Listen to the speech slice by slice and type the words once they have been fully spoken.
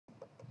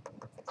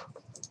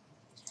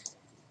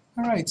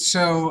All right,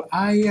 so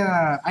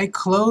I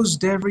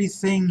closed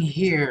everything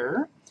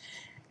here.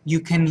 You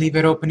can leave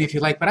it open if you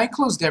like, but I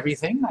closed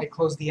everything. I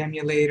closed the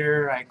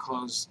emulator, I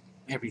closed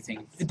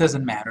everything. It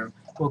doesn't matter.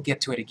 We'll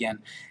get to it again.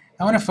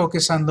 I want to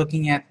focus on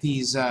looking at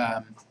these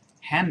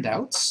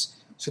handouts.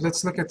 So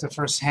let's look at the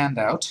first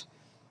handout.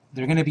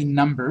 They're going to be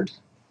numbered.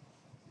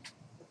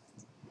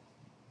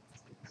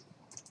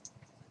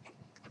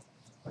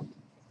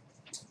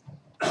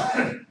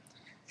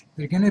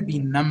 They're going to be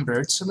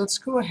numbered, so let's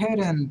go ahead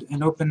and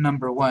open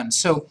number 1.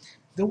 So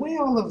the way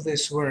all of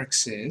this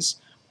works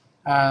is,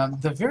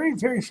 the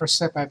very first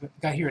step I've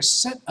got here is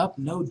set up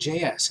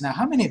Node.js. Now,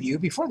 how many of you,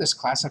 before this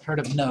class, have heard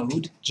of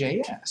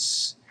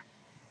Node.js?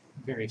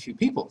 Very few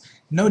people.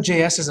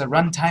 Node.js is a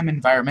runtime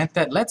environment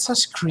that lets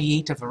us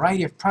create a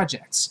variety of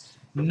projects.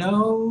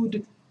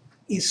 Node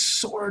is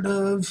sort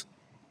of,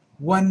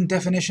 one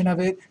definition of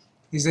it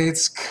is that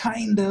it's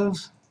kind of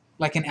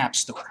like an app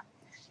store.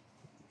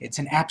 It's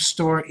an app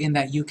store in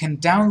that you can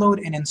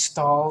download and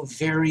install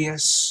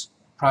various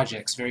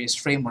projects, various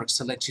frameworks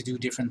to let you do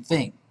different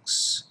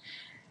things.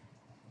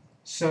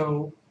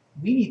 So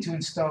we need to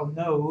install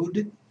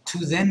Node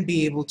to then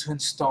be able to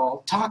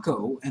install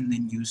Taco and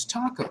then use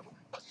Taco.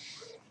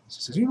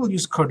 So we will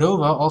use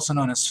Cordova, also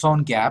known as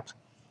PhoneGap,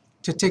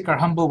 to take our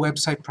humble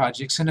website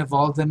projects and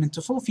evolve them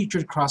into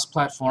full-featured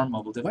cross-platform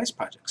mobile device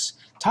projects.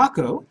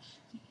 Taco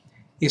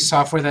is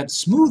software that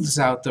smooths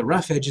out the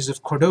rough edges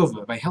of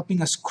Cordova by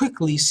helping us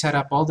quickly set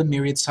up all the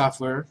myriad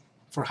software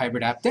for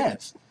hybrid app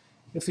dev.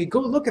 If we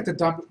go look at the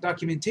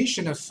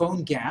documentation of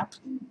PhoneGap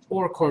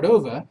or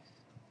Cordova,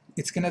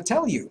 it's going to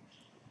tell you,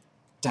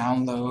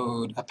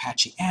 download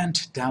Apache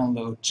Ant,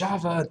 download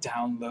Java,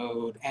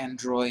 download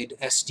Android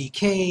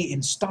SDK,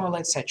 install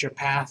it, set your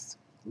path,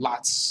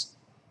 lots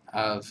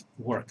of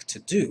work to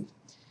do.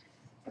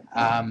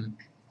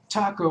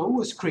 Taco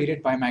was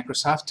created by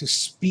Microsoft to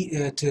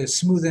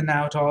smoothen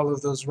out all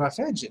of those rough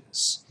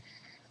edges.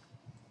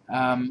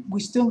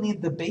 We still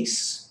need the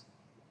base,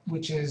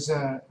 which is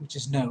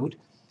Node.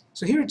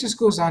 So here it just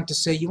goes on to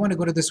say you want to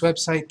go to this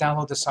website,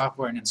 download the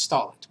software, and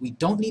install it. We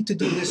don't need to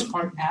do this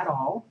part at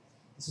all.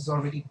 This is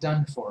already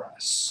done for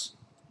us.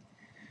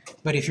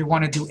 But if you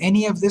want to do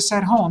any of this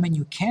at home, and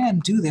you can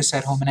do this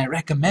at home, and I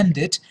recommend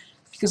it,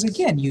 because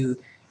again, you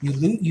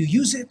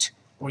use it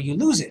or you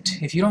lose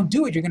it. If you don't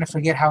do it, you're going to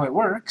forget how it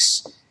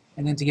works,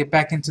 and then to get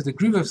back into the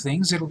groove of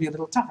things, it'll be a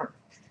little tougher.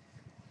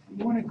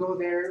 You want to go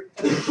there,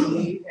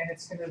 and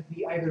it's going to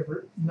be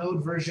either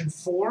Node version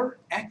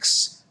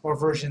 4X or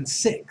version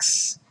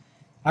 6.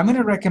 I'm going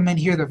to recommend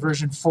here the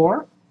version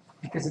 4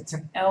 because it's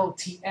an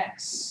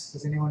LTS.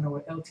 Does anyone know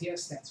what LTS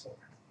stands for?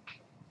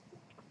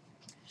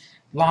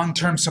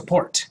 Long-term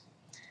support.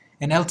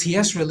 An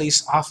LTS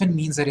release often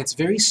means that it's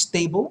very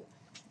stable.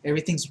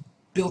 Everything's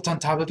built on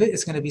top of it.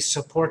 It's going to be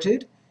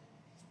supported.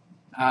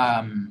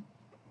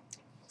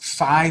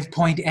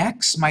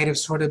 5.x might have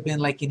sort of been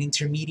like an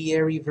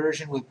intermediary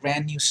version with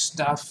brand new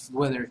stuff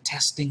where they're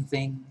testing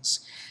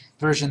things.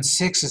 Version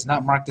 6 is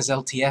not marked as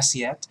LTS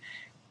yet.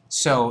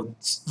 So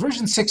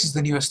version 6 is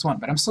the newest one,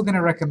 but I'm still going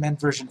to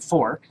recommend version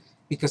 4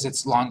 because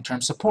it's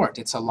long-term support.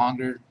 It's a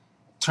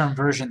longer-term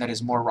version that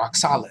is more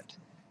rock-solid.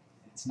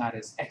 It's not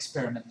as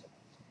experimental.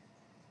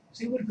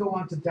 So you would go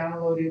on to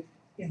download it,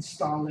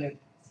 install it,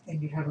 and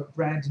you have a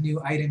brand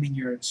new item in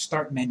your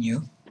Start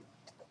menu.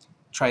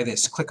 Try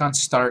this. Click on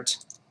Start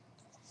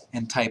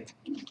and type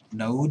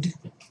Node.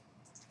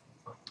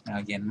 Now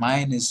again,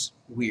 mine is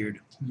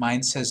weird.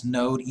 Mine says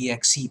Node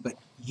exe, but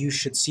you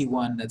should see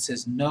one that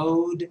says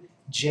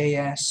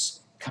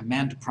Node.js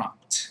command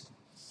prompt.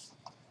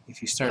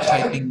 If you start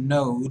typing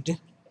Node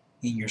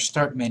in your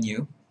Start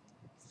menu,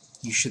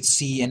 you should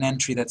see an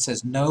entry that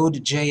says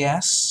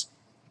Node.js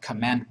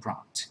command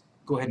prompt.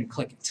 Go ahead and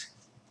click it.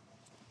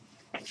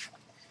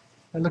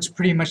 It looks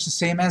pretty much the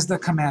same as the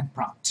command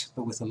prompt,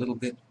 but with a little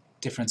bit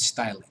different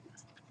styling.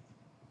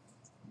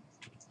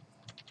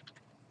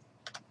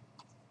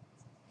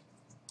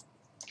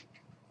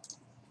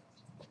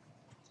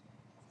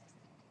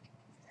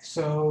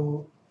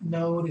 So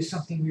Node is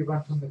something we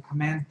run from the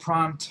command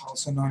prompt,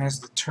 also known as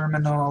the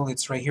terminal.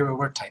 It's right here where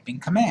we're typing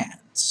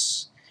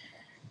commands.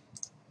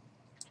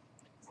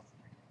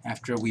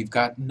 After we've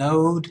got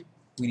Node,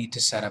 we need to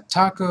set up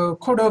Taco.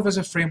 Cordova is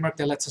a framework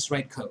that lets us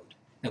write code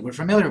that we're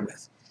familiar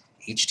with.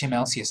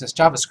 HTML, CSS,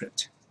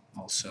 JavaScript,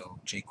 also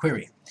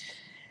jQuery.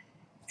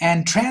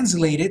 And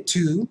translate it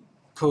to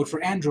code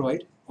for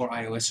Android or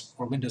iOS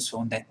or Windows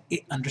Phone that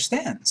it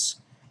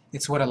understands.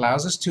 It's what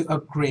allows us to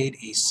upgrade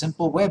a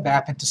simple web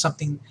app into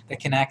something that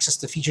can access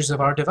the features of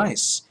our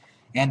device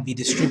and be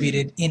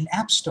distributed in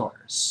app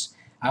stores.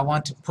 I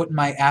want to put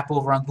my app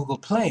over on Google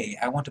Play.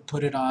 I want to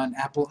put it on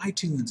Apple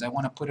iTunes. I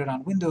want to put it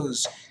on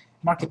Windows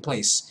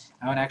Marketplace.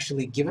 I want to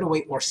actually give it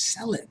away or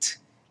sell it.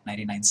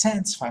 99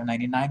 cents,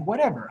 $5.99,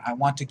 whatever. I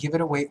want to give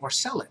it away or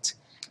sell it.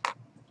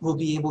 We'll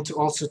be able to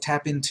also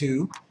tap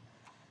into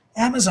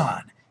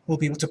Amazon. We'll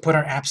be able to put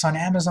our apps on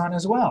Amazon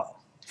as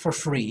well, for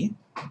free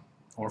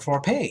or for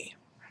pay.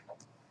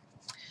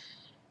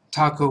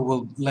 Taco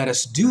will let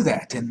us do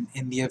that. In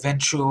the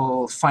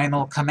eventual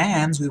final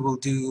commands, we will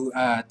do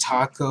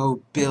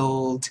taco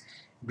build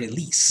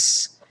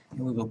release.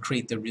 And we will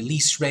create the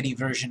release-ready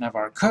version of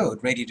our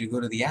code, ready to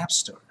go to the app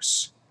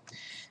stores.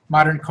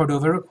 Modern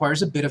Cordova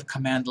requires a bit of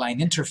command line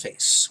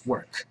interface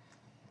work,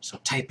 so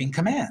typing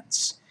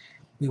commands.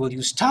 We will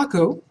use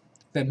Taco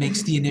that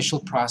makes the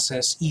initial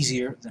process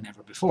easier than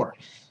ever before.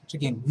 So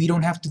again, we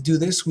don't have to do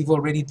this. We've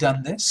already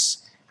done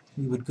this.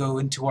 We would go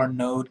into our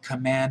node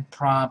command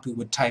prompt. We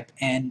would type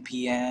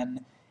npm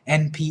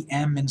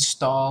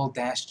install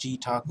 -g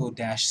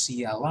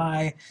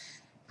taco-cli.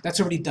 That's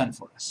already done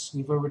for us.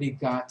 We've already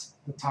got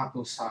the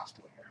Taco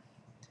software.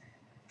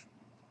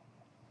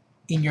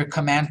 In your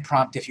command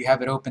prompt, if you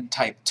have it open,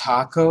 type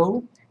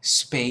taco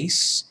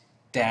space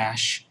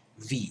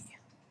 -v.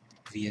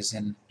 V as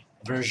in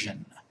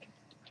version.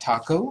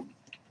 Taco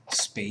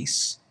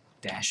space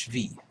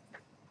 -v.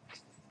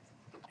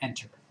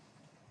 Enter.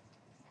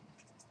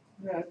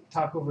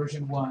 Taco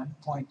version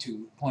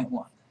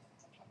 1.2.1.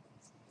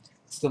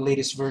 It's the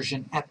latest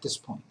version at this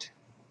point.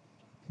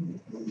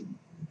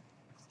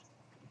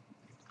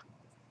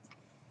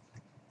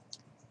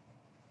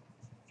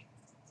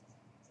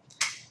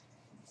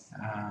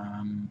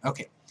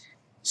 Okay,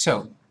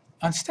 so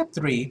on step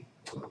 3,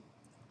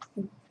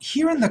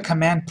 here in the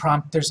command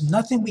prompt, there's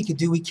nothing we could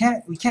do. We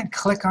can't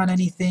click on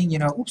anything. You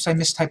know, oops, I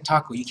mistyped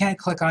taco. You can't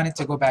click on it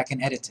to go back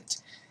and edit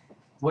it.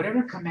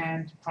 Whatever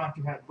command prompt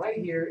you have right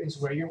here is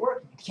where you're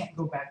working. You can't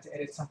go back to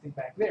edit something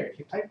back there if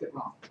you typed it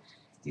wrong.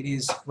 It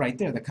is right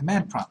there, the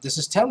command prompt. This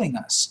is telling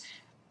us,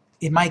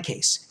 in my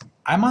case,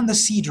 I'm on the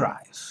C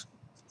drive,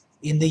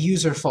 in the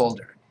user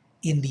folder,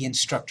 in the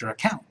instructor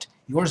account.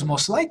 Yours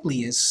most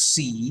likely is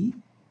C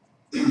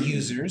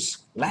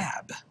users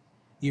lab.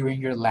 You're in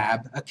your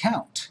lab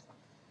account.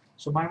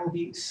 So mine will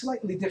be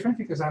slightly different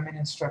because I'm an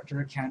instructor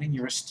account and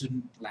you're a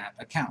student lab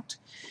account.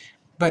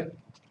 But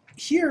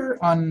here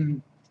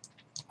on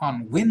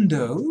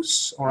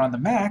Windows or on the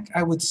Mac,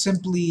 I would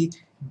simply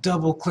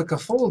double-click a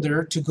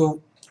folder to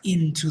go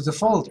into the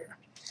folder.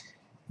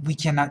 We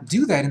cannot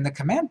do that in the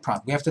command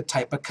prompt. We have to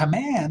type a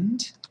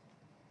command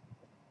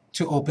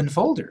to open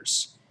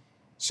folders.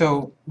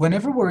 So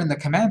whenever we're in the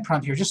command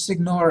prompt here, just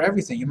ignore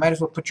everything. You might as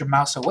well put your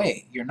mouse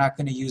away. You're not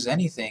going to use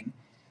anything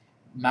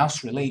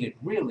mouse-related,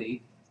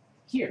 really,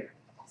 here.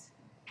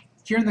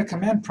 Here in the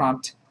command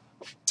prompt,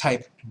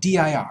 type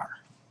dir.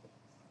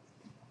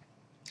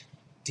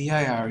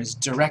 Dir is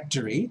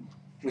directory,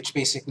 which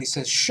basically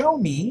says, show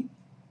me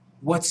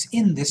what's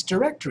in this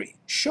directory.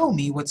 Show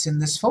me what's in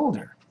this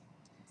folder.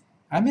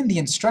 I'm in the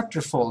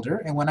instructor folder,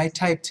 and when I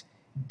typed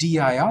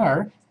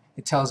dir,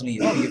 it tells me,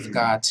 oh, you've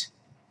got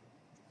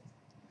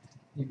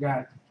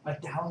a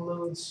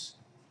downloads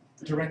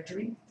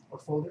directory or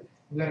folder.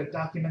 You've got a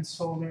documents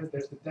folder.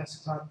 There's the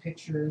desktop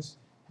pictures.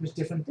 There's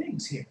different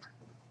things here.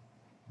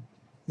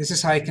 This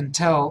is how I can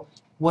tell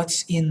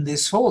what's in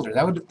this folder.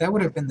 That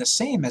would have been the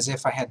same as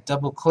if I had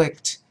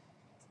double-clicked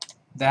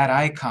that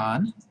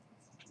icon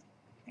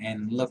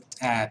and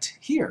looked at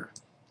here.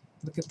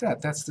 Look at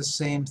that. That's the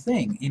same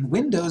thing. In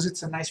Windows,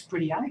 it's a nice,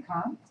 pretty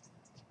icon,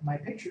 my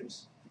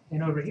pictures.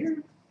 And over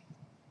here,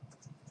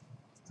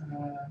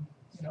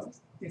 you know,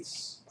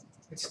 it's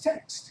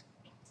text.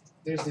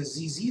 There's the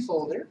ZZ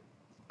folder.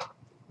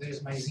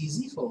 There's my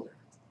ZZ folder,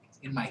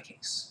 in my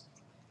case.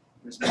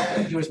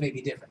 Yours may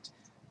be different.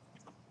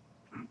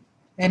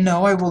 And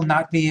no, I will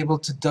not be able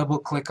to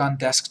double-click on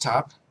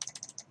desktop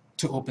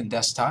to open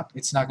desktop.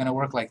 It's not going to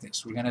work like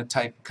this. We're going to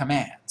type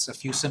commands, a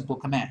few simple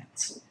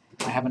commands.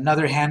 I have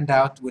another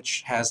handout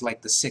which has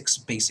like the 6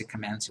 basic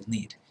commands you'll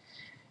need.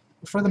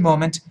 For the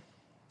moment,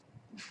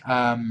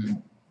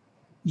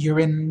 you're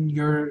in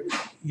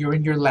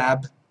your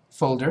lab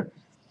folder,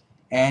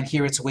 and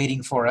here it's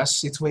waiting for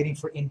us. It's waiting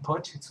for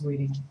input. It's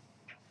waiting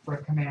for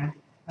a command.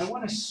 I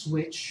want to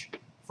switch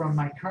from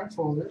my current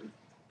folder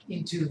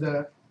into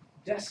the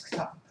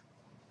desktop.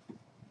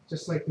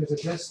 Just like there's a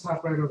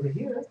desktop right over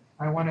here,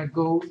 I want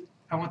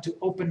to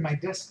open my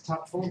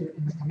desktop folder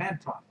in the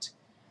command prompt.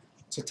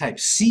 So type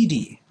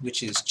cd,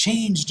 which is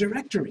change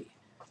directory.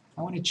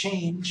 I want to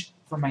change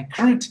from my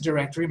current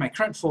directory, my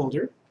current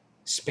folder,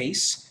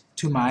 space,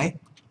 to my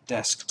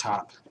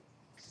desktop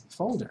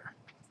folder.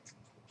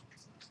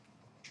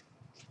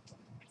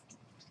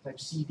 Type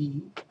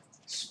cd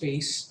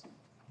space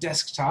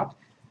desktop.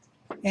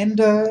 And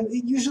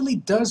it usually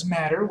does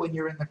matter when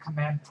you're in the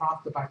command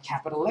prompt about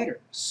capital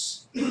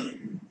letters.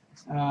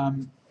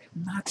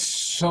 Not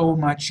so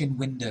much in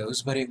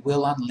Windows, but it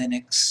will on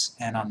Linux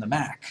and on the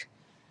Mac.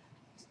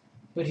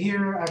 But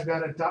here I've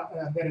got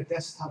a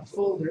desktop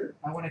folder.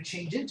 I want to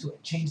change into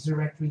it. Change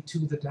directory to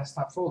the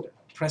desktop folder.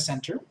 Press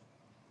Enter.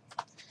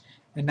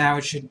 And now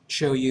it should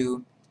show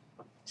you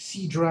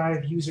C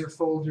drive, user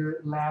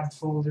folder, lab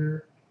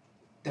folder,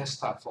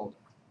 desktop folder.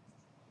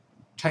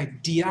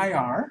 Type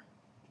dir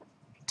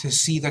to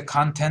see the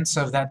contents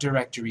of that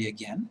directory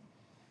again.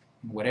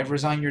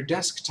 Whatever's on your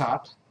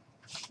desktop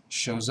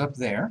shows up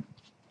there.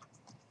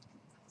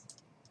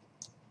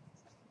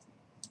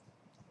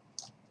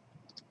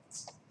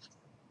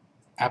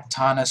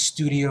 Aptana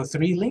Studio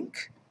 3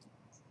 link,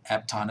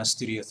 Aptana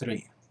Studio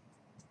 3.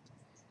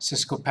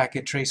 Cisco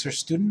Packet Tracer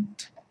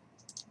student,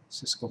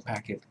 Cisco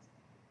Packet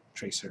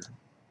Tracer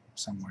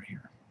somewhere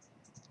here.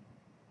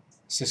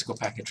 Cisco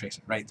Packet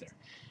Tracer, right there.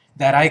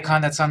 That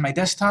icon that's on my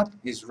desktop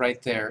is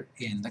right there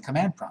in the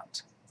command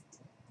prompt.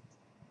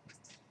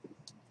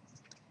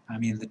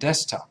 I'm in the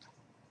desktop.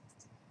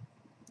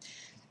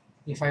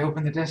 If I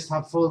open the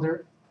desktop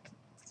folder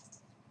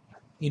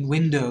in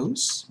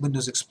Windows,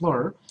 Windows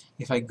Explorer,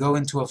 if I go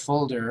into a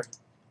folder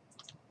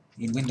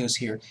in Windows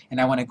here, and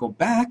I want to go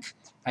back,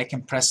 I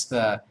can press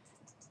the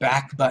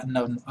back button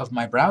of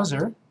my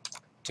browser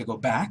to go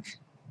back,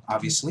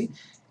 obviously.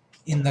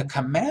 In the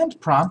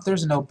command prompt,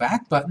 there's no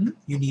back button.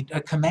 You need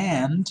a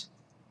command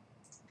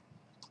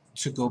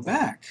to go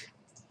back.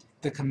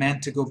 The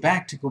command to go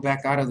back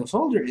out of the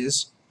folder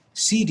is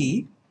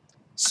cd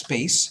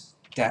space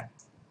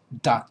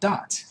dot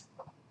dot.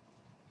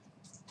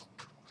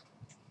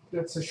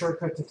 That's a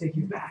shortcut to take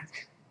you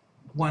back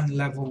one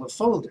level of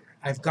folder.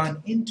 I've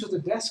gone into the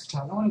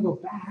desktop. I want to go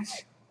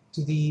back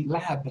to the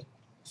lab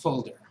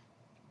folder.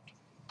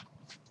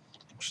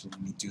 Actually,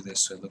 let me do this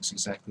so it looks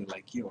exactly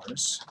like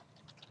yours.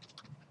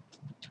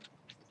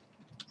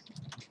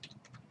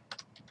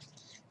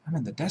 I'm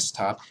in the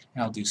desktop,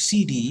 and I'll do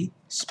cd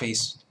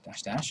space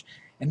dash dash,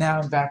 and now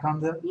I'm back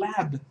on the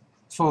lab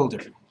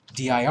folder,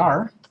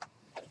 dir,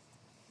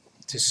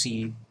 to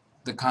see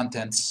the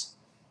contents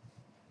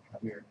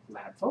of your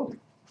lab folder.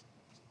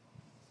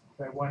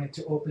 If I wanted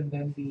to open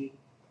then the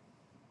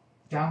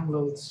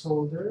downloads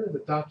folder, the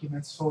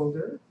documents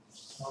folder,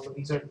 all of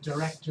these are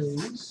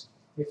directories.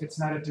 If it's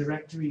not a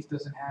directory, it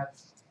doesn't have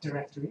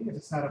directory. If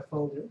it's not a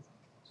folder,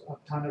 so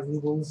Aptana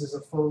Rubles is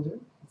a folder,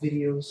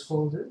 videos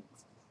folder.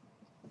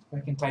 I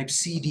can type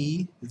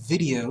cd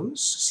videos,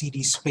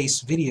 cd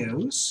space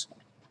videos,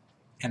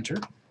 enter.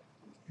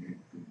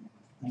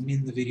 I'm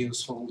in the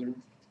videos folder.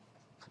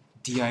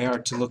 dir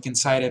to look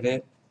inside of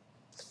it.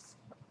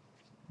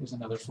 There's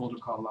another folder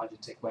called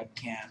Logitech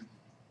Webcam.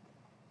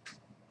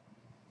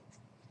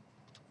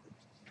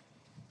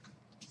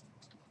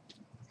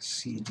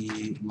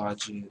 cd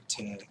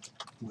Logitech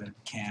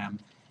Webcam.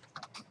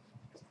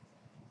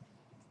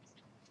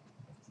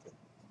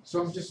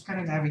 So I'm just kind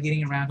of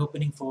navigating around,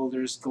 opening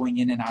folders, going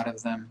in and out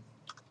of them.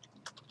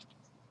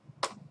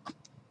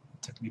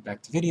 Took me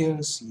back to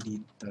videos,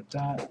 cd dot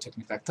dot, took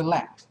me back to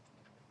lab.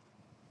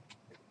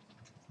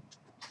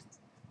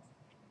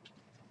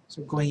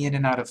 So going in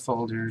and out of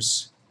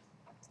folders.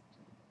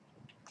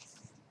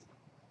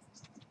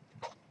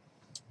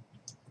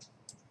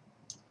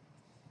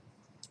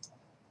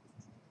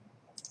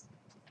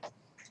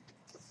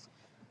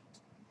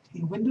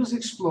 In Windows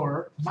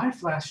Explorer, my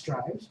flash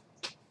drive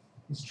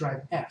is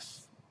drive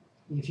F.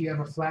 If you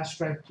have a flash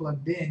drive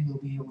plugged in, you'll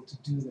be able to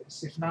do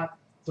this. If not,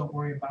 don't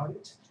worry about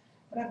it.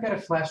 But I've got a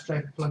flash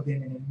drive plugged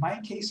in, and in my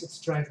case, it's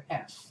drive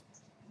F.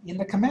 In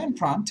the command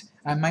prompt,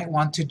 I might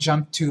want to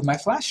jump to my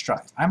flash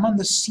drive. I'm on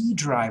the C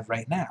drive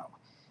right now.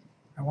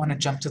 I want to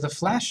jump to the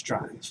flash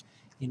drive.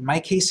 In my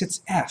case,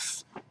 it's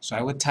F. So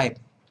I would type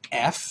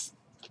F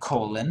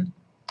colon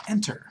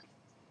enter.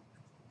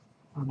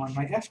 I'm on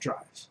my F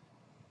drive.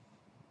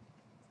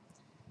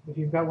 If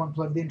you've got one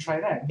plugged in,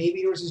 try that. Maybe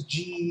yours is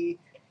G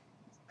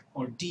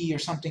or D or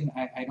something,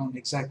 I don't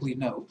exactly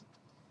know.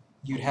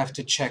 You'd have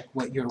to check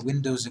what your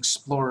Windows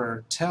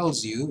Explorer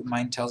tells you.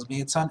 Mine tells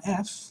me it's on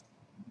F.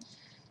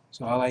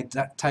 So all I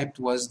typed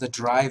was the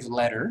drive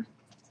letter.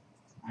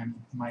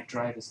 My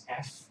drive is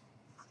F,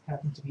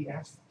 happened to be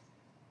F.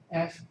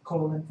 F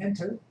colon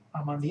enter,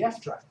 I'm on the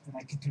F drive. And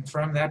I can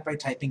confirm that by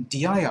typing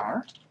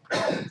dir.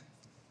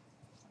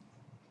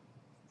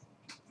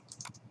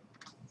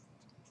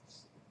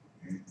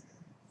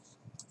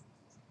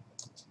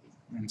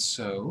 And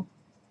so,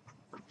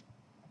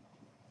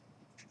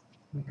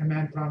 the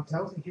command prompt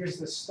tells me, here's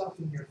the stuff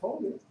in your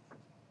folder,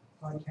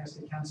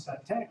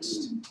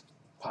 podcastaccounts.txt,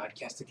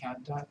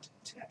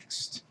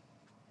 podcastaccount.txt.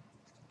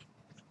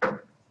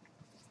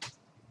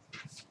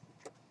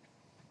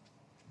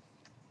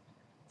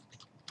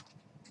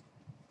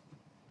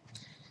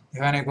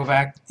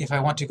 If I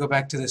want to go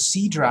back to the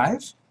C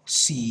drive,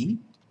 C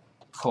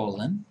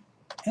colon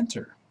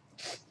enter.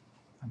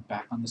 I'm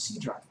back on the C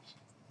drive.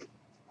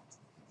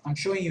 I'm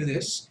showing you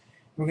this.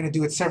 We're going to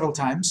do it several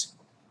times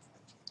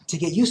to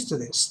get used to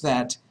this,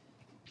 that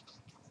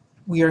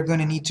we are going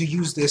to need to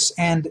use this.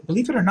 And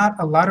believe it or not,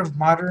 a lot of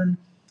modern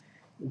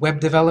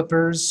web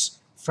developers,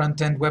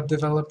 front-end web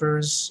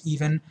developers,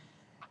 even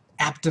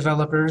app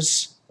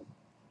developers,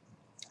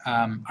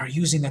 are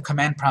using the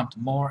command prompt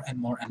more and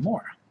more and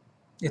more.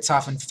 It's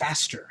often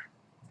faster,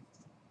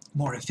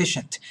 more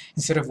efficient.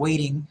 Instead of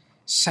waiting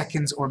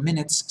seconds or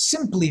minutes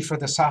simply for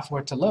the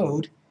software to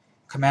load,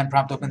 command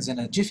prompt opens in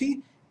a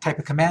jiffy, type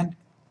a command,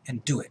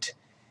 and do it.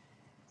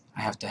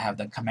 I have to have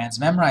the commands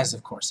memorized,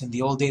 of course. In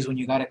the old days when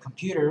you got a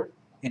computer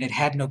and it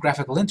had no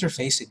graphical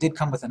interface, it did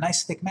come with a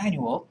nice thick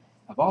manual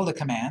of all the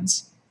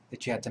commands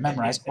that you had to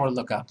memorize or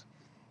look up,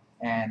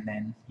 and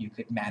then you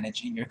could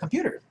manage in your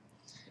computer.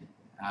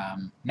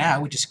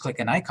 Now we just click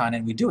an icon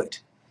and we do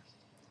it.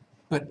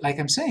 But like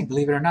I'm saying,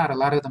 believe it or not, a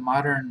lot of the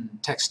modern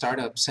tech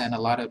startups and a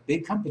lot of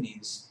big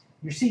companies,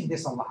 you're seeing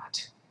this a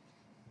lot.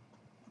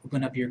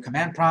 Open up your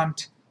command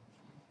prompt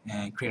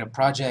and create a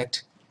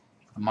project,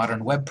 a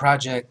modern web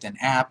project, an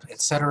app,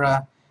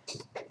 etc.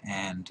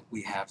 And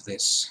we have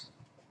this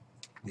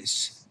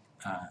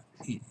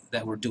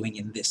that we're doing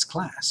in this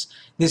class.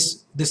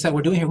 This that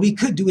we're doing here, we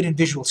could do it in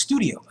Visual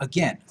Studio.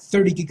 Again,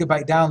 30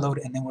 gigabyte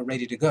download, and then we're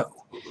ready to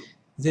go.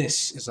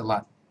 This is a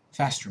lot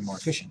faster, more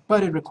efficient,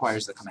 but it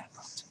requires the command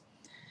prompt.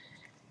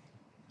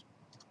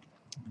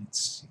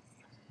 Let's see.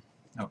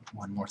 Oh,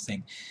 one more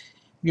thing.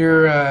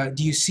 Do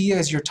you see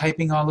as you're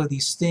typing all of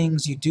these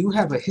things, you do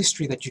have a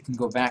history that you can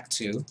go back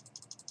to. You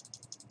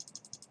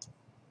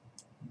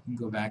can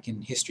go back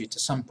in history to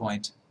some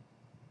point,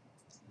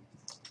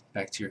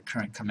 back to your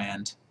current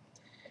command.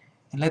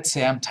 And let's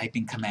say I'm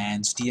typing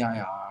commands, dir,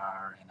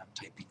 and I'm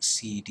typing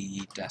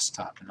cd,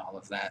 desktop, and all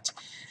of that.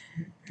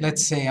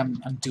 Let's say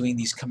I'm doing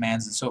these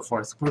commands and so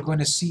forth. We're going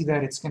to see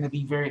that it's going to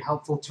be very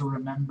helpful to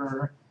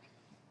remember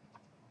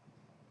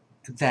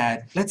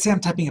that, let's say I'm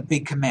typing a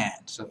big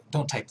command, so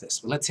don't type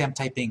this, but let's say I'm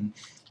typing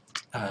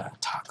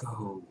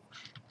taco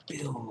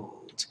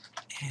build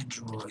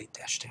android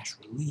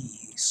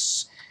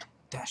 --release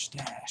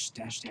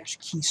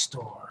 --key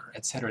store,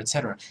 etc.,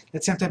 etc.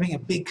 Let's say I'm typing a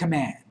big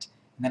command,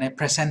 and then I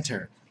press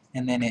enter,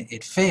 and then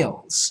it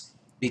fails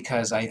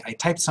because I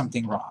typed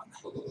something wrong.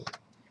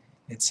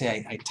 Let's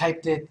say I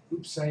typed it,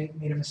 oops, I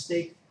made a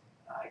mistake,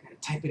 I gotta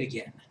type it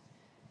again.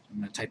 I'm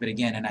gonna type it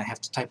again, and I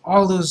have to type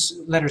all those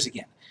letters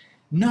again.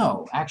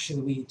 No,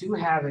 actually we do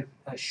have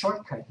a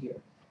shortcut here.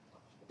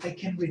 I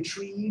can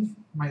retrieve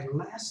my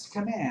last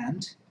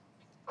command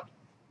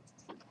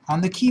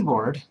on the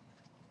keyboard.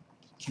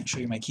 Can't show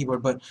you my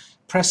keyboard, but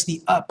press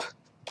the up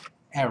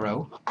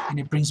arrow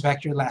and it brings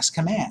back your last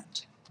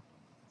command.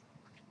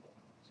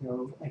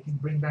 So I can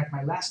bring back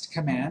my last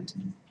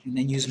command and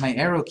then use my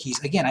arrow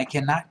keys. Again, I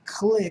cannot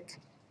click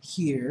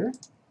here.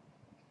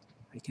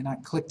 I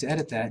cannot click to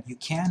edit that. You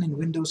can in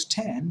Windows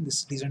 10.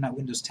 These are not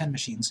Windows 10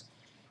 machines.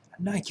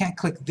 No, I can't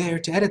click there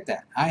to edit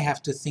that. I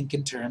have to think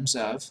in terms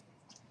of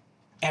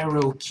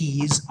arrow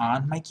keys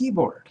on my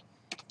keyboard.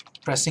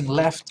 Pressing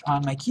left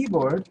on my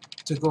keyboard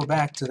to go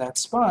back to that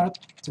spot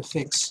to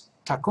fix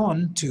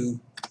tacon to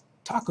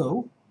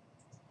taco,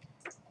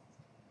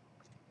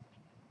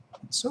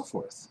 and so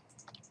forth.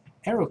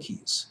 Arrow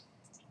keys.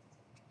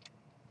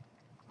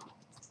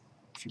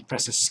 If you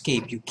press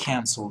escape, you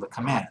cancel the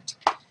command.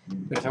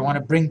 But if I want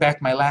to bring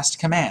back my last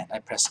command, I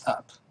press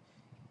up.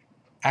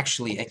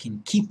 Actually, I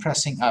can keep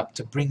pressing up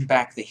to bring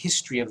back the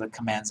history of the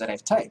commands that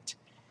I've typed.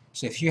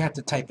 So if you have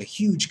to type a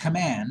huge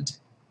command,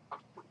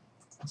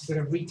 instead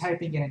of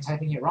retyping it and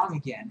typing it wrong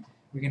again,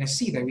 we're going to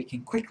see that we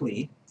can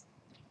quickly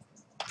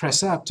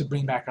press up to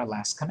bring back our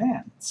last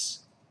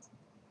commands.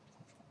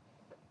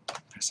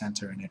 Press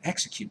enter and it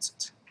executes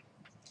it.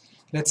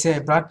 Let's say I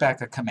brought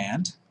back a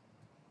command.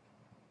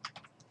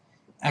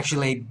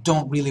 Actually, I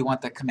don't really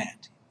want that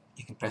command.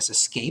 You can press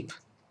escape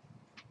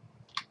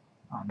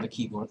on the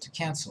keyboard to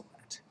cancel that.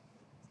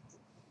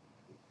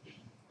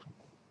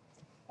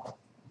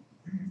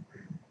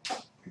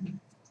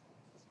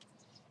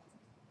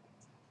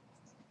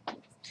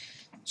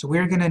 So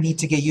we're going to need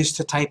to get used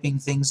to typing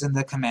things in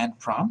the command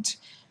prompt.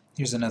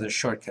 Here's another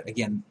shortcut.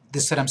 Again,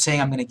 this that I'm saying,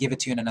 I'm going to give it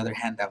to you in another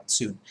handout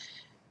soon.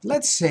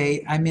 Let's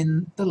say I'm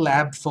in the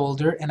lab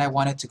folder and I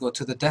wanted to go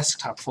to the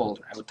desktop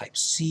folder. I would type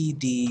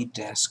cd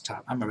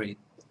desktop. I'm already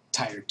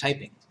tired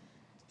typing.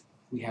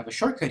 We have a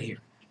shortcut here.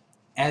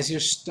 As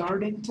you're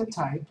starting to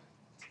type,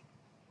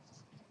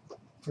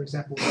 for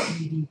example,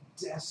 cd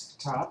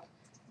desktop,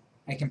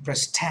 I can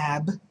press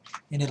tab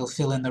and it'll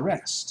fill in the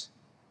rest.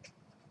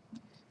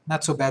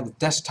 Not so bad with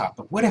desktop,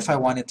 but what if I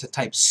wanted to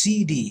type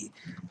cd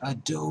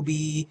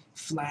Adobe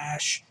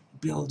Flash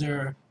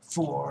Builder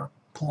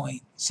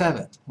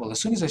 4.7? Well, as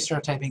soon as I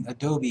start typing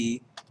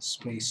Adobe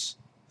space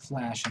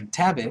Flash and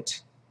tab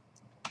it,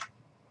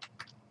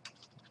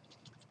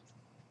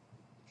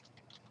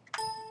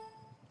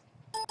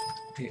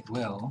 it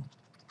will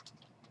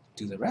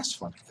do the rest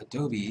for me.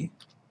 Adobe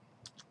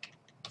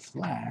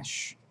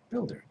Flash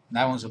Builder.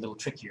 That one's a little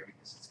trickier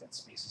because it's got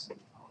spaces and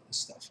all of this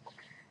stuff.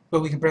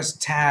 But we can press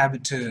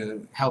tab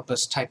to help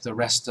us type the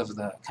rest of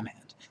the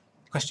command.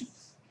 Question?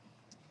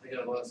 I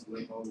got lost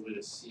of all the way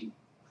to C.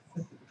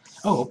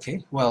 Oh,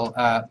 okay. Well,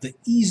 the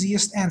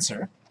easiest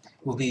answer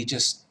will be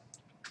just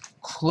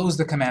close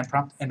the command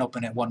prompt and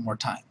open it one more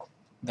time.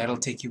 That'll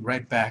take you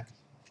right back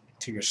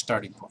to your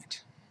starting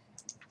point.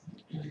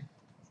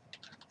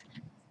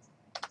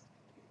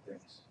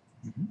 Thanks.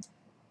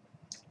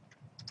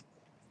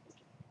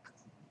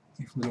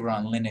 If we were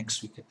on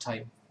Linux, we could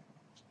type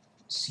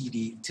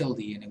cd tilde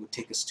and it would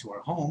take us to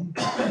our home.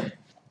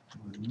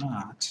 We're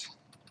not.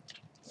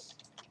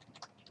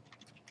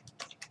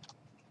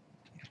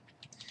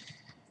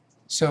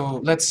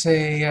 So let's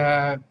say,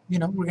 you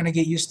know, we're going to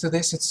get used to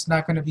this. It's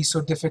not going to be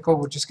so difficult.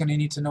 We're just going to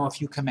need to know a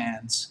few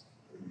commands.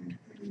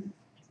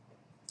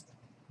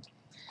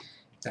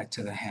 Back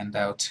to the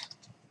handout.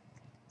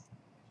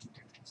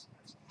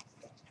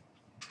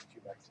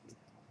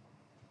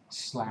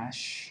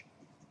 slash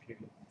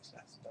Period.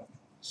 Dot.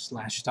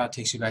 slash dot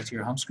takes you back to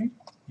your home screen,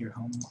 your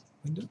home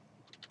window.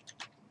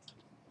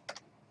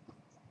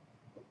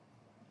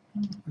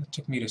 It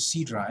took me to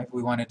C drive.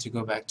 We wanted to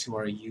go back to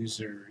our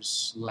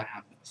users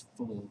lab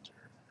folder.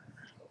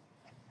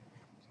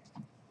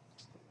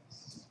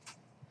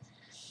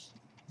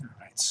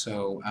 Alright,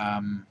 so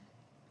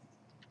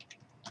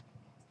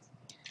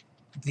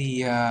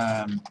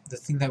the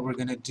thing that we're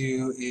going to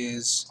do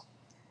is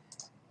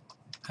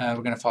we're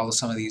going to follow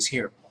some of these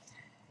here.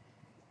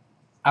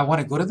 I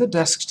want to go to the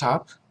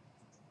desktop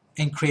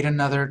and create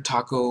another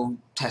taco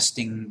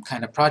testing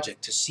kind of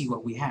project to see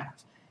what we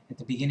have. At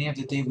the beginning of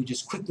the day, we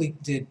just quickly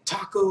did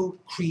taco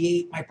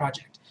create my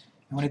project.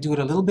 I want to do it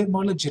a little bit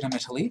more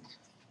legitimately.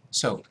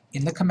 So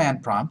in the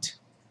command prompt,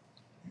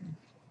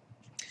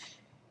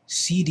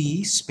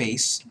 cd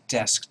space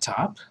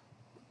desktop,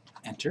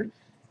 enter.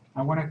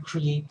 I want to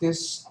create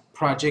this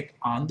project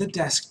on the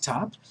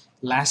desktop.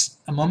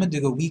 A moment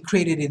ago, we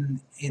created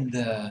in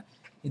the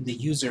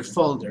user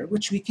folder,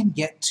 which we can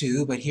get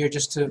to, but here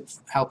just to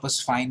help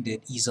us find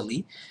it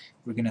easily,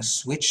 we're going to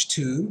switch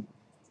to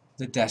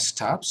the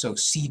desktop, so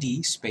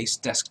cd space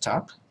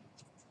desktop,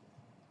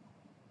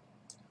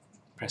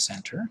 press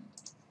enter.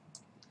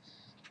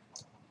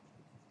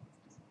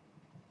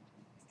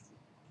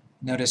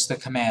 Notice the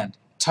command,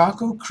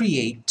 taco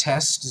create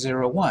test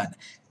 01.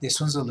 This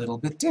one's a little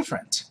bit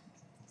different.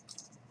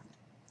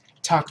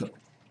 Taco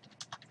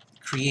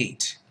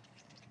create.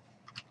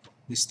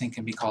 This thing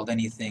can be called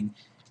anything,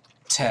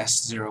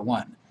 test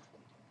 01.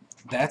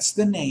 That's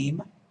the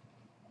name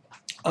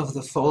of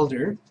the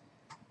folder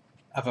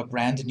of a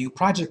brand new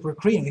project we're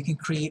creating. We can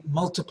create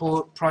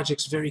multiple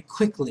projects very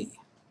quickly.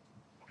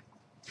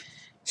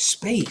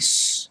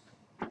 Space.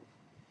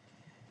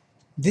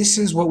 This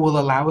is what will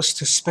allow us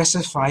to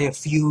specify a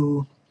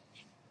few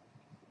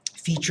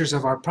features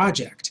of our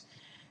project.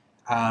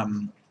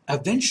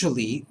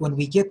 Eventually, when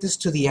we get this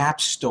to the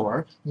App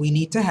Store, we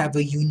need to have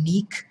a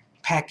unique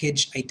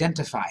package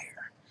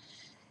identifier.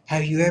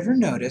 Have you ever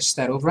noticed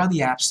that over on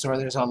the App Store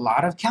there's a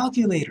lot of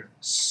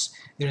calculators,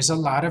 there's a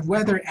lot of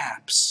weather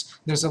apps,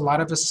 there's a lot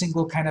of a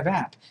single kind of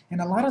app, and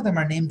a lot of them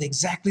are named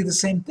exactly the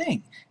same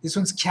thing. This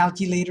one's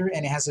calculator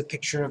and it has a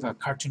picture of a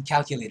cartoon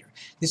calculator.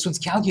 This one's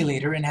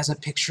calculator and has a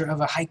picture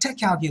of a high-tech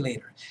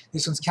calculator.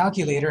 This one's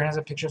calculator and has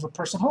a picture of a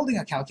person holding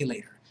a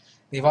calculator.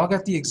 They've all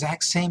got the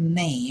exact same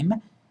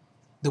name.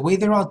 The way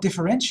they're all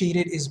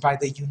differentiated is by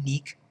the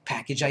unique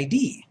package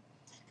ID.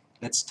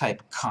 Let's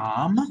type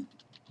com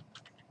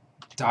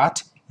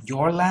dot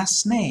your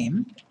last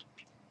name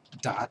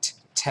dot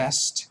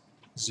test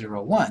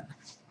 01.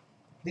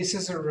 This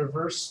is a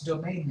reverse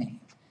domain name.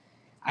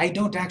 I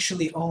don't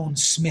actually own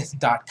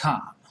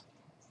smith.com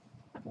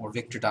or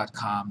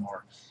victor.com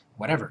or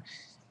whatever.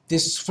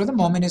 This, for the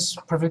moment, is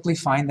perfectly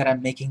fine that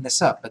I'm making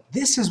this up, but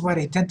this is what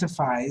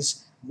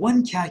identifies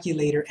one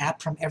calculator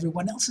app from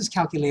everyone else's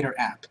calculator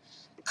app.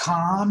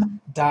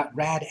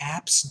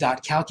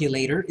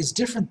 com.radapps.calculator is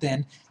different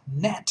than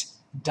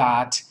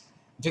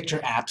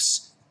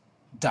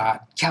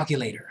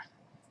net.victorapps.calculator.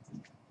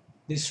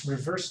 This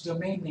reverse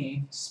domain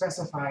name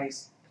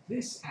specifies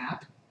this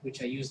app,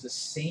 which I use the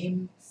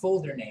same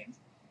folder name,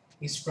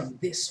 is from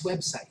this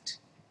website.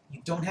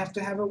 You don't have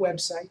to have a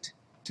website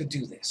to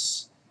do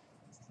this,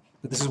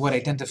 but this is what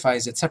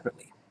identifies it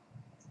separately.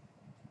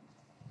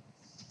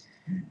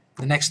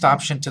 The next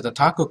option to the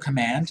taco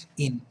command,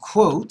 in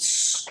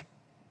quotes,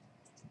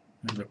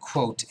 remember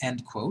quote,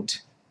 end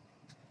quote,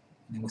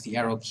 and then with the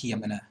arrow key I'm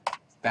going to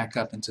back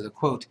up into the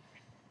quote.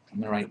 I'm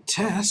going to write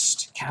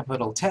test,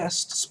 capital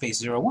test,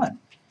 space 01.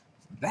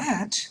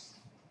 That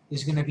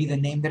is going to be the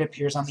name that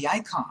appears on the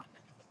icon.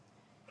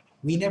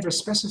 We never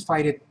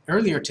specified it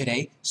earlier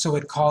today, so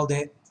it called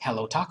it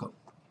Hello Taco.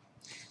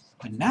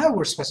 But now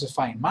we're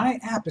specifying my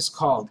app is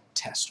called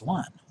Test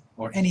 1,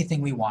 or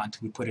anything we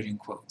want, we put it in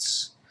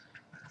quotes.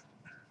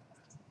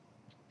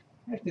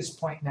 At this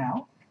point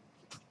now,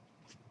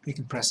 we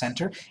can press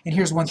enter. And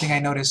here's one thing I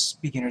notice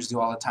beginners do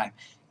all the time.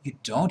 You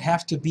don't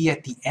have to be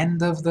at the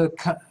end of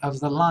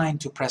the line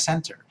to press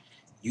enter.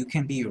 You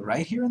can be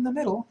right here in the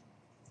middle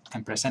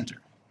and press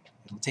enter.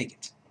 It'll take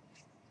it.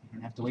 You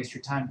don't have to waste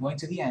your time going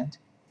to the end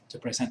to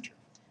press enter.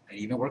 It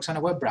even works on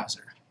a web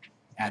browser.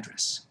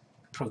 Address.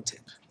 Pro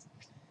tip.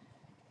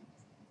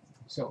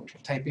 So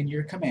type in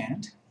your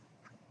command.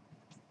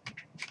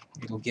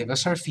 It'll give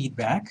us our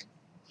feedback.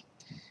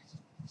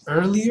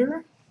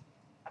 Earlier,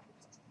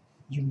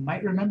 you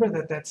might remember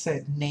that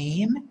said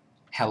name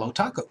Hello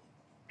Taco.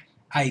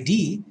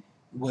 ID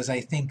was,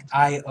 I think,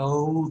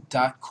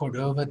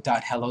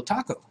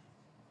 io.cordova.hellotaco.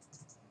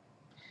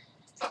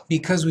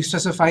 Because we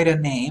specified a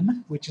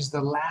name, which is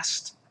the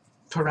last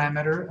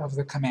parameter of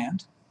the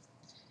command,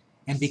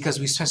 and because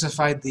we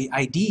specified the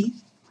ID,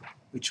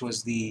 which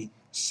was the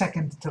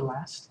second to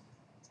last,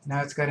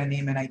 now it's got a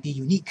name and ID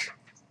unique.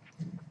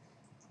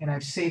 And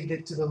I've saved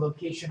it to the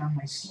location on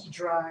my C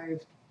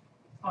drive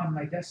on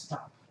my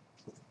desktop.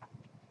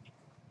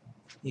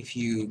 If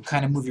you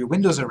kind of move your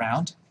windows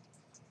around,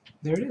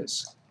 there it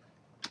is.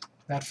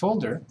 That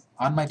folder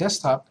on my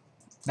desktop,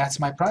 that's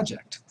my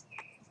project.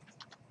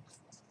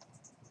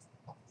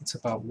 It's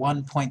about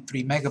 1.3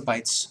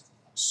 megabytes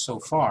so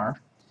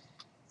far.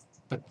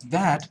 But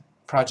that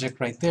project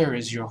right there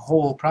is your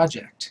whole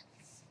project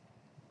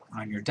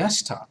on your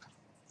desktop.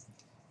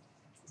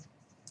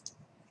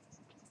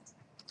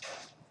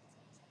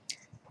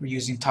 We're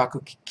using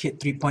Taco Kit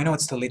 3.0.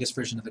 It's the latest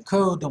version of the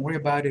code. Don't worry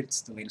about it. It's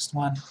the latest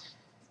one.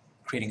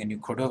 Creating a new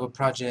Cordova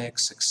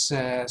project.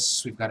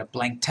 Success. We've got a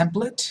blank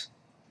template.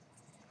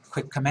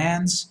 Quick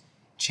commands.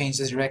 Change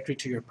the directory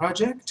to your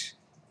project.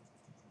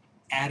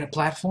 Add a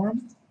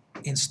platform.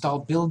 Install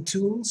build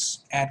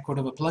tools. Add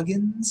Cordova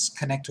plugins.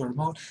 Connect to a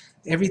remote.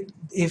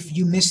 If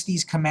you miss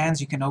these commands,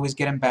 you can always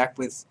get them back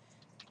with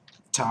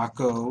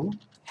taco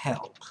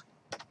help.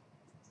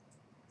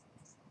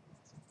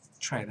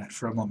 Try that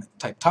for a moment.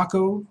 Type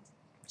taco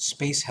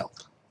space help.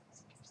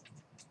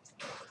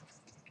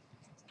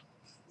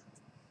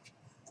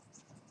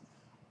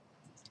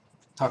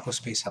 Taco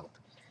space help.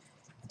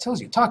 It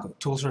tells you taco.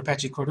 Tools for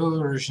Apache Cordova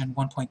version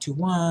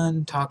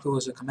 1.21. Taco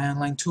is a command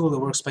line tool that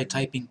works by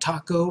typing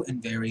taco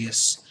and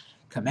various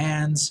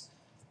commands.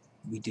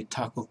 We did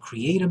taco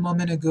create a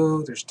moment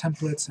ago. There's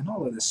templates and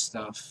all of this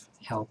stuff.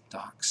 Help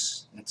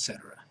docs,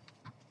 etc.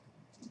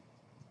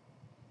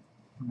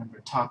 Remember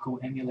taco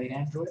emulate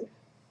Android?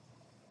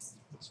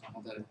 It's one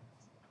of the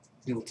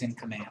built-in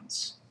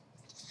commands.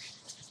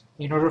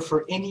 In order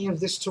for any of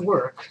this to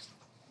work,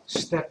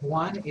 step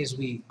 1 is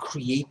we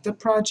create the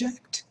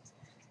project.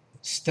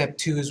 Step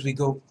 2 is we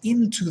go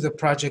into the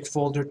project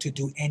folder to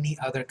do any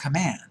other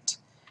command.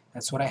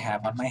 That's what I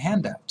have on my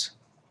handout.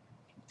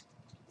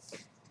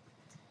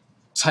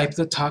 Type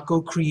the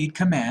taco create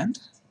command.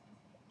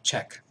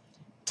 Check.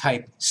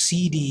 Type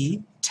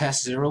cd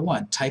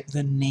test01. Type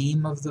the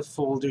name of the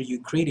folder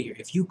you created here.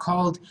 If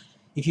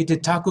you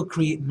did taco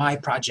create my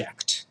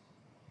project,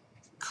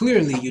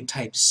 clearly you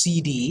type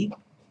cd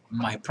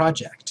my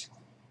project.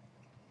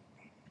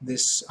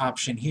 This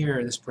option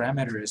here, this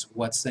parameter is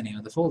what's the name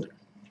of the folder.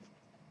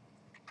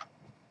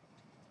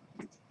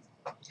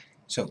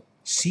 So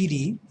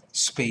cd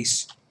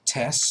space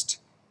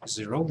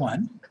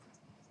test01.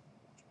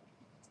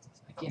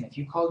 Again, if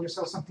you called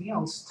yourself something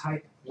else,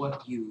 type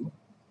what you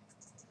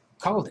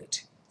called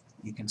it.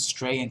 You can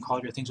stray and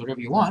call your things whatever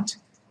you want.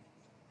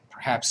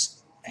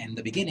 Perhaps in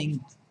the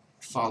beginning,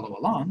 follow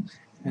along,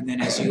 and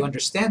then as you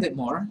understand it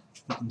more,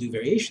 you can do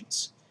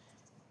variations.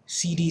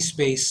 cd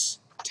space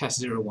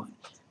test01.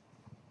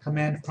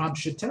 Command prompt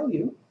should tell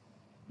you,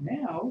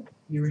 now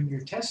you're in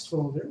your test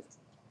folder,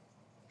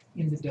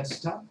 in the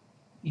desktop,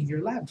 in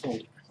your lab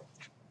folder.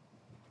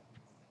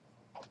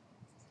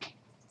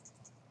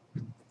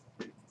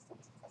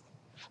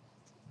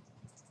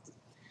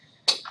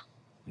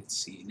 Let's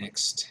see,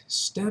 next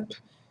step,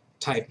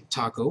 type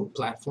taco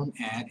platform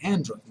add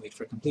Android, wait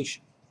for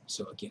completion.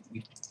 So again,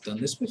 we've done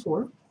this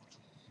before.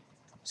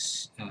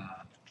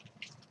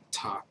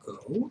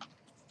 Taco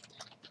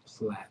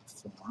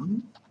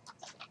platform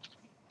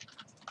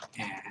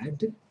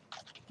add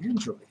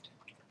Android.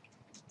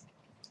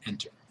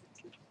 Enter.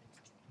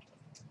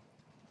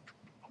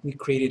 We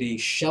created a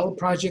shell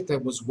project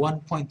that was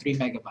 1.3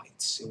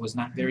 megabytes. It was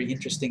not very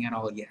interesting at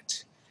all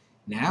yet.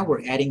 Now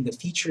we're adding the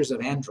features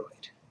of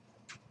Android.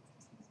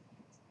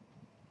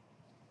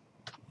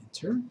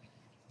 Enter.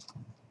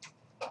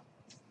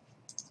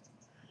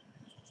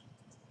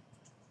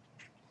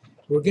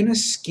 We're going to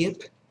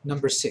skip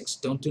number 6.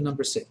 Don't do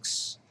number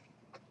 6.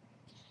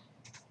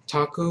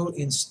 Taco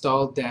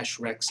install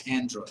 -rex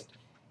Android.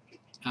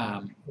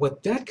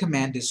 What that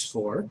command is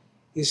for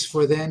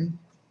then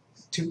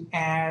to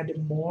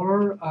add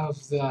more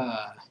of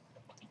the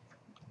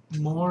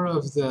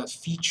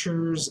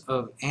features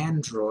of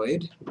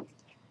Android,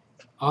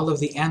 all of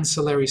the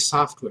ancillary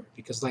software,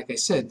 because like I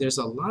said, there's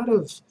a lot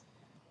of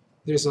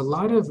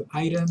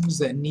items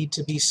that need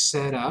to be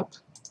set up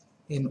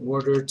in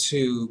order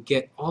to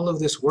get all of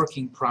this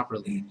working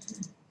properly.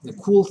 The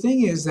cool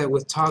thing is that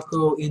with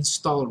Taco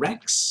install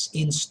rex,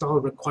 install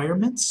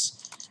requirements,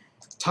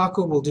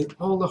 Taco will do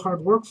all the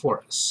hard work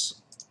for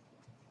us.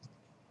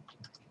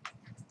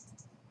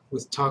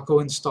 With Taco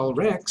install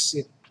rex,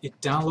 it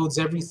downloads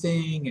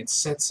everything, it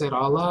sets it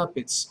all up,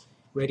 it's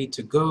ready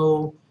to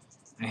go.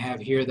 I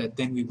have here that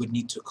then we would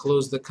need to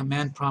close the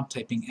command prompt,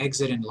 typing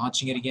exit and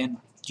launching it again.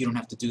 You don't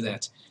have to do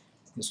that.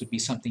 This would be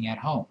something at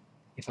home.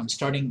 If I'm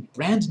starting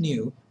brand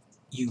new,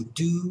 you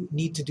do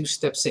need to do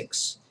step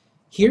 6.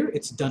 Here,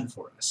 it's done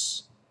for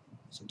us.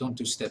 So don't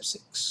do step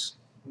 6.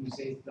 When you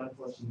say it's done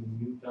for us, you mean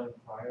you've done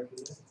prior to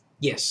this?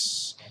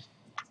 Yes.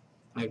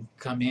 I've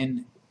come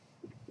in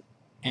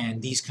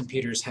and these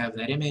computers have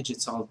that image.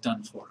 It's all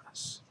done for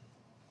us.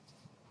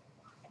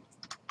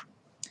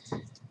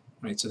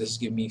 Right, so this is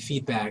giving me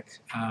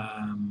feedback.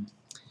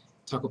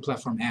 Taco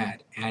platform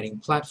adding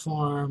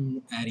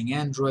platform, adding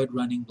Android,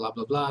 running blah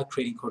blah blah,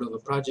 creating Cordova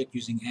project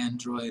using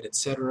Android,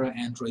 etc.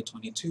 Android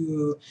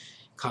 22,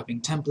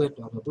 copying template,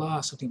 blah blah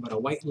blah, something about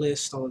a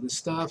whitelist, all of this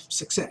stuff.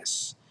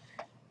 Success.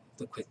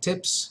 The quick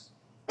tips.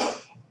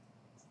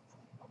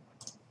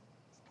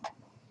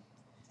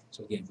 So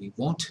again, we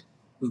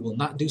will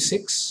not do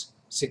 6.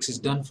 6 is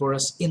done for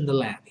us in the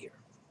lab here.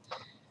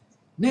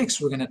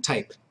 Next, we're going to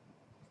type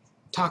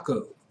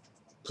Taco,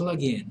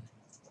 plugin,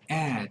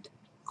 add,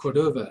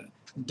 Cordova.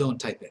 Don't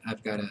type it.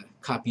 I've got to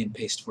copy and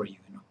paste for you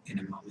in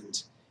a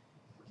moment.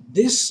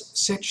 This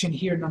section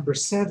here, number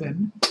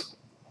 7,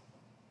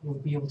 we'll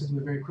be able to do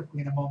it very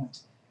quickly in a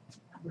moment.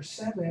 Number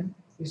 7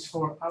 is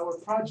for our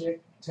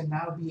project to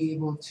now be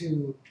able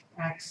to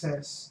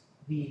access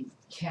the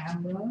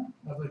camera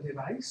of a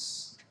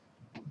device,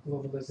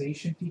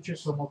 globalization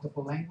features for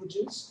multiple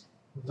languages,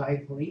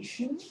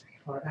 vibration,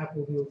 our app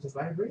will be able to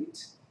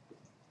vibrate,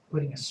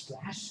 putting a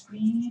splash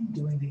screen,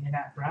 doing the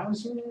in-app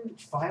browser,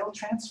 file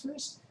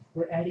transfers.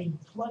 We're adding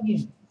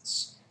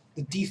plugins.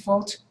 The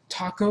default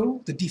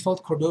Taco, the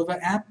default Cordova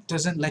app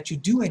doesn't let you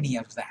do any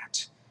of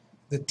that.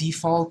 The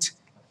default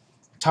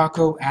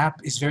Taco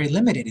app is very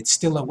limited. It's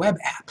still a web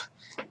app.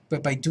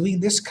 But by doing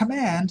this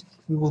command,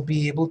 we will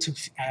be able to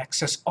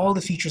access all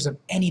the features of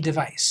any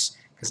device.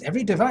 Because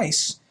every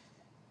device,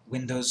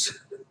 Windows,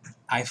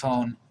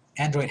 iPhone,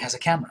 Android has a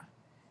camera.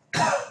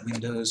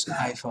 Windows,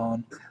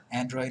 iPhone,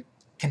 Android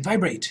can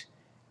vibrate.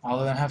 All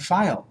of them have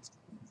files,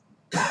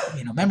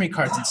 memory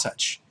cards and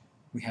such.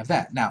 We have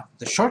that. Now,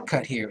 the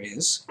shortcut here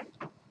is,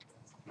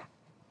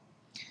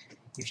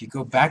 if you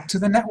go back to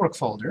the network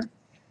folder,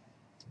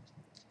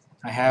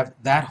 I have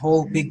that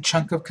whole big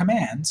chunk of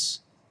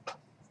commands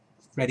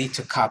ready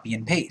to copy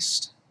and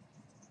paste.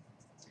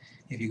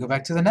 If you go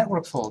back to the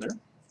network folder,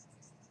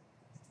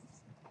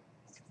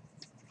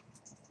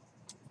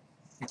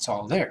 it's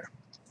all there.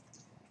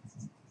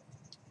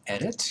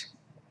 Edit,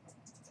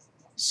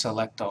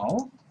 select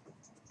all,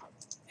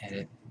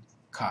 edit,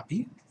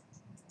 copy,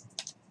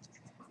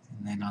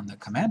 and then on the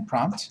command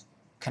prompt,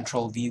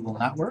 Control-V will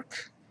not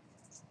work.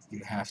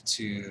 You have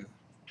to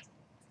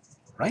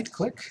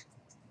right-click,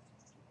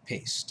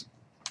 paste.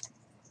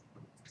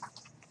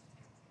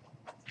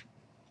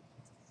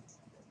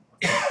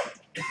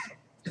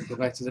 Go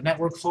back to the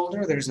network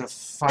folder. There's a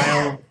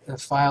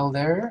file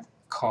there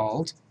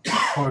called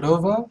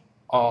Cordova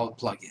All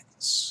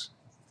Plugins.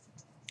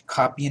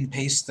 Copy and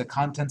paste the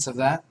contents of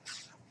that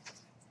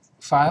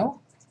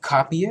file,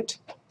 copy it,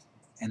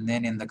 and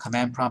then in the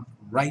command prompt,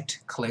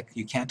 right-click.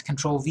 You can't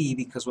Control-V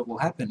because what will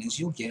happen is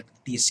you'll get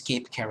the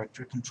escape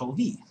character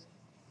Control-V.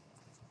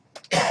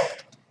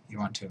 You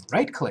want to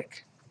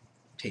right-click,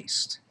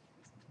 paste.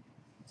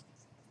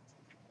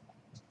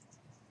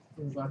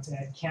 We're about to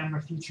add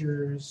camera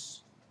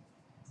features,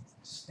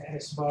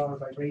 status bar,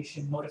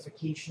 vibration,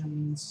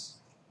 notifications,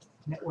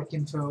 network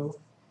info.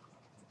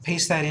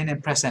 Paste that in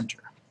and press enter.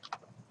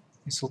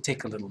 This will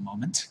take a little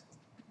moment.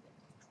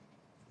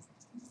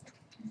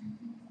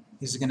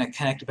 This is going to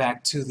connect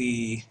back to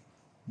the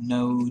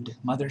Node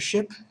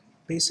mothership,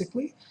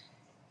 basically,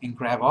 and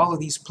grab all of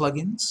these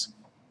plugins,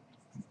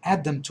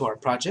 add them to our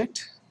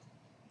project.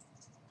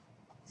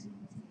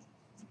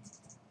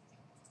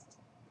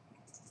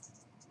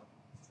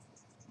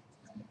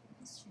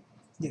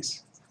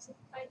 Yes? So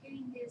by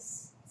doing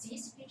this,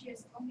 these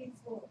features only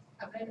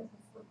available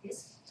for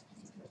this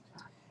particular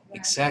time.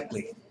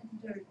 Exactly.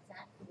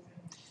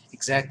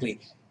 Exactly.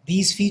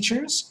 These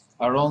features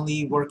are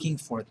only working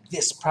for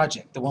this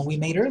project. The one we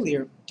made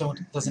earlier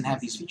doesn't have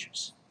these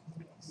features.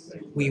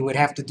 We would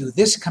have to do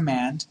this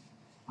command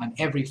on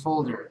every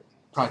folder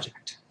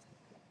project.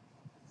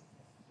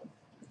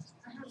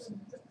 I have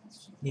another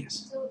question.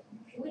 Yes. So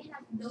we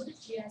have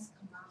Node.js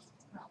command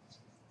prompt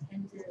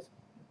and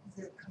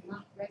the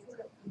command,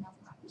 regular command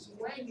prompt. So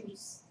why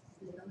use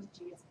the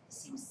Node.js? It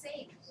seems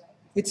same, right?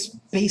 It's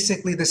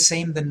basically the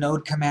same, the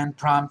node command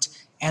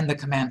prompt and the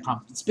command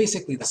prompt. It's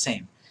basically the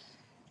same.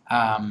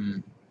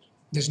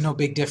 There's no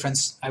big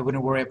difference. I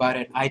wouldn't worry about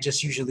it. I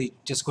just usually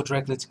just go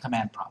directly to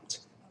command prompt.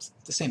 It's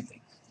the same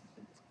thing.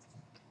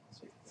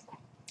 All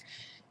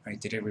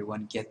right, did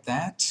everyone get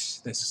that?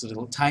 This is a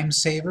little time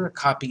saver,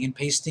 copying and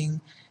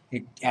pasting.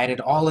 It added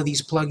all of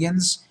these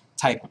plugins.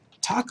 Type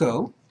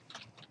Taco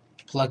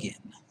plugin.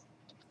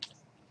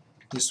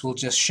 This will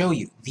just show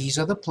you. These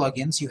are the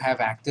plugins you have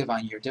active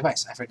on your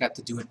device. I forgot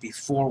to do it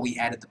before we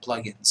added the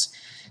plugins.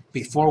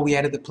 Before we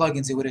added the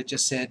plugins, it would have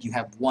just said you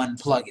have one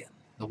plugin,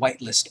 the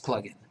whitelist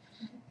plugin.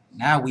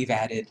 Now we've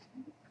added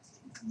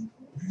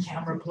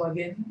camera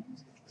plugin,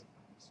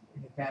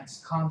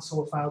 advanced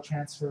console file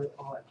transfer,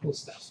 all that cool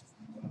stuff.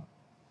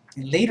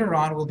 And later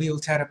on, we'll be able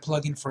to add a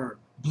plugin for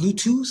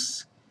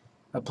Bluetooth,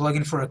 a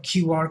plugin for a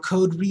QR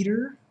code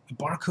reader, a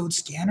barcode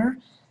scanner.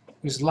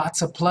 There's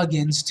lots of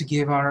plugins to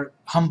give our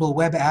humble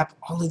web app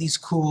all of these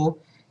cool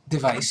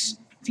device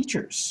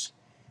features.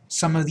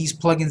 Some of these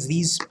plugins,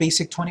 these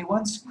basic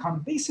 21s,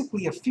 come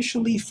basically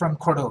officially from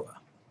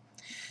Cordova.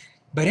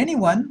 But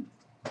anyone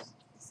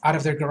out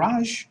of their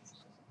garage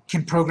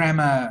can program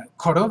a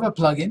Cordova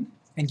plugin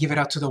and give it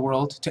out to the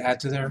world to add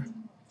to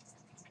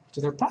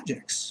their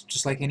projects,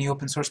 just like any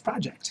open source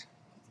project.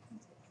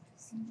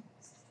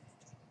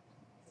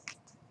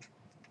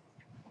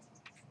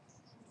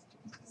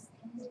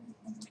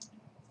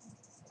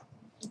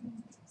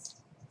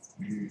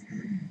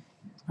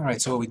 Alright,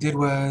 so what we did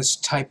was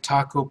type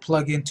Taco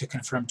plugin to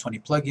confirm 20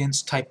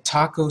 plugins, type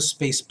Taco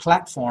space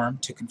platform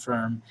to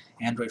confirm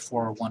Android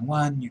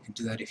 4.11. You can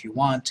do that if you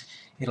want.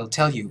 It'll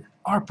tell you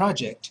our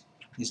project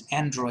is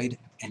Android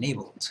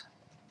enabled.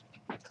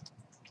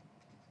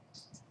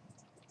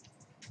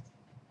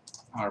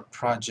 Our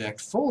project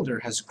folder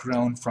has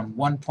grown from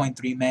 1.3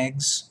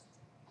 megs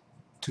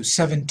to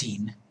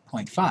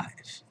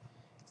 17.5.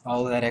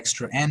 All of that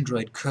extra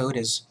Android code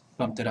has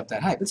bumped it up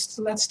that high, but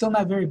that's still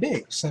not very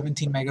big.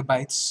 17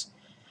 megabytes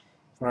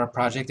for our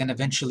project, and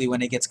eventually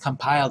when it gets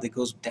compiled, it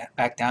goes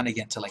back down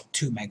again to like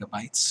 2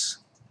 megabytes.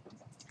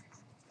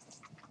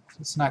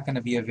 It's not going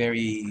to be a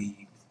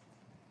very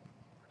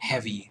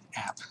heavy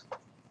app.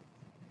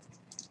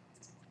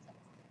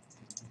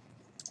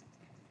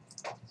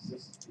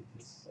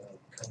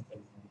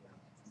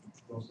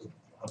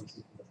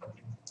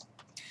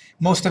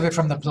 Most of it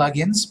from the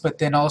plugins, but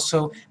then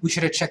also we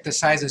should have checked the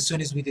size as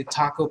soon as we did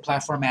Taco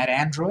Platform Add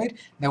Android.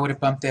 That would have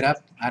bumped it up,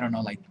 I don't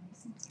know, like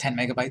 10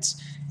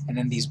 megabytes. And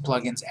then these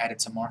plugins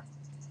added some more.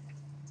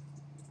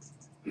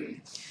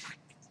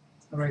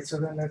 All right, so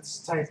then let's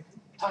type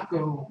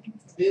Taco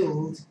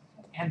build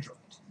Android.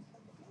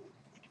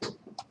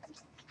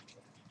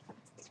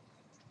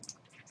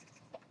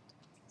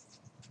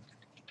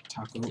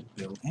 Taco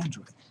build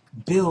Android.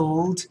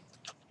 Build,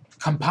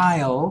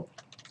 compile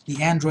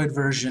the Android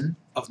version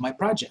of my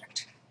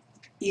project.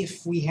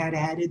 If we had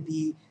added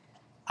the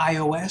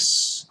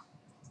iOS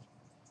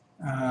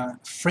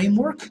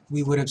framework,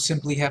 we would have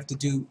simply have to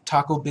do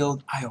Taco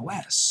build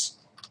iOS.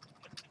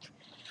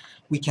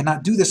 We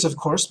cannot do this, of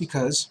course,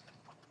 because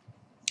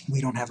we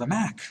don't have a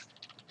Mac.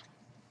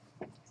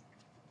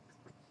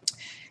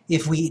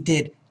 If we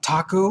did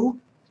Taco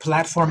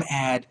platform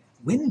add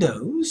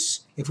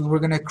Windows, if we were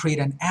going to create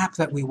an app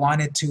that we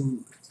wanted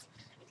to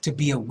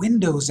be a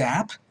Windows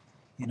app,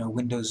 you know,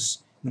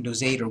 Windows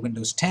 8 or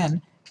Windows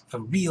 10, a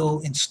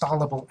real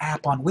installable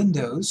app on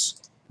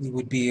Windows, we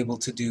would be able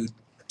to do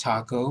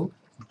Taco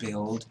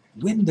build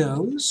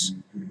Windows,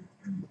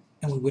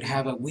 and we would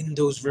have a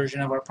Windows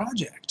version of our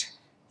project.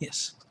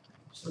 Yes?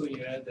 So when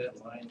you add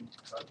that line,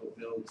 Taco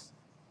builds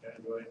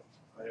Android,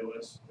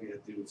 iOS, we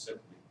have to do it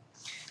separately.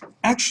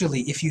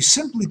 Actually, if you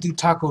simply do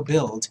Taco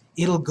build,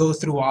 it'll go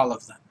through all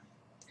of them.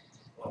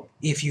 Oh.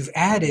 If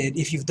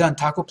you've done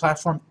Taco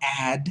platform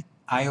add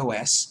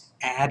iOS,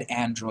 add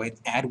Android,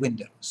 add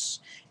Windows.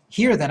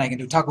 Here then I can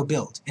do Taco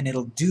build, and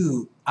it'll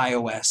do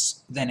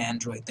iOS, then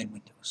Android, then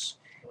Windows.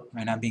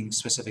 Right, I'm being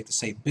specific to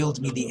say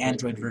build me the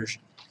Android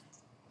version.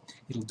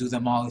 It'll do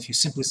them all if you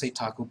simply say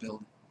Taco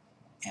build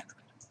Android.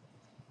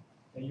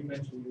 And you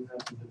mentioned you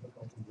have some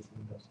difficulty with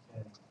Windows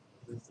 10. Is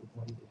this the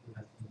point that you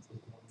have some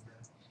difficulty with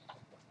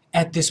that?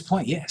 At this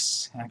point,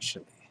 yes,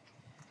 actually.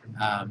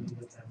 Can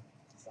you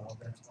solve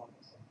that problem?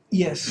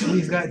 Yes,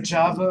 we've got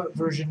Java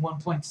version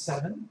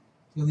 1.7.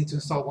 You'll need to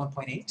install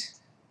 1.8.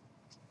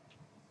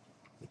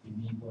 You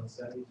need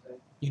 1.7, you say?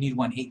 You need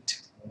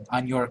 1.8.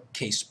 On your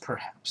case,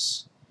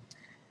 perhaps.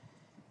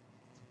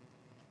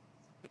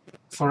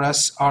 For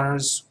us,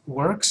 ours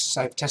works.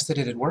 I've tested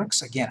it, it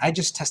works. Again, I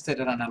just tested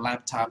it on a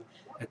laptop,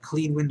 a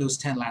clean Windows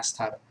 10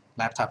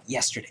 laptop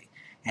yesterday.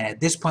 And at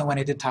this point when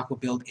I did Taco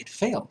build, it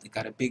failed. It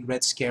got a big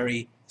red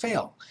scary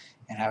fail.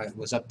 And I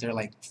was up there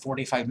like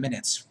 45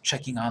 minutes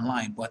checking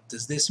online, what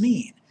does this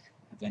mean?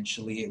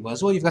 Eventually it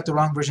was, well, you've got the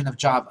wrong version of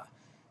Java,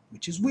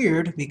 which is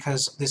weird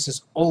because this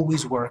has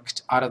always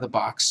worked out of the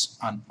box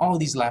on all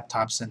these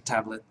laptops and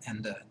tablet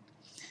and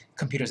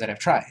computers that I've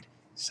tried.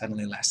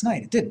 Suddenly last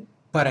night it didn't,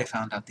 but I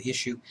found out the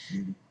issue.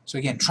 So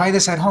again, try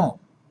this at home.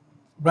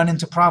 Run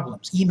into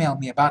problems. Email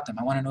me about them.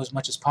 I want to know as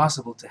much as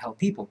possible to help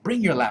people.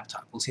 Bring your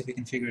laptop. We'll see if we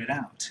can figure it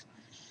out.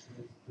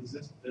 Does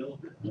this build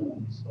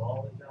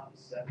install in Java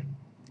 7?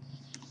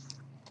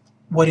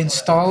 What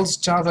installs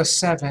Java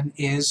 7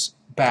 is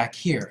back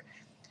here.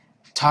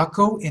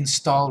 Taco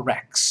install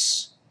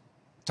recs.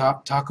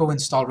 Taco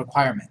install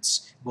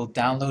requirements. We'll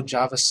download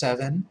Java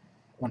 7,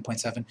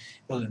 1.7.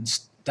 We'll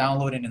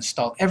download and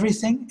install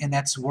everything, and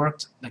that's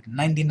worked like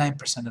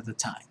 99% of the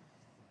time.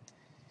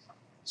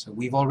 So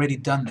we've already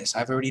done this.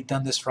 I've already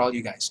done this for all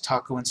you guys.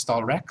 Taco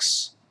install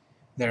recs.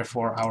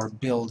 Therefore, our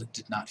build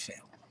did not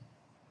fail.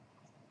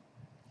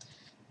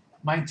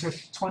 Mine took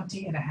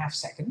 20.5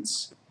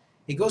 seconds.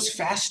 It goes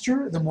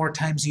faster the more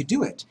times you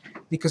do it,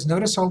 because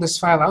notice all this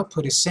file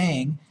output is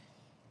saying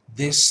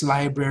this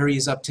library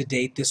is up to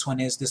date, this one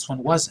is, this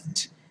one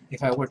wasn't.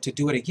 If I were to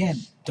do it again,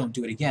 don't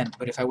do it again,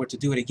 but if I were to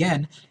do it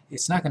again,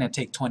 it's not going to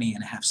take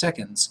 20.5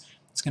 seconds.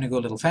 It's going to go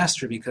a little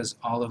faster because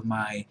all of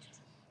my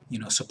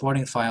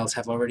supporting files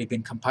have already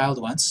been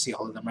compiled once. See,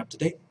 all of them are up to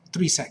date.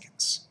 3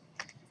 seconds.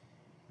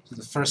 So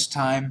the first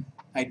time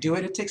I do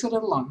it, it takes a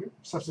little longer.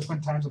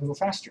 Subsequent times a little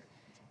faster.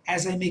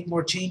 As I make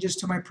more changes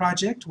to my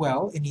project,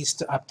 well, it needs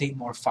to update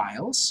more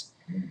files.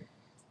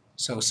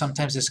 So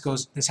sometimes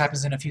this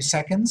happens in a few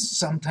seconds.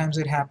 Sometimes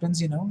it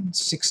happens, in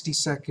 60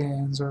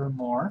 seconds or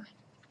more.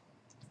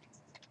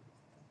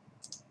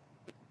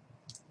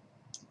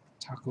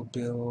 Taco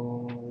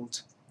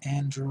build,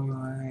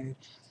 Android.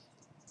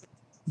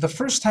 The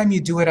first time you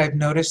do it, I've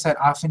noticed that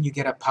often you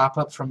get a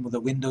pop-up from the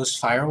Windows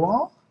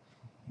firewall.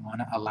 You want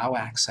to allow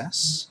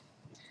access.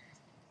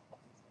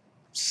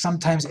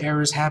 Sometimes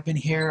errors happen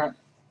here,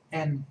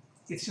 and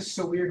it's just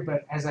so weird,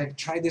 but as I've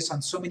tried this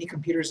on so many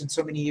computers in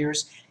so many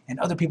years, and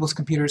other people's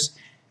computers,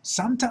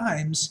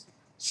 sometimes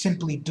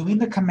simply doing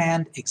the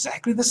command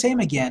exactly the same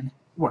again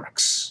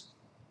works.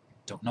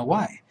 Don't know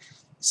why.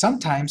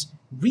 Sometimes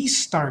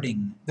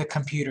restarting the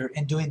computer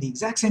and doing the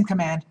exact same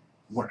command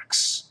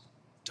works.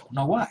 Don't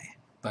know why,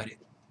 but it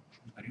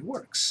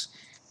works.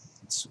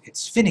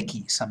 It's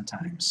finicky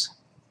sometimes.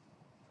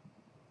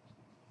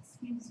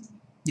 Excuse me.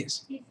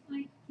 Yes. If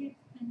I get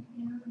an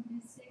error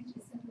message,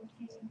 is that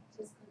okay?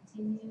 Just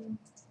continue.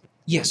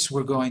 Yes,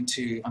 I'm going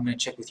to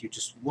check with you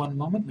just one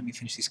moment. Let me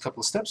finish these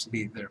couple steps. I'll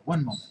be there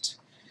one moment.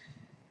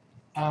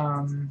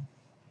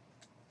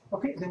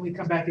 Okay, then we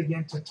come back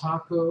again to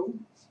Taco,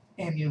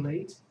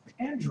 emulate,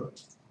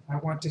 Android. I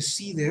want to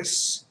see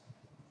this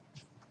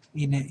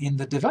in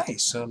the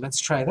device, so let's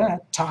try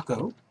that.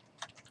 Taco,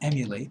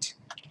 emulate,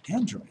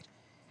 Android.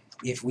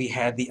 If we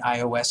had the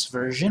iOS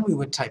version, we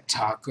would type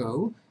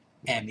Taco,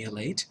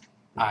 emulate,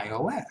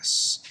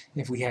 iOS.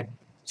 If we had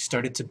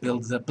started to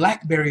build the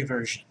BlackBerry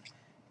version,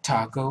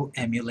 Taco,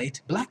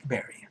 emulate,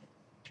 BlackBerry.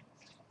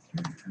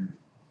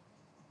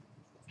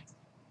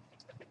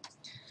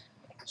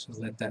 So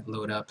let that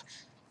load up.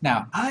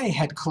 Now, I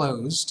had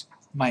closed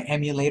my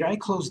emulator. I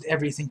closed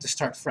everything to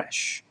start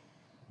fresh.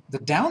 The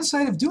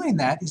downside of doing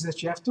that is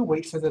that you have to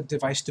wait for the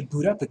device to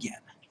boot up again.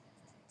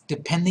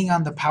 Depending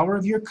on the power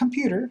of your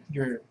computer,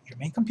 your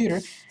main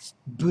computer,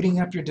 booting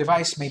up your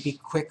device may be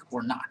quick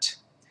or not.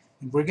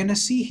 And we're going to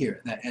see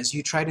here that as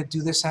you try to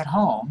do this at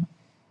home,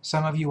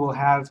 some of you will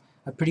have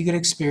a pretty good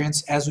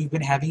experience as we've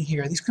been having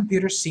here. These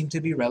computers seem to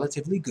be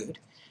relatively good.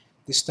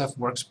 This stuff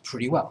works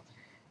pretty well.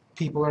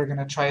 People are going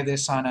to try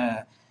this on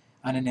an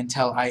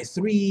Intel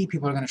i3,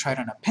 people are going to try it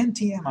on a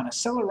Pentium, on a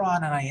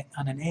Celeron,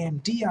 on an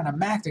AMD, on a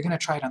Mac. They're going to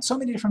try it on so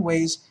many different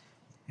ways,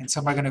 and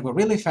some are going to go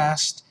really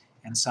fast,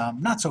 and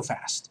some not so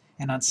fast.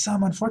 And on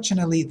some,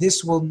 unfortunately,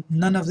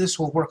 none of this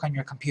will work on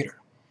your computer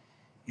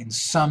in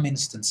some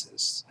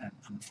instances. And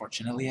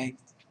unfortunately, I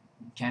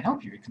can't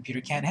help you. Your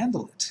computer can't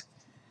handle it.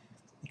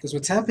 Because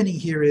what's happening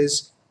here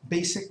is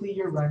basically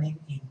you're running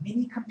a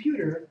mini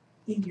computer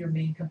in your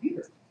main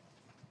computer.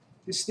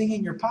 This thing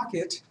in your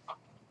pocket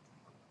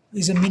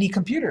is a mini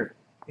computer.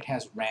 It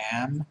has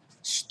RAM,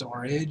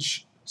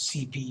 storage,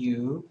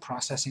 CPU,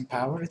 processing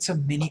power. It's a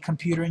mini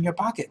computer in your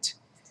pocket.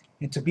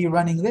 And to be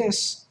running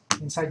this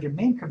inside your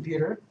main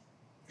computer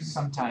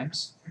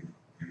sometimes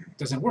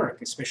doesn't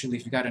work, especially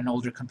if you've got an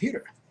older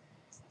computer.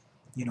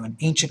 You know, an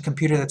ancient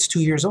computer that's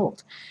 2 years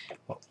old.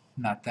 Well,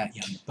 not that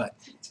young, but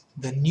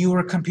the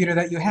newer computer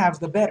that you have,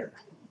 the better.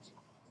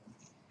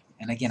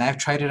 And again, I've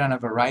tried it on a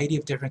variety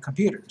of different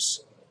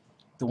computers.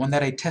 The one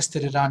that I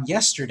tested it on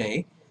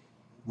yesterday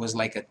was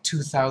like a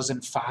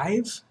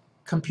 2005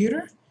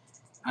 computer.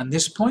 On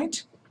this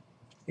point,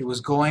 it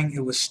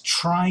was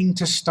trying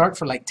to start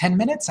for like 10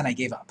 minutes and I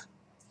gave up.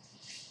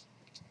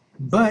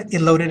 But it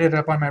loaded it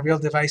up on my real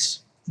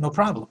device, no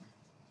problem.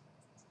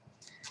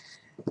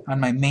 On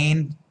my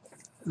main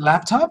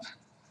laptop,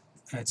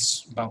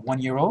 it's about 1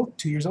 year old,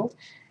 2 years old,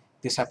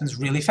 this happens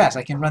really fast.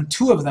 I can run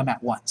 2 of them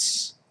at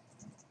once.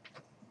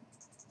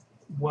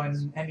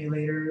 One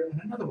emulator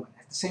and another one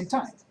at the same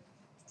time.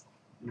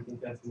 You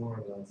think that's more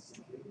of a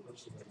CPU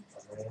versus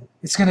a RAM?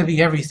 It's going to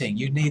be everything.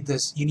 You need the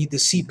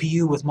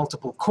CPU with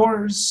multiple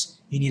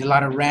cores. You need a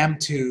lot of RAM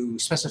to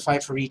specify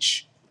for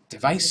each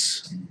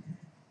device.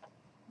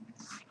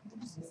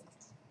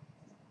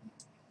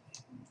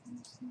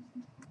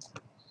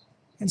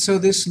 And so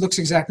this looks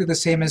exactly the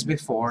same as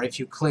before. If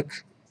you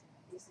click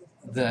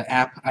the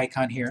app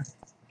icon here,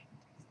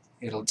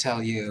 it'll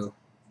tell you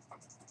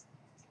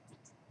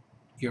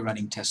you're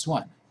running test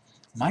 1.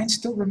 Mine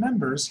still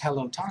remembers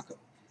Hello Taco.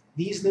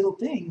 These little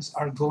things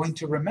are going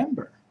to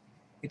remember.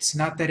 It's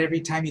not that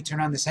every time you turn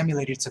on this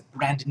emulator it's a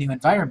brand new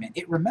environment.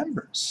 It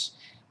remembers.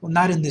 Well,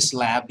 not in this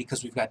lab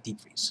because we've got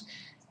deep freeze.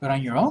 But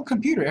on your own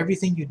computer,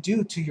 everything you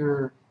do to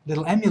your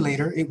little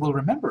emulator, it will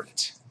remember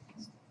it.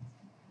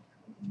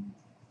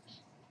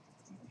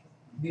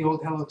 The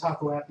old Hello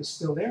Taco app is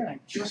still there, and I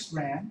just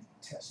ran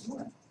test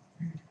 1.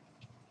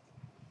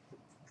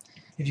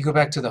 If you go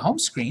back to the home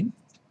screen,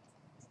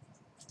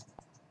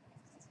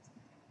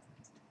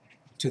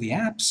 to the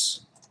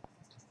apps,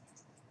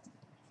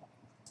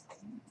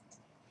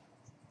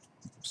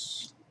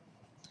 oops.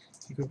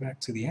 If you go back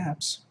to the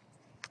apps,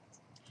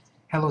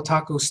 Hello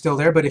Taco is still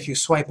there, but if you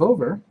swipe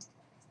over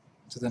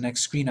to the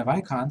next screen of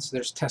icons,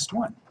 there's test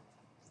 1.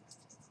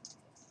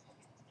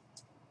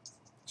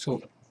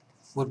 So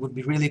what would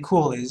be really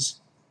cool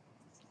is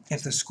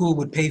if the school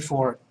would pay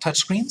for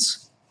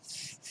touchscreens,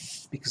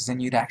 because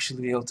then you'd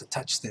actually be able to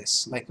touch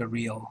this like a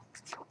real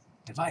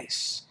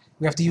device.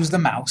 We have to use the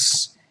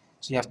mouse,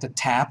 so you have to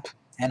tap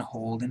and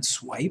hold and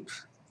swipe.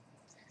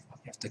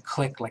 You have to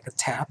click like a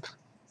tap.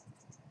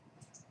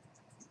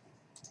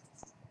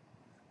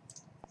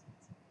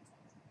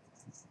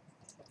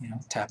 You know,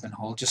 tap and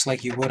hold, just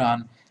like you would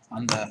on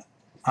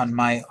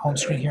my home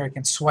screen here. I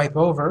can swipe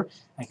over.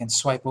 I can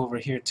swipe over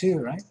here too,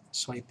 right?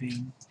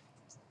 Swiping,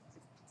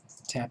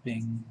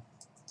 tapping,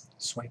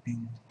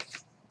 swiping,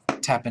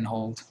 tap and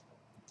hold.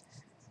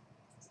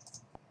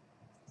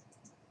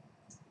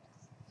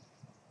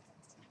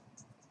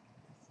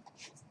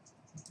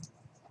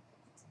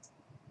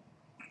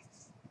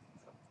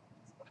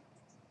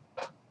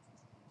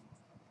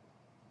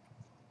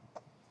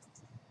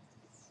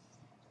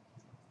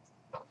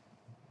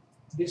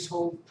 this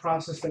whole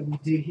process that we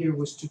did here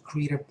was to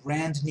create a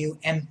brand new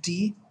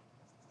empty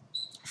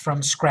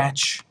from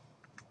scratch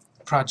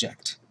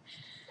project.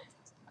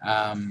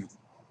 The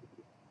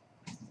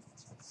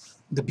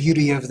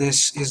beauty of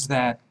this is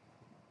that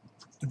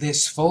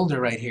this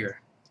folder right here,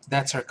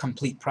 that's our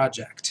complete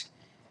project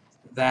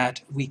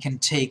that we can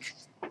take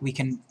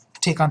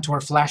onto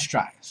our flash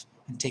drive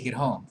and take it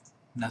home.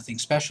 Nothing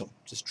special.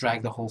 Just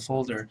drag the whole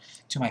folder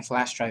to my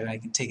flash drive and I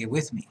can take it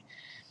with me.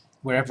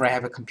 Wherever I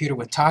have a computer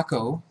with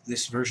Taco,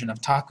 this version of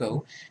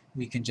Taco,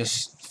 we can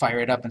just fire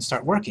it up and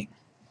start working.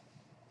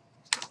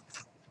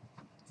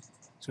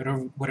 So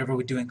whatever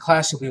we do in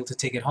class, you'll be able to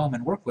take it home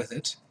and work with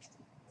it.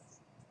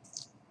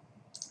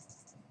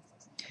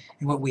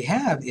 And what we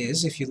have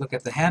is, if you look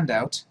at the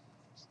handout,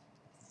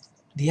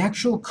 the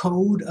actual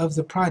code of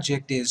the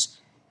project is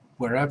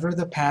wherever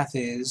the path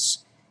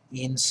is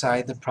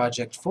inside the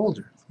project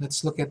folder.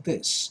 Let's look at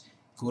this.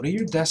 Go to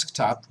your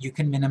desktop. You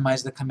can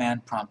minimize the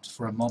command prompt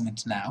for a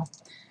moment now.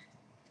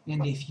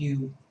 And if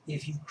you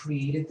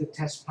created the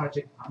test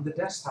project on the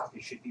desktop,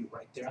 it should be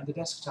right there on the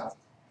desktop.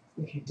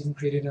 If you didn't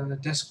create it on the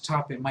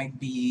desktop, it might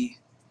be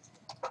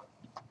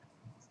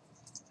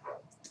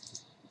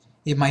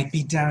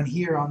down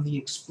here on the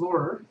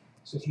Explorer.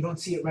 So if you don't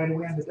see it right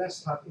away on the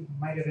desktop, it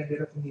might have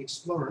ended up in the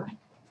Explorer.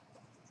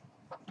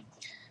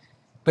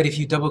 But if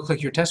you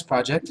double-click your test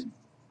project,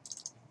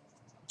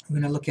 we're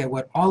going to look at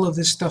what all of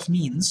this stuff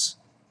means.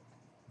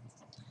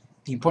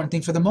 The important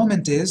thing for the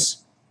moment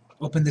is,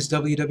 open this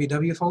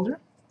www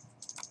folder.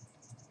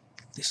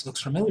 This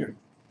looks familiar.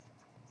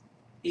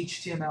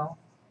 HTML,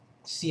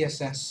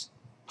 CSS,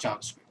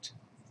 JavaScript.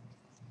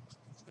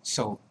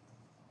 So,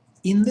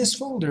 in this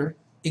folder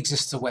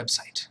exists a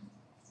website.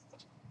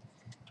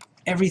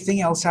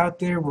 Everything else out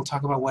there, we'll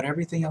talk about what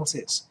everything else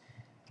is.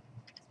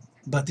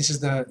 But this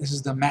is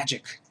the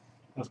magic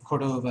of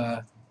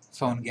Cordova,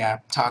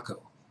 PhoneGap,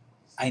 Taco.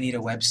 I need a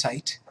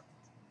website,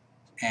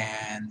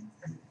 and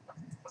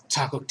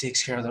Taco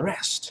takes care of the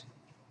rest.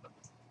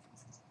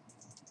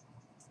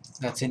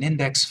 That's an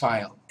index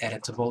file,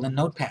 editable in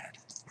Notepad.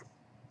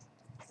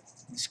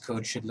 This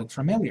code should look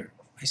familiar.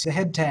 I see a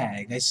head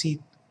tag, I see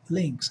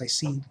links, I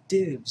see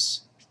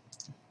divs.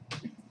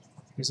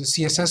 There's a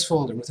CSS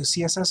folder with a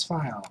CSS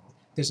file.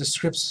 There's a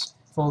scripts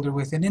folder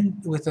with a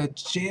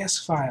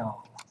JS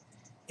file.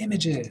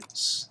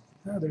 Images.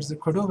 Oh, there's the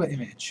Cordova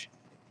image.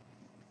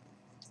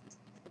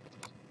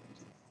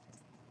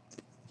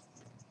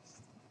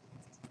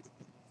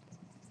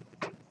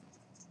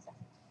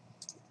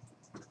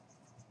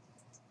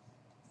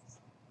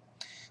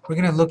 We're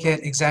going to look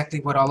at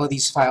exactly what all of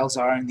these files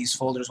are in these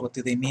folders, what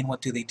do they mean,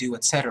 what do they do,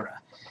 etc.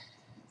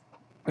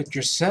 But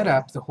your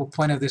setup, the whole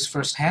point of this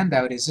first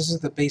handout is this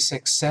is the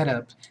basic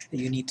setup that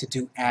you need to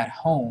do at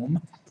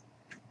home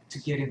to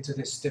get into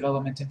this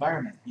development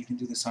environment. You can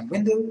do this on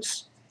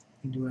Windows,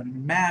 you can do it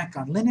on Mac,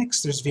 on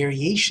Linux, there's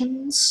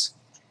variations.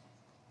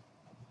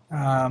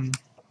 But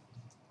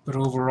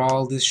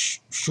overall,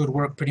 this should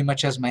work pretty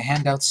much as my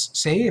handouts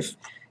say.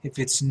 If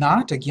it's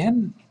not,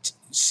 again,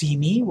 see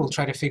me, we'll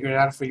try to figure it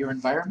out for your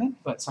environment,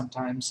 but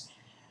sometimes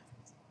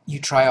you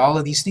try all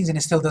of these things and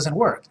it still doesn't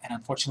work. And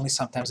unfortunately,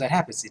 sometimes that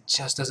happens. It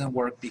just doesn't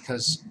work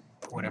because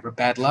whatever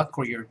bad luck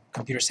or your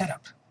computer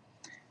setup.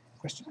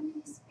 Question? How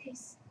many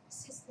space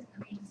system,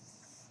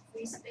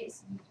 free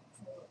space need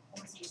for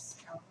all these?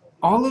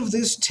 All of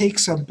this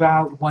takes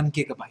about 1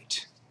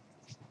 gigabyte.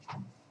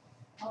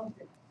 All of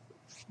them,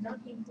 not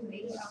including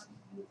later on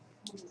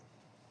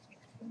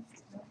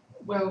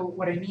Well,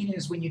 what I mean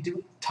is when you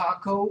do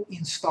Taco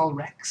install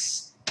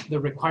Rex, the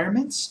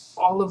requirements,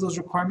 all of those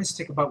requirements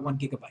take about 1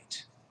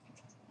 gigabyte.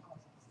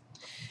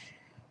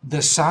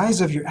 The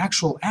size of your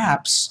actual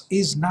apps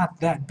is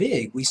not that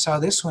big. We saw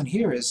this one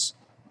here is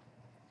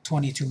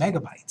 22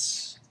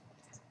 megabytes.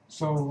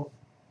 So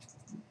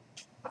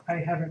I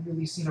haven't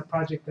really seen a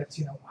project that's,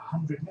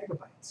 100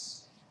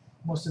 megabytes.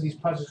 Most of these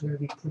projects are going to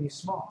be pretty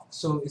small.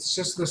 So it's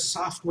just the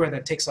software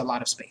that takes a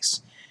lot of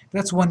space.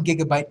 That's 1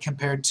 gigabyte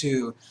compared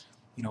to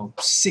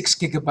 6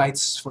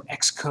 gigabytes for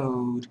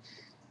Xcode,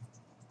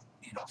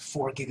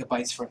 4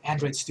 gigabytes for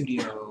Android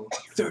Studio,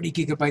 30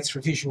 gigabytes for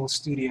Visual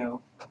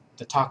Studio.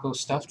 The Taco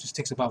stuff just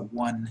takes about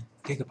 1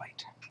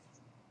 gigabyte.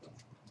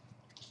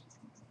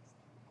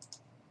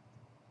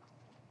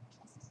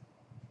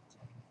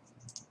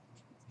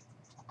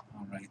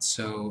 Alright,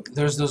 so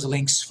there's those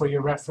links for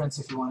your reference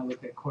if you want to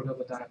look at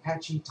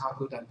Cordova.Apache,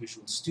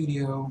 Taco.Visual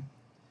Studio.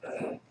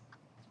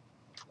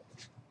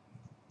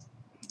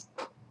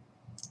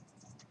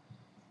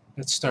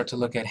 Let's start to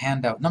look at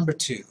handout number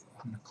 2.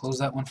 I'm going to close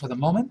that one for the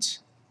moment.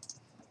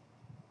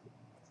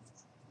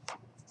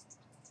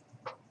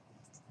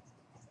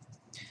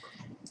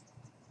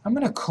 I'm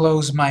going to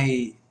close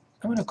my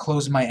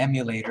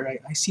emulator.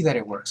 I see that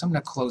it works. I'm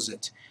going to close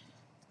it.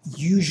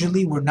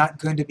 Usually we're not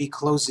going to be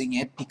closing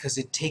it because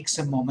it takes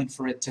a moment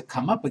for it to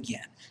come up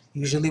again.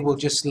 Usually we'll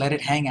just let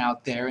it hang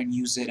out there and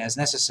use it as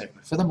necessary.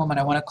 But for the moment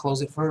I want to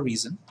close it for a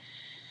reason.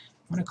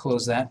 I'm going to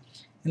close that.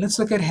 And let's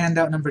look at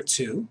handout number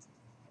 2.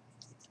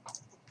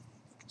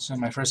 So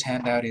my first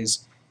handout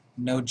is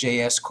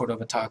Node.js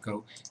Cordova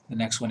Taco. The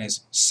next one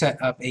is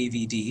set up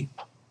AVD.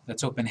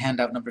 Let's open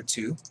handout number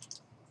 2.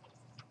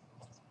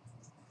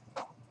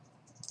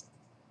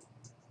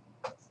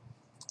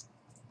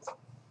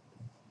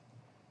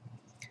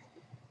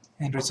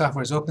 Android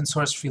software is open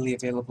source, freely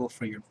available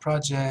for your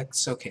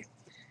projects. Okay.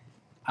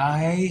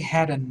 I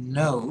had a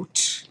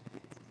note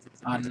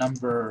on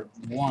number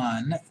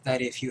 1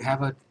 that if you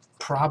have a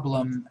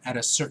problem at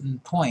a certain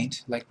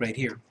point, like right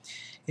here,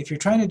 if you're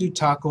trying to do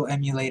Taco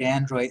emulate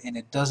Android and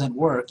it doesn't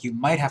work, you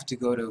might have to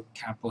go to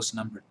Campos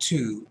number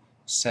 2,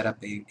 set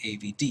up a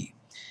AVD.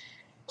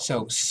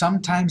 So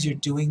sometimes you're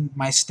doing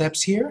my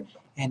steps here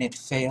and it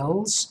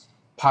fails,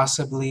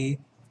 possibly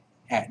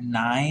at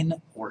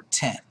 9 or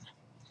 10.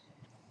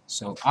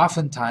 So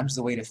oftentimes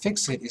the way to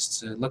fix it is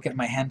to look at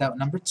my handout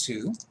number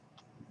 2.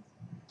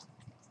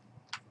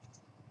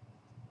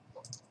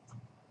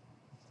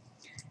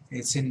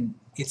 It's in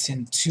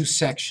 2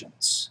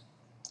 sections.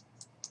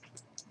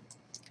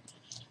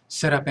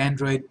 Set up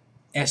Android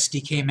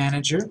SDK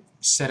Manager,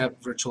 set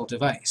up virtual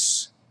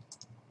device.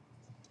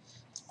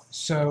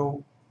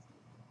 So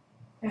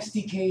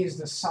SDK is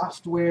the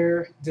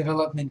software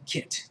development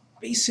kit.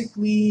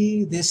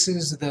 Basically, this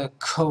is the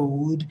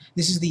code,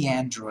 this is the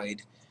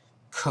Android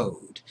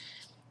code,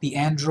 the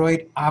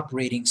Android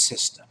operating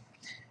system.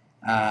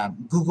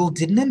 Google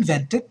didn't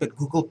invent it, but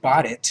Google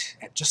bought it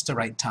at just the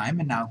right time,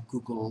 and now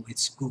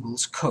it's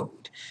Google's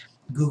code.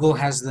 Google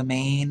has the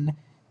main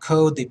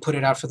code. They put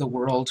it out for the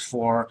world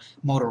for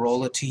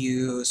Motorola to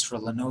use, for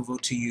Lenovo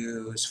to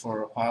use,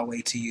 for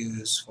Huawei to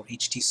use, for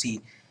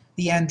HTC.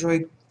 The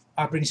Android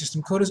operating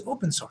system code is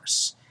open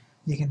source.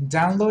 You can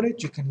download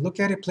it, you can look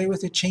at it, play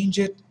with it, change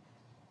it,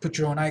 put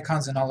your own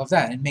icons and all of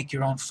that, and make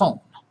your own phone,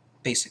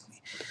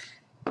 basically.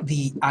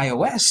 The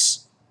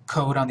iOS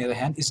code, on the other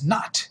hand, is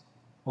not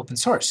open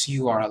source.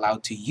 You are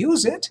allowed to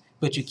use it,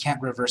 but you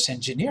can't reverse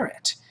engineer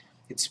it.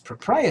 It's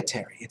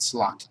proprietary. It's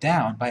locked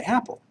down by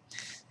Apple.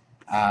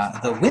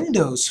 The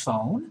Windows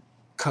Phone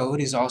code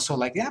is also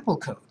like the Apple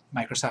code.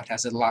 Microsoft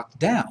has it locked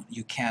down.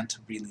 You can't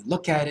really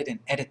look at it and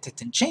edit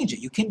it and change it.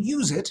 You can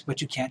use it,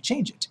 but you can't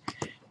change it.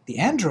 The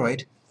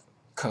Android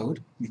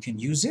code, you can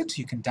use it,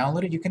 you can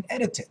download it, you can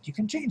edit it, you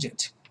can change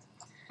it.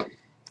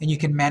 And you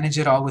can manage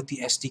it all with the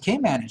SDK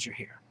Manager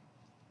here.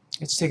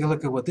 Let's take a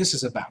look at what this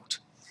is about.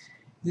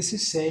 This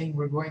is saying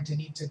we're going to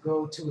need to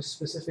go to a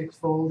specific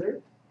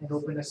folder and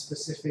open a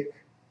specific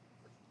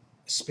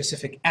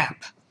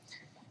app.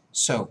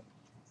 So,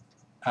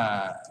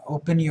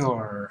 open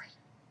your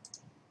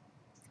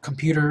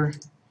computer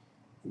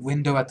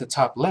window at the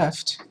top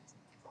left.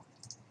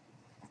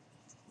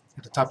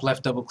 At the top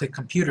left, double-click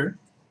Computer.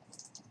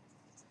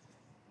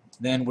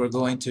 Then we're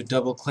going to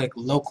double-click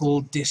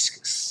Local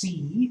Disk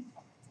C,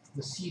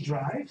 the C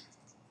drive,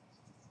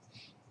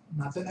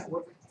 not the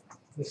network.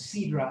 The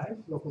C drive,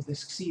 local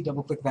disk C,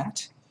 double-click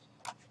that.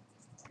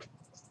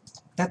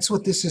 That's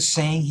what this is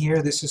saying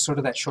here. This is sort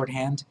of that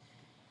shorthand.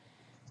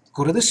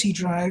 Go to the C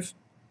drive,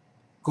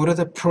 go to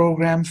the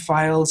Program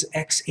Files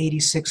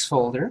x86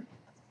 folder.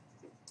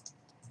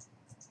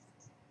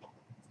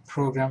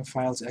 Program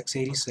Files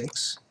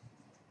x86.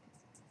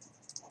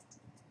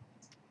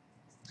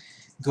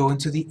 Go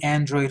into the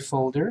Android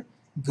folder,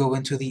 go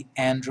into the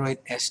Android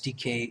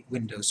SDK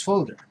Windows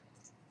folder.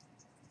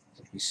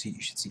 So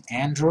you should see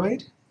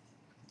Android.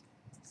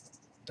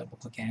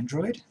 Double-click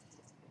Android.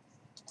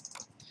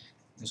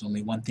 There's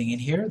only one thing in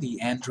here, the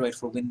Android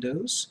for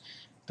Windows.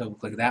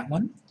 Double-click that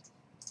one.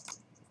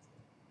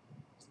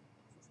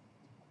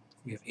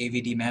 We have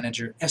AVD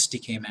Manager,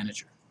 SDK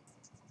Manager.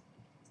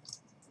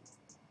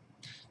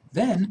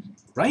 Then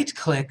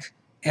right-click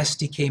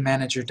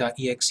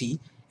SDKManager.exe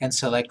and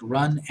select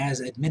Run as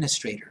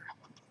Administrator.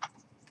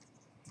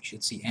 You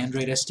should see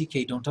Android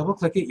SDK. Don't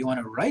double-click it. You want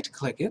to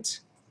right-click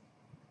it.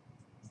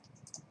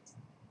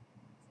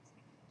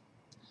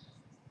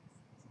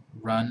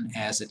 Run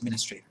as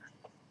Administrator.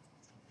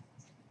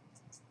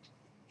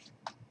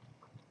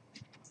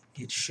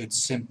 It should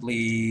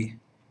simply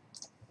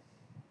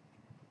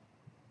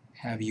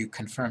have you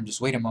confirm. Just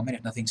wait a moment.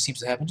 If nothing seems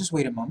to happen, just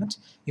wait a moment.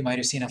 You might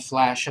have seen a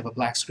flash of a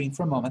black screen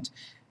for a moment,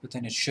 but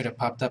then it should have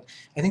popped up.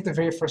 I think the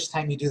very first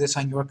time you do this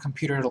on your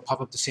computer, it'll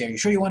pop up to say, are you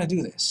sure you want to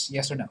do this?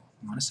 Yes or no?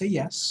 You want to say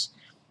yes,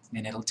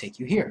 and it'll take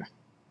you here.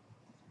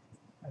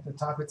 At the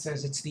top it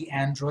says it's the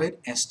Android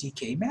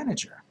SDK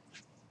Manager.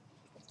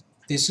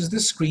 This is the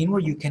screen where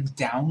you can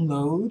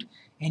download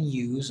and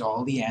use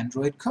all the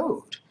Android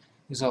code.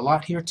 There's a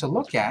lot here to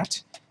look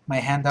at. My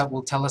handout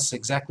will tell us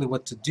exactly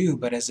what to do,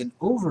 but as an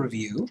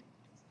overview,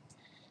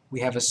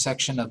 we have a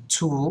section of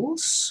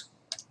tools.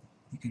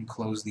 You can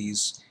close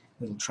these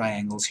little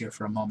triangles here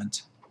for a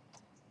moment.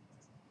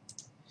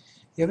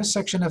 You have a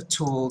section of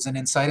tools, and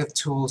inside of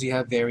tools you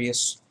have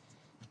various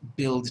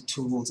build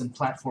tools and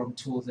platform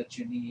tools that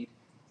you need.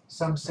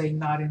 Some say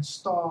not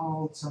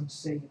installed, some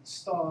say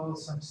installed,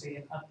 some say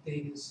an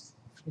update is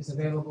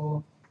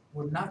available.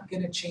 We're not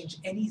going to change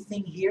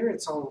anything here.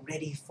 It's all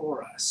ready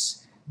for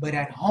us. But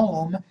at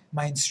home,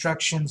 my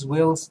instructions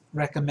will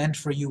recommend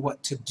for you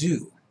what to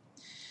do.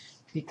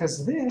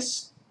 Because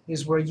this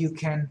is where you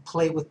can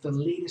play with the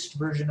latest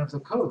version of the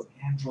code,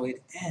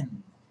 Android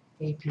N,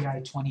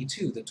 API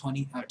 22, the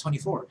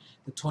 24,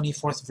 the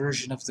 24th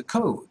version of the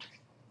code.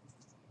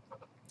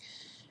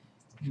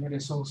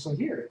 Notice also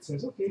here, it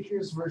says, okay,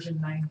 here's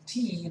version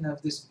 19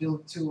 of this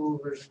build tool,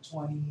 version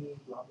 20,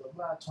 blah, blah,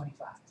 blah,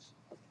 25.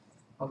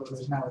 Although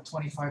there's now a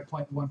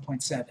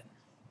 25.1.7.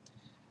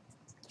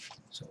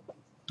 So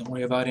don't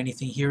worry about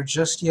anything here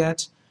just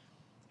yet.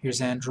 Here's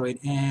Android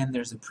N,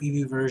 there's the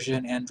preview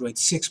version, Android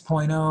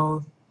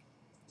 6.0,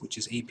 which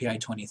is API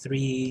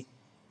 23.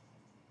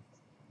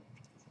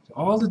 So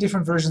all the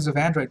different versions of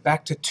Android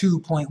back to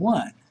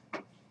 2.1.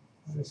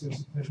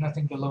 There's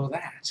nothing below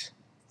that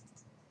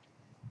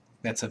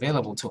that's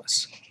available to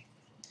us.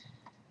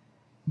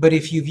 But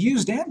if you've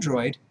used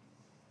Android,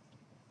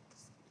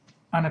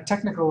 on a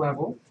technical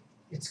level,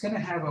 it's going to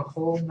have a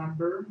whole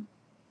number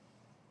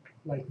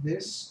like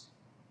this,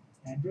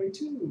 Android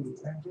 2,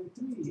 Android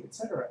 3,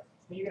 etc.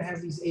 And you're going to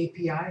have these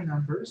API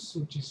numbers,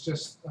 which is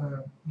just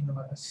you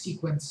know, a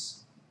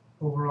sequence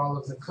overall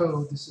of the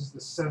code. This is the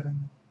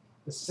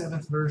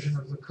seventh version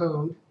of the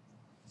code,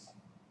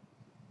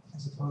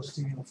 as opposed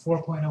to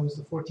 4.0 is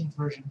the 14th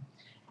version.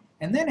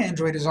 And then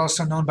Android is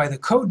also known by the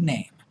code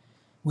name,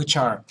 which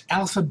are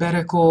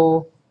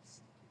alphabetical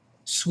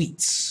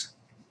suites.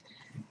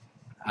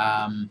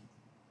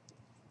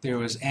 There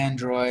was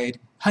Android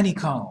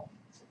honeycomb,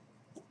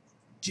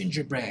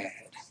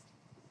 gingerbread,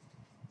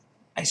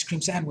 ice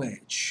cream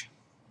sandwich,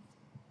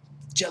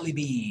 jelly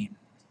bean,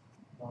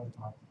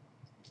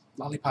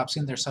 lollipop's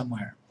in there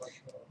somewhere,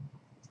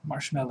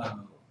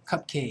 marshmallow,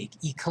 cupcake,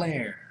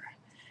 eclair,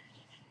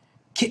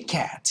 Kit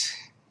Kat,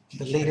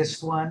 the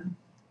latest one,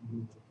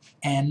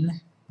 and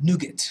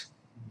nougat.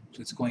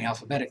 So it's going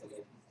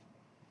alphabetically.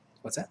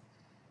 What's that?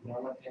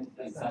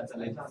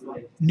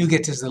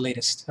 Nougat is the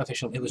latest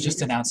official. It was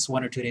just announced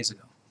 1 or 2 days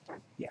ago.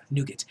 Yeah,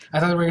 nougat. I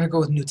thought they were going to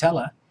go with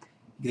Nutella.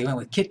 They went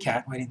with Kit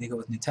Kat. Why didn't they go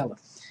with Nutella?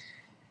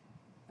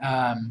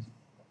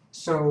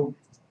 So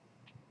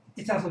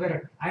it's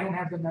alphabetical. I don't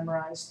have them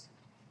memorized.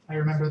 I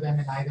remember them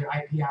in either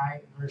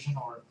IPI version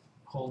or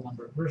whole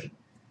number version.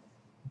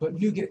 But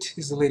nougat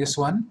is the latest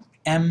one.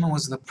 M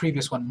was the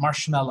previous one,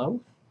 marshmallow.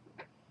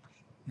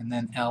 And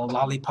then L,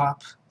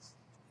 lollipop,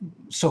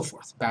 so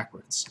forth,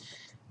 backwards,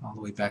 all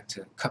the way back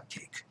to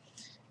cupcake,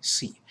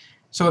 C.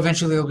 So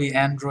eventually there'll be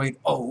Android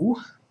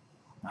O.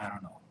 I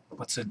don't know,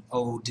 what's an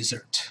O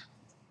dessert?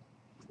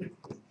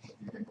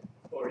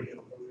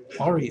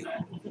 Oreo,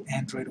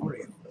 Android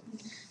Oreo.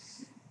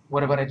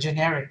 What about a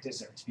generic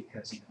dessert?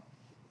 Because, you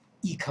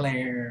know,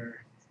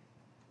 eclair,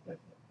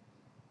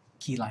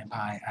 key lime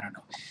pie, I don't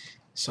know.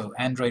 So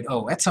Android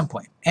O at some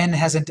point. N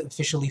hasn't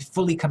officially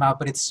fully come out,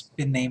 but it's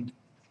been named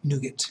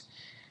nougat.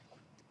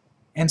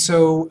 And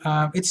so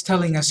it's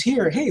telling us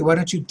here, hey, why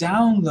don't you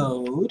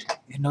download,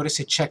 and notice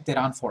it checked it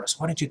on for us,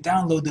 why don't you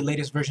download the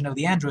latest version of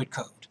the Android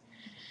code?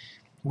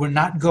 We're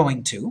not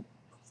going to.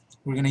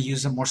 We're going to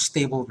use a more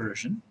stable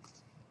version.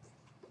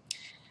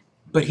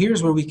 But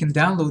here's where we can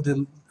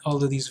download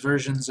all of these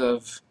versions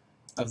of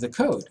the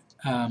code.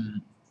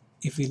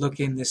 If we look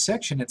in this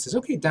section, it says,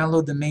 okay,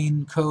 download the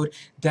main code,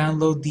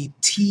 download the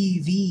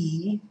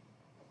TV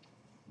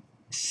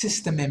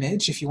system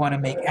image if you want to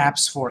make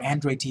apps for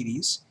Android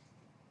TVs.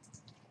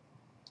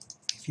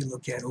 If you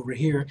look at over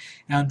here,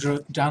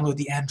 download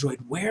the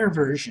Android Wear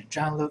version,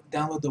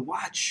 download the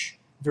Watch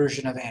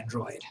version of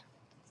Android,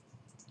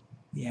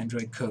 the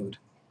Android code.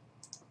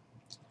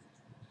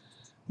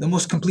 The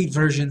most complete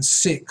version,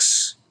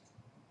 6,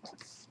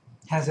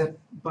 has it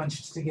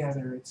bunched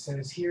together. It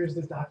says, here's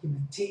the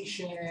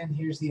documentation,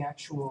 here's the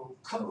actual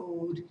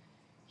code,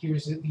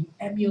 here's the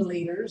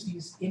emulators.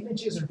 These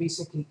images are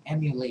basically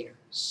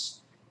emulators.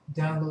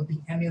 Download the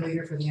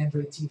emulator for the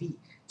Android TV.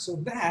 So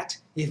that,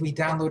 if we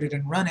download it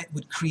and run it,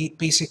 would create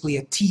basically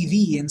a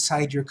TV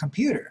inside your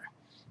computer,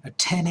 a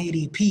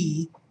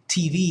 1080p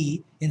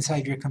TV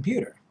inside your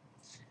computer.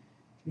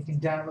 You can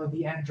download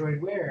the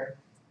Android Wear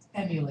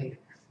emulator.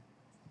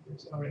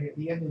 There's already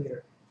the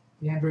emulator.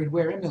 The Android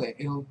Wear emulator.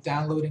 It'll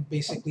download and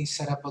basically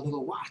set up a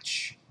little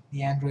watch,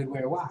 the Android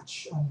Wear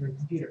watch on your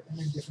computer, and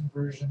then different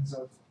versions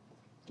of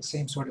the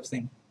same sort of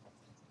thing.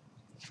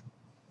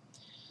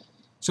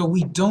 So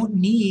we don't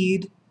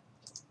need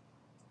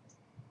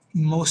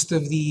most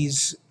of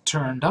these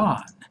turned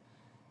on.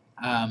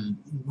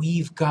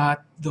 We've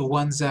got the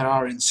ones that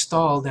are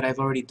installed that I've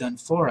already done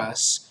for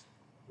us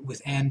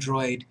with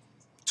Android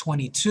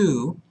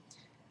 22,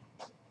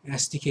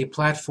 SDK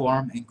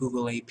platform, and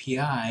Google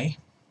API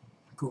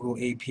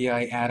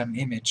Atom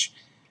image.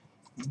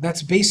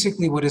 That's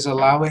basically what is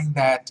allowing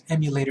that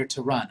emulator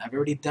to run. I've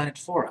already done it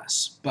for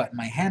us, but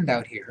my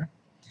handout here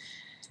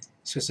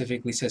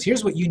specifically says,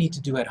 here's what you need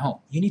to do at home.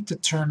 You need to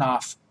turn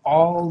off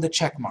all the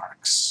check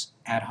marks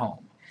at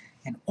home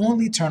and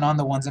only turn on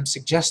the ones I'm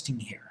suggesting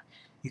here.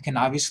 You can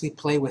obviously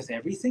play with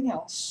everything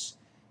else,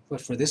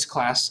 but for this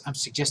class I'm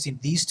suggesting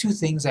these 2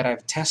 things that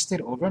I've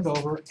tested over and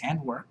over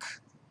and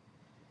work.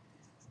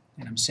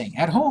 And I'm saying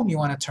at home you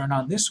want to turn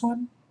on this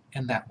one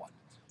and that one,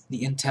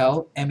 the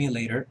Intel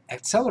Emulator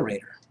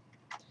Accelerator.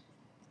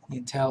 The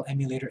Intel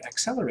Emulator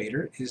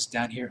Accelerator is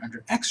down here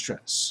under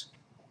Extras.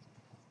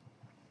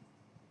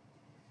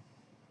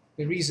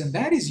 The reason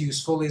that is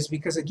useful is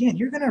because, again,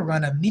 you're going to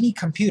run a mini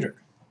computer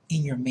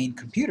in your main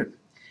computer.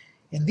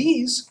 And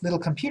these little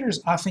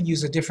computers often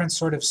use a different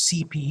sort of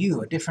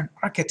CPU, a different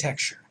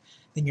architecture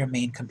than your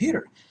main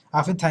computer.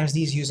 Oftentimes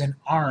these use an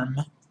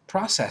ARM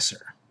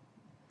processor,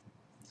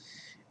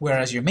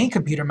 whereas your main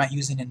computer might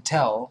use an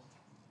Intel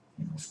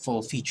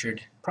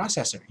full-featured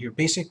processor. You're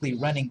basically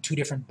running two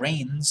different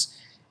brains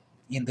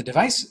in the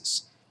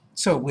devices.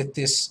 So with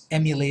this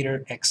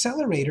emulator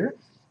accelerator,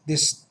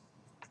 this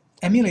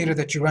emulator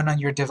that you run on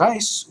your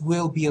device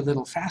will be a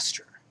little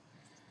faster.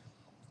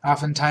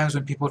 Oftentimes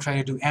when people try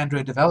to do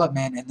Android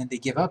development and then they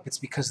give up, it's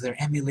because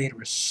their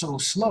emulator is so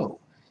slow,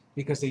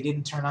 because they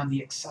didn't turn on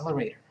the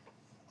accelerator,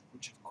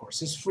 which of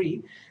course is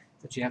free,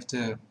 but you have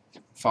to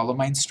follow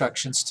my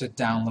instructions to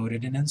download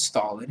it and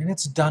install it, and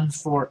it's done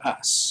for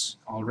us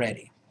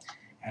already.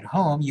 At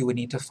home, you would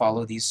need to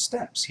follow these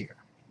steps here.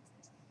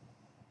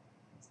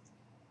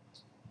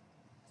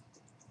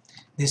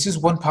 This is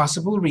one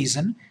possible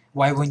reason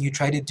why when you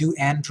try to do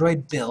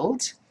Android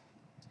build,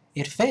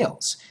 it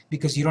fails,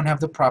 because you don't have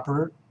the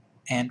proper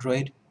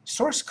Android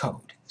source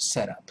code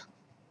set up.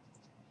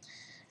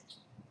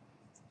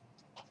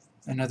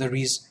 Another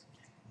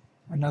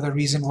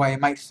reason why it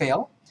might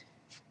fail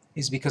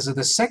is because of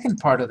the second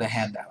part of the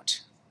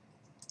handout.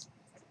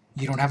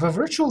 You don't have a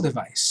virtual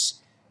device.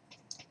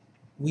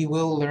 We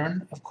will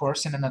learn, of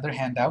course, in another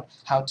handout,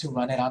 how to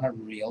run it on a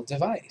real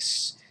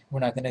device. We're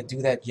not going to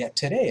do that yet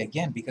today,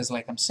 again, because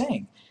like I'm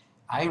saying,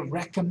 I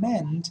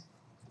recommend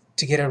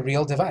to get a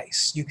real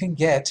device. You can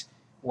get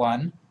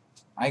one.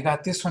 I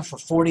got this one for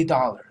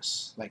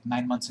 $40, like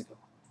 9 months ago.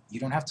 You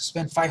don't have to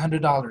spend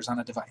 $500 on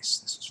a device.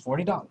 This is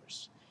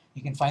 $40.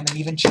 You can find them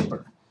even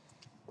cheaper,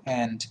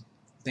 and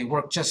they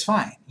work just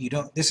fine. You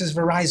don't. This is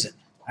Verizon.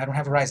 I don't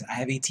have Verizon. I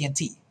have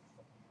AT&T.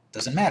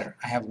 Doesn't matter.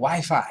 I have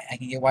Wi-Fi. I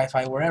can get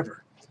Wi-Fi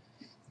wherever.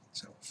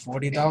 So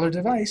 $40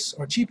 device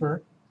or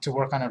cheaper to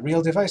work on a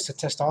real device to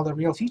test all the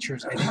real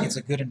features. I think it's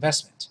a good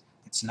investment.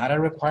 It's not a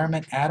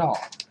requirement at all.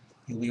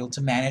 You'll be able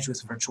to manage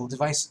with virtual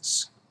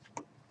devices.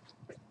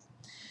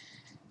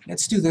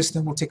 Let's do this,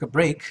 then we'll take a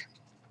break.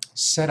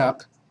 Set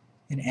up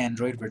an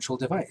Android virtual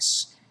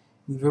device.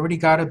 We've already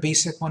got a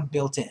basic one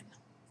built in,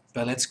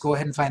 but let's go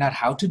ahead and find out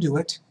how to do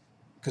it,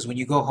 because when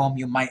you go home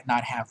you might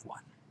not have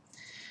one.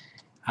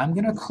 I'm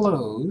going to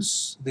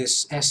close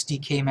this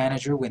SDK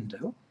Manager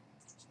window.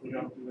 We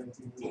don't do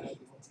anything with that?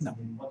 No. I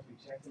mean, once we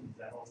check them, is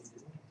that all we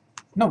do?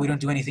 No, we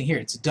don't do anything here.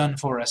 It's done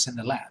for us in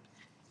the lab.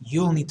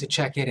 You'll need to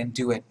check it and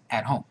do it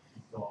at home.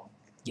 No.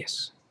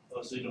 Yes.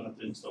 Oh, so you don't have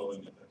to install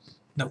any of this?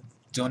 No,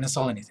 don't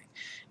install anything.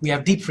 We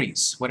have deep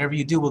freeze. Whatever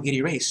you do will get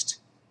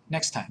erased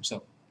next time,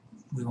 so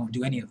we won't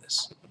do any of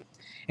this.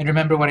 And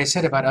remember what I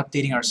said about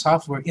updating our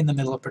software in the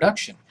middle of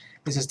production.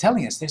 This is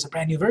telling us there's a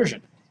brand new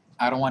version.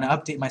 I don't want to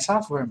update my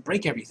software and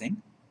break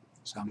everything,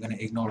 so I'm going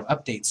to ignore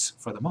updates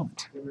for the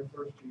moment. It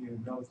refers to your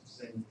notes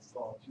saying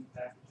install 2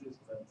 packages,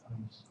 but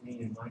me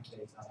in my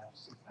case, I have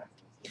 6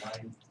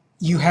 packages.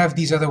 You have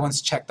these other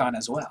ones checked on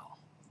as well.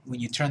 When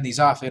you turn these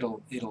off,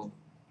 it'll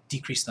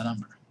decrease the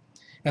number.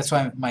 That's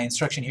why my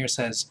instruction here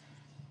says,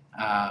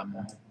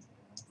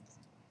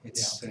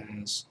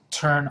 says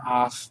turn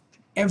off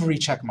every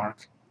check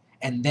mark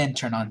and then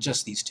turn on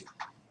just these 2.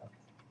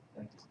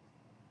 Thank you.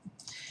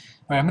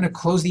 All right, I'm going to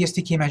close the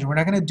SDK Manager. We're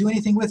not going to do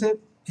anything with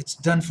it. It's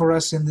done for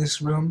us in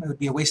this room. It would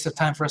be a waste of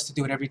time for us to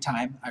do it every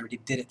time. I already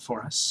did it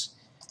for us.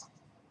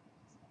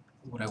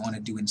 What I want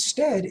to do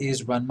instead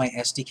is run my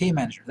SDK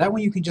Manager. That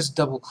one you can just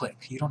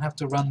double-click. You don't have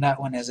to run that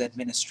one as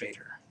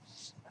administrator.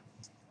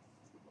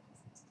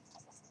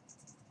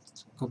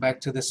 So go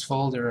back to this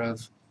folder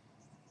of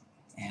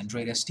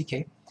Android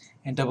SDK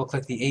and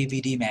double-click the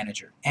AVD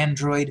Manager,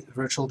 Android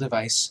Virtual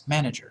Device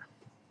Manager.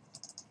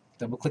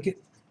 Double-click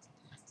it.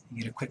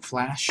 You get a quick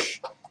flash,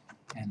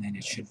 and then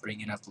it should bring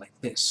it up like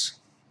this.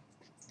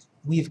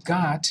 We've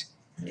got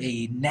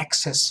a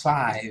Nexus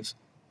 5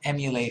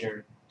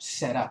 emulator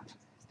set up.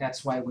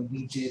 That's why when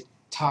we did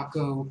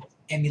Taco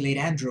Emulate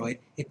Android,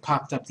 it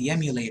popped up the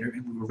emulator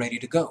and we were ready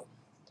to go.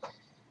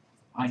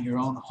 On your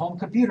own home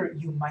computer,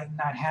 you might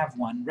not have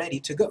one ready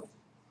to go.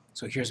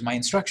 So here's my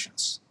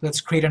instructions. Let's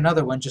create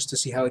another one just to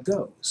see how it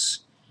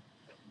goes.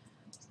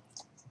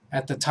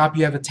 At the top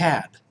you have a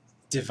tab,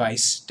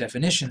 Device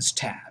Definitions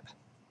tab.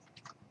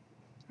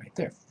 Right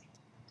there.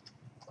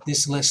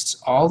 This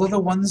lists all of the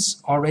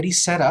ones already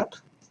set up.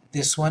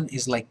 This one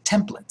is like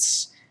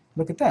templates.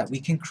 Look at that. We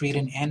can create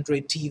an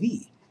Android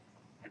TV,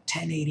 a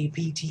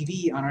 1080p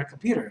TV on our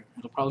computer.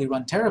 It'll probably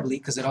run terribly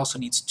because it also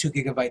needs 2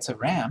 GB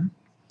of RAM.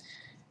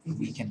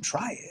 We can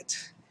try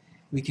it.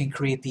 We can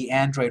create the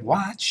Android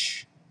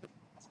Watch.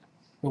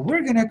 But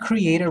we're going to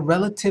create a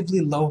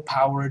relatively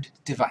low-powered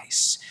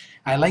device.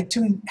 I like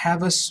to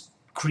have us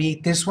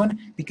create this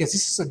one because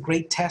this is a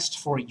great test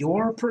for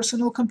your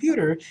personal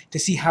computer to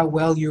see how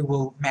well you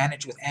will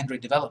manage with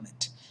Android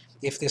development.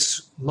 If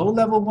this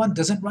low-level one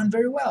doesn't run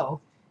very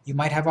well, you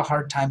might have a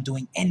hard time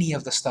doing any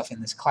of the stuff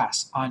in this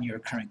class on your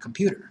current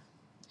computer.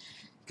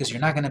 because you're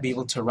not going to be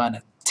able to run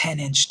a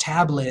 10-inch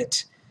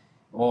tablet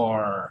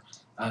or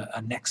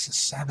a Nexus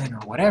 7 or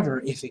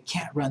whatever if it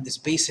can't run this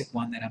basic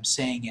one that I'm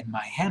saying in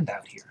my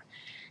handout here.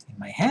 In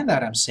my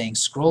handout, I'm saying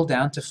scroll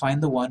down to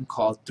find the one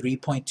called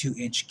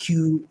 3.2-inch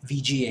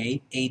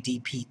QVGA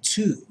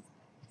ADP2.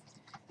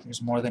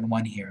 There's more than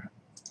one here.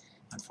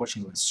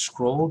 Unfortunately, let's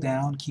scroll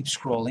down, keep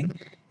scrolling,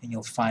 and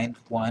you'll find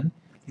one.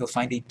 You'll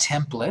find a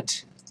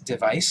template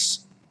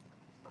device,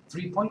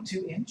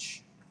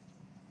 3.2-inch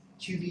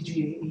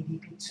QVGA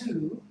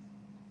ADP2,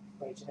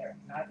 quite generic,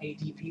 not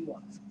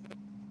ADP1.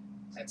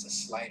 That's a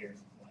slider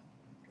one.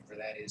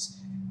 Whatever that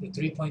is, the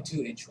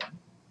 3.2-inch one.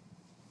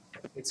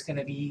 It's going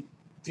to be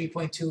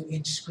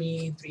 3.2-inch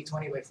screen,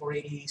 320 by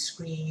 480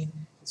 screen.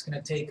 It's going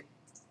to take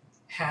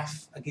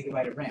half a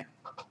gigabyte of RAM.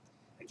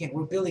 Again,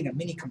 we're building a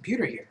mini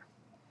computer here.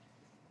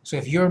 So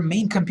if your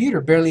main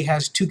computer barely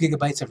has 2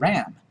 gigabytes of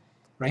RAM,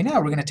 right now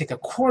we're going to take a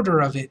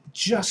quarter of it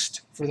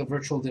just for the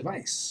virtual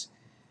device,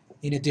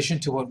 in addition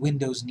to what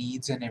Windows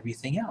needs and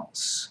everything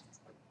else.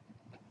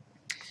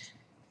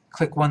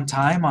 Click one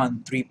time on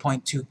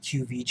 3.2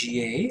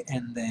 QVGA,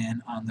 and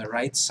then on the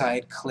right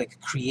side click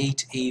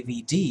Create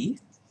AVD. You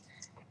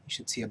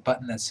should see a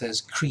button that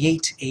says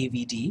Create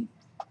AVD,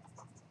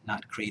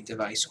 not Create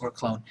Device or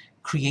Clone,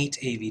 Create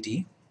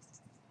AVD.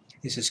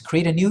 This is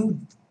create a new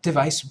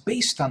device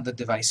based on the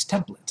device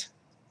template.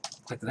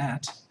 Click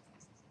that.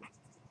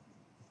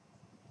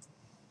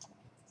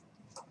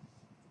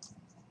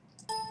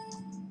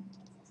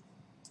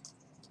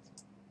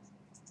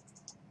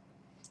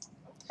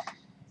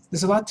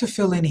 There's a lot to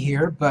fill in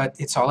here, but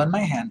it's all in my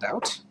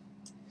handout.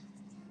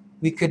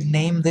 We could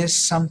name this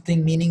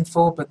something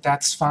meaningful, but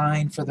that's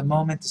fine for the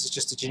moment. This is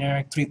just a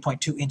generic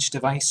 3.2-inch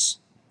device.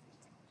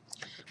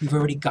 We've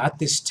already got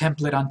this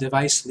template on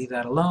device, leave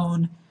that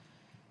alone.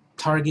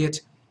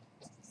 Target.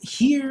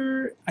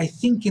 Here, I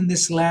think in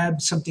this lab,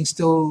 something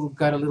still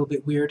got a little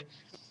bit weird.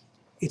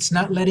 It's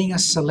not letting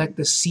us select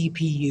the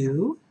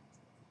CPU,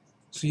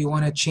 so you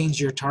want to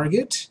change your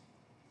target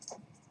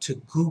to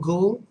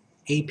Google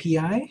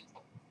API,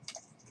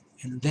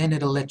 and then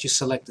it'll let you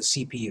select the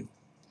CPU.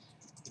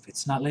 If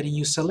it's not letting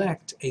you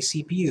select a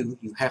CPU,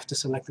 you have to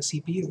select the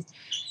CPU.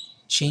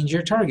 Change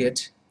your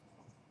target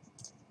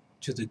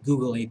to the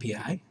Google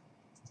API,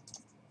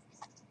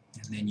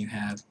 and then you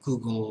have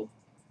Google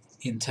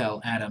Intel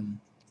Atom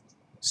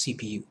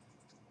CPU.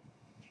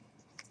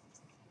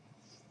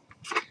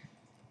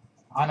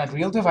 On a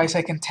real device,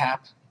 I can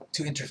tap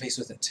to interface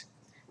with it.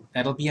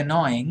 That'll be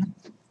annoying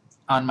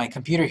on my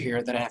computer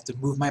here that I have to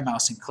move my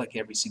mouse and click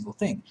every single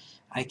thing.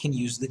 I can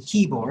use the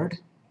keyboard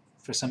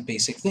for some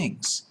basic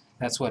things.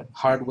 That's what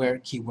hardware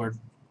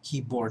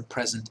keyboard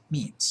present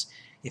means.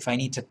 If I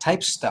need to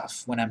type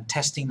stuff when I'm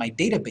testing my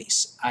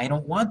database, I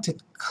don't want to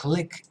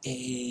click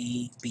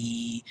A,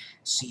 B,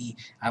 C.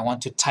 I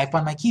want to type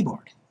on my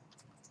keyboard.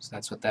 So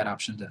that's what that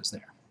option does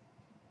there.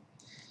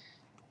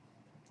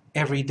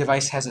 Every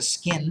device has a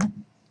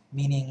skin,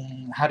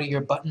 meaning how do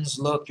your buttons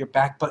look, your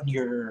back button,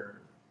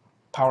 your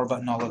power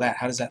button, all of that,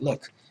 how does that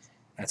look?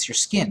 That's your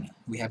skin.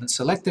 We haven't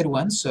selected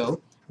one,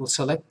 so we'll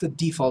select the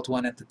default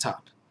one at the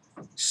top.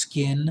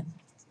 Skin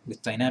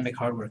with dynamic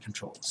hardware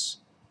controls.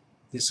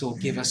 This will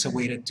give us a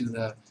way to do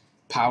the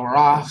power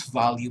off,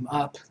 volume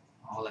up,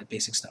 all that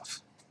basic stuff.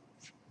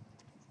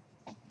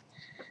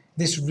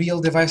 This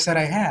real device that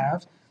I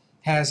have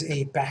has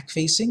a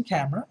back-facing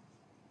camera,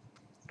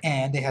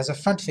 and it has a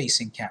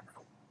front-facing camera.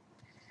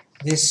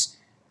 This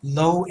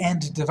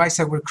low-end device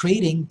that we're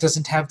creating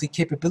doesn't have the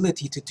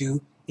capability to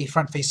do a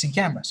front-facing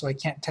camera, so I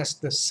can't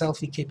test the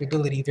selfie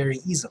capability very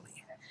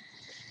easily.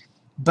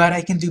 But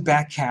I can do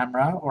back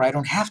camera, or I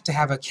don't have to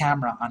have a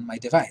camera on my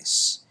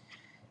device.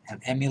 Have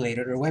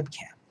emulated or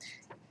webcam.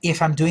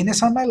 If I'm doing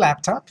this on my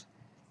laptop,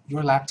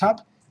 your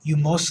laptop, you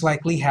most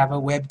likely have a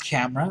web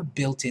camera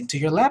built into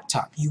your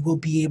laptop. You will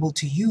be able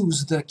to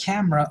use the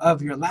camera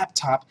of your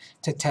laptop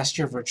to test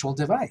your virtual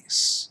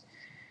device.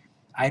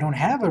 I don't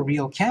have a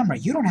real camera.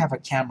 You don't have a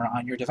camera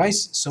on your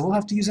device, so we'll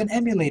have to use an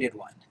emulated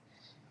one.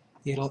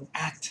 It'll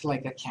act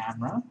like a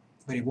camera,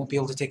 but it won't be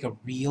able to take a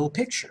real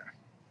picture.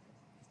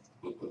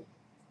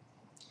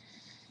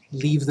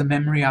 Leave the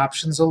memory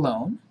options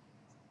alone.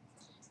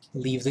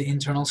 Leave the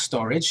internal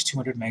storage,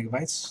 200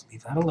 megabytes,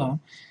 leave that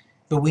alone.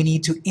 But we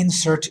need to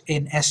insert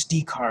an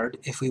SD card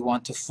if we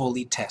want to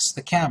fully test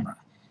the camera.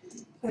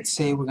 Let's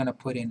say we're going to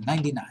put in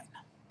 99.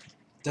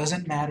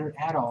 Doesn't matter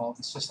at all,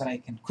 it's just that I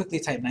can quickly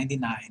type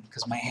 99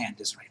 because my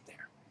hand is right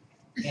there.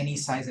 Any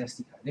size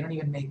SD card. They don't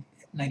even make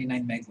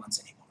 99 meg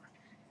ones anymore.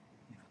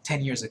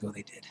 10 years ago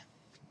they did.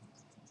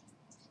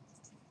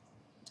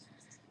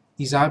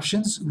 These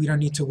options, we don't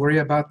need to worry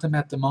about them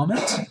at the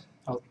moment.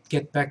 I'll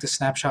get back to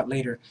snapshot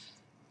later.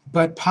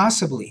 But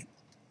possibly,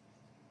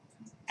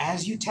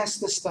 as you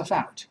test this stuff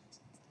out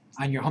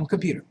on your home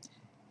computer,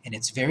 and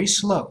it's very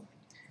slow,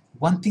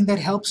 one thing that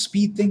helps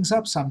speed things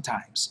up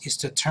sometimes is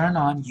to turn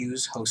on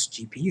Use Host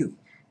GPU.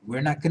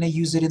 We're not going to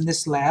use it in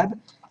this lab.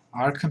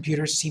 Our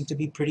computers seem to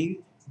be pretty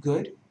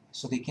good,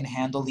 so they can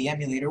handle the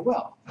emulator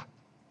well.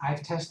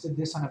 I've tested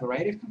this on a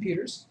variety of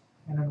computers.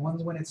 And then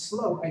when it's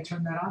slow, I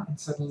turn that on and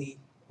suddenly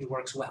it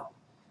works well.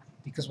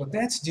 Because what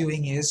that's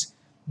doing is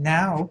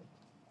now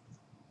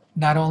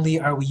not only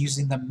are we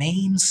using the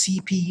main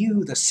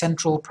CPU, the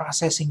central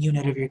processing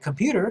unit of your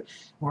computer,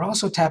 we're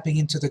also tapping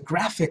into the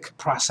graphic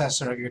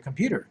processor of your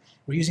computer.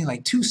 We're using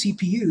like 2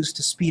 CPUs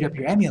to speed up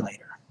your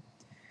emulator.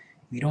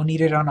 We don't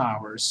need it on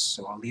ours,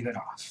 so I'll leave it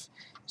off.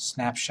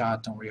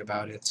 Snapshot, don't worry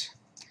about it.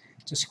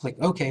 Just click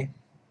OK.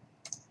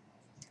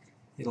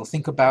 It'll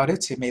think about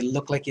it. It may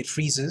look like it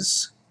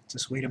freezes.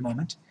 Just wait a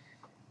moment.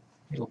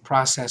 It'll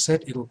process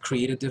it. It'll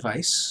create a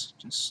device.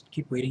 Just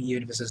keep waiting.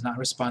 Even if it is not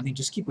responding,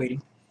 just keep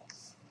waiting.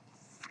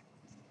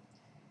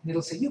 And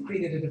it'll say, you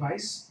created a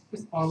device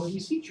with all of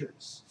these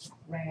features.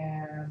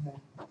 RAM,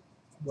 and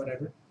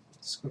whatever.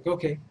 Just click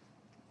OK.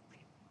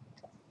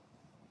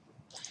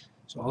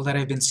 So all that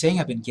I've been saying,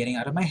 I've been getting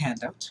out of my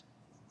handout.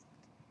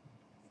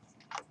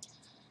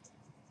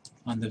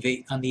 On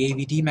the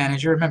AVD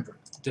manager, remember,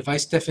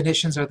 device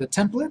definitions are the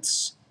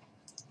templates,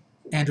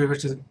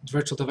 Android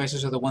virtual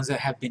devices are the ones that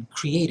have been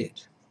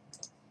created,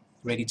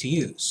 ready to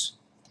use.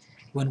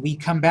 When we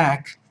come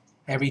back,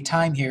 every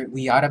time here,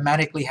 we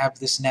automatically have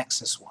this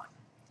Nexus one.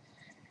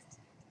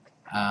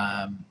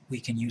 We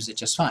can use it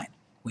just fine.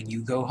 When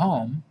you go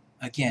home,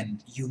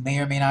 again, you may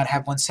or may not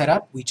have one set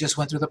up. We just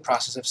went through the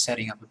process of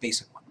setting up a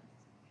basic one.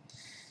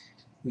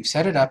 We've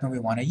set it up and we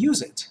want to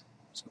use it.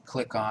 So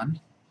click on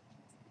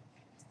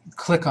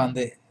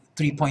the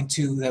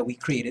 3.2 that we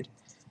created,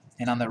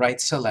 and on the right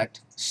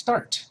select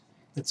Start.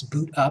 Let's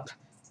boot up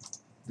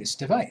this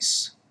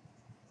device.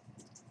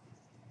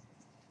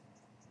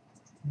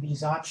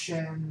 These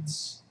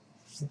options,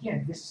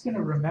 again, this is going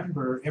to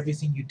remember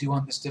everything you do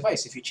on this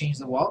device. If you change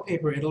the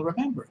wallpaper, it'll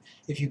remember.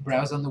 If you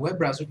browse on the web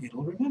browser,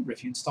 it'll remember.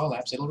 If you install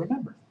apps, it'll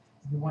remember.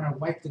 If you want to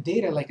wipe the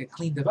data like a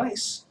clean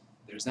device,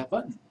 there's that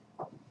button.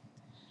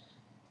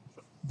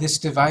 This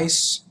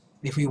device,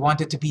 if we want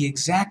it to be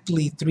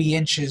exactly 3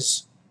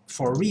 inches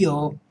for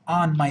real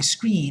on my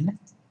screen,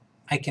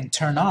 I can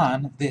turn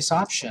on this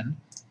option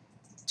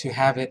to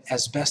have it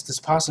as best as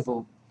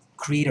possible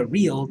create a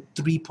real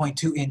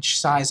 3.2 inch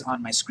size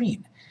on my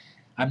screen.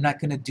 I'm not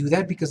going to do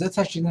that because that's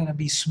actually going to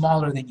be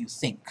smaller than you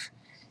think.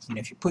 You know,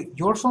 if you put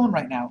your phone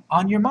right now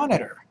on your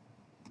monitor,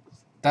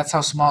 that's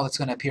how small it's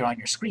going to appear on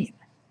your screen.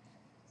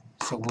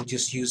 So we'll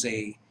just use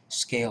a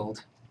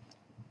scaled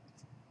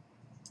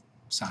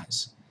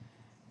size.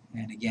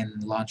 And again,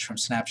 launch from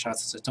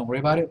snapshots. So don't worry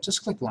about it.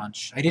 Just click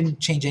launch. I didn't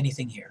change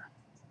anything here.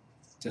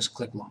 Just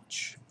click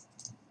launch.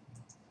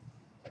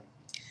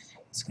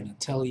 It's going to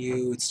tell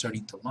you it's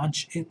starting to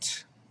launch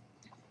it.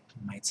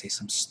 It might say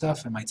some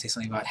stuff. It might say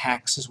something about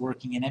hacks is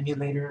working in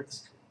emulator.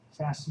 It's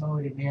fast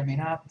mode. It may or may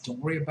not. Don't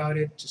worry about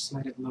it. Just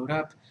let it load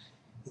up.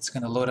 It's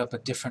going to load up a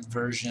different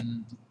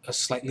version, a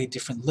slightly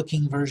different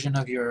looking version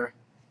of your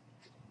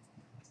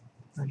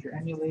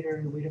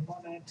emulator. Wait a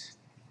moment.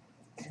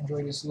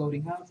 Android is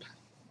loading up.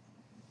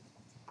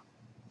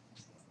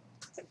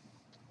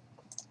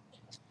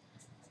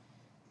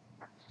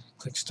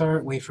 Click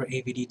Start, wait for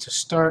AVD to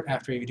start.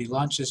 After AVD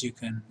launches, you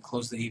can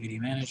close the AVD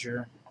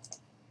manager.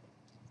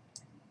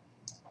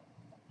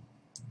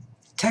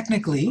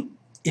 Technically,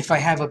 if I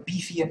have a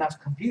beefy enough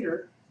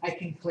computer, I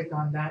can click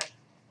on that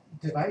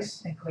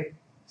device and click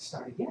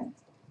Start again.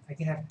 I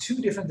can have 2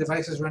 different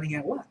devices running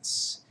at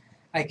once.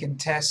 I can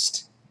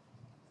test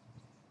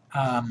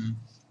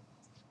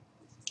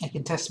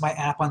my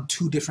app on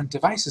 2 different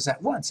devices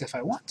at once if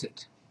I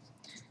wanted.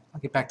 I'll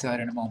get back to that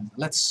in a moment.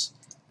 Let's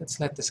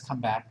let this come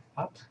back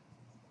up.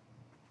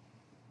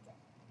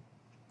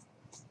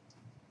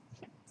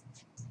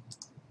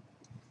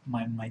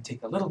 Mine might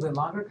take a little bit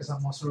longer because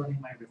I'm also running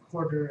my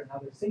recorder and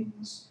other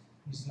things,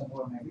 using up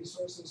more of my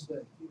resources,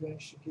 but you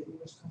guys should get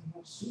yours coming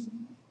up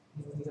soon.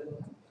 You need a little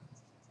help?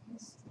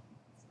 Yes.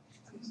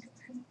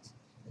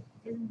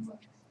 Didn't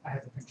work. I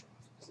have the printer off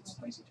because it's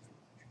noisy to read.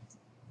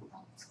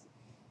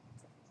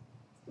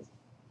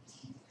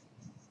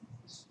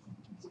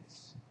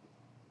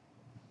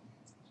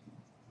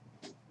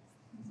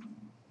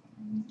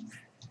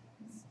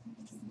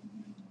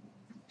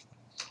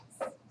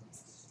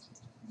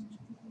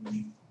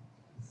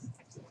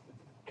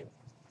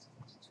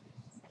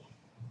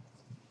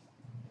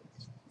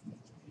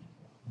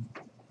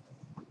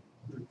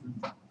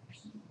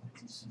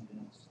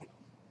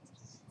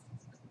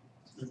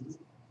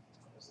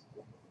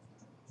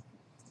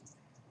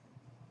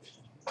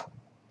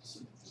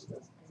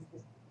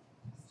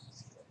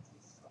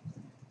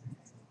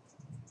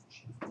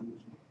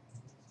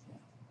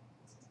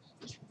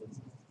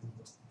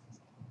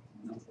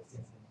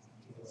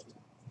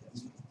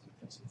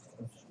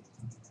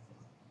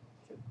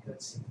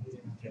 Let's see.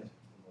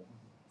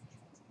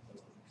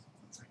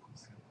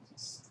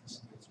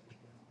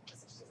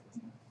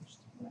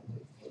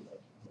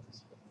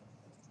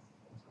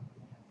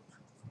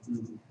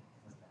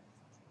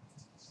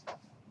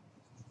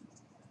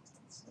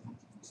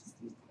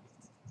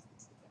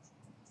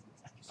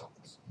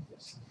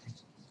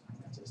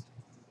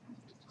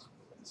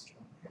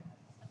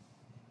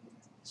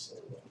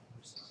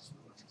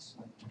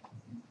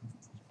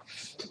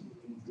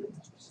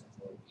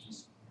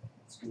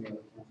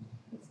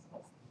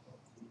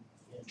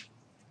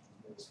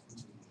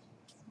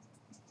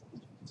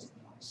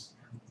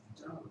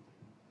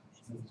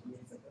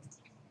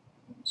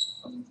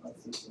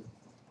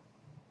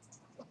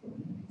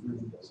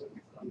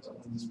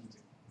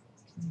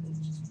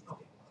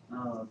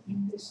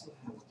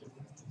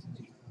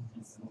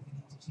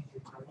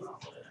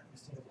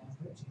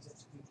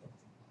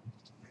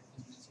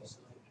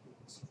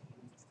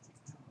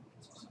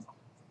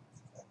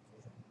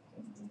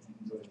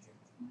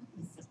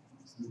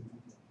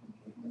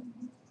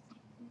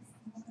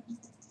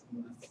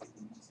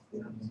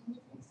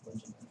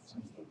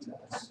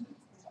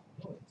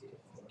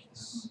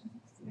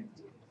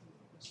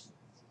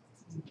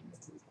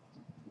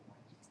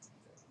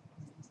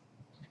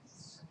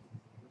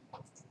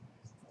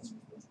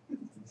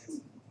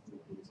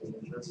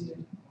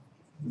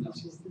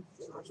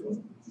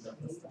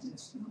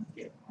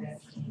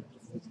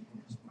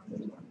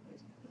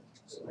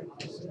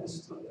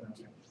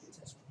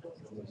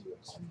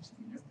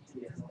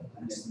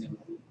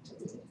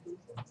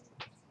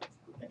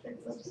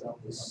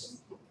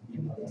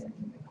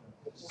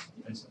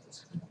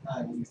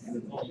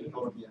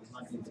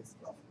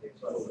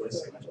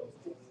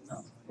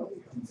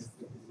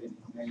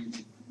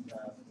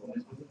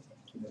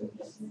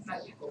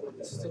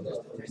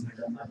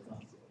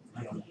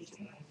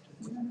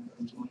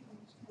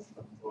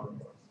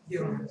 You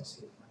don't have to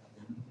see it.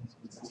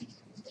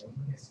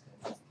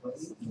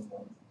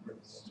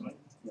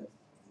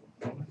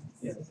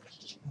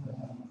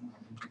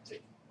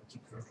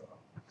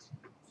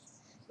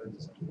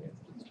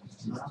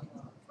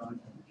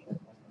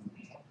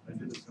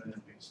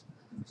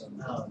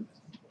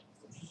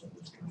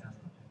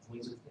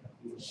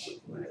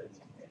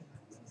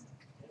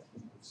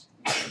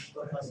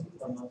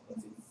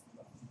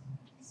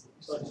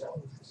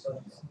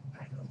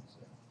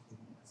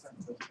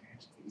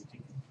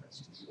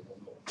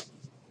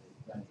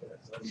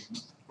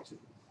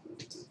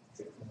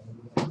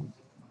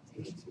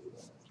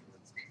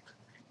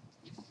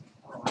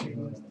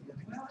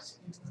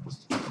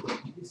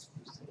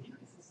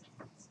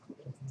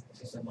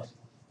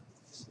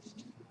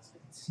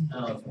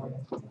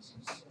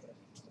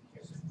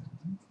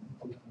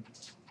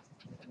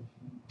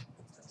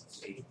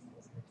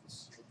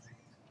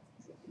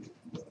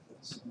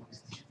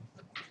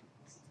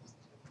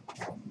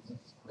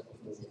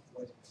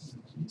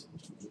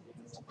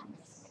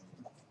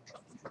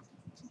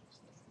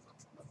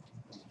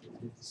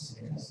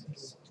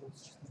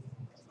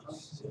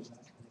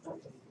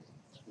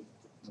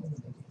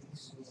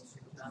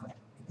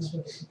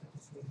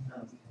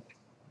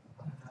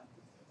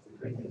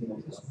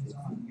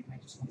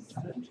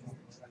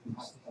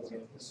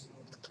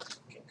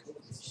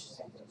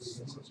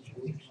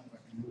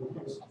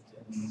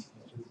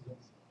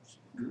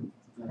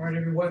 All right,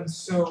 everyone.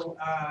 So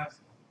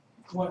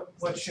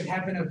what should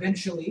happen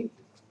eventually?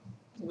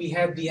 We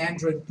have the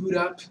Android boot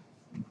up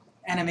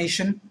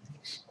animation,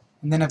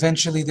 and then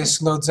eventually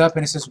this loads up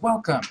and it says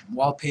welcome,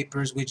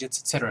 wallpapers, widgets,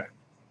 etc.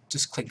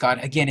 Just click got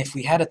it. Again, if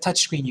we had a touch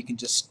screen, you can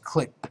just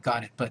click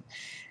got it, but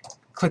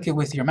click it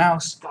with your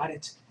mouse, got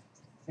it.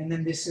 And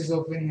then this is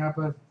opening up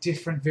a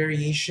different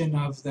variation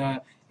of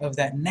that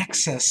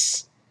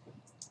Nexus,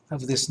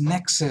 of this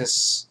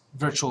Nexus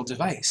virtual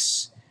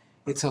device.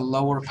 It's a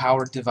lower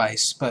powered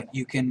device, but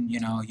you can, you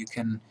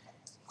can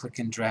click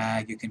and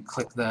drag, you can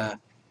click the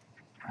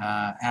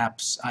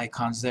apps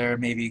icons there,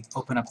 maybe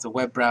open up the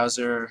web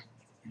browser,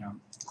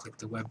 click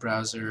the web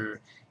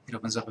browser, it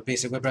opens up a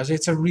basic web browser.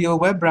 It's a real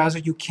web browser.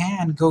 You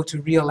can go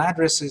to real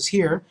addresses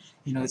here.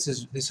 This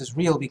is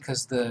real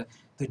because the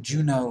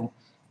Juno,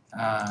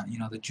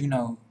 the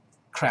Juno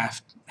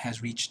craft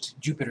has reached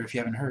Jupiter, if you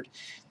haven't heard.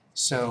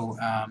 So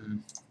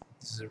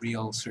this is a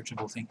real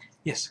searchable thing.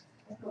 Yes?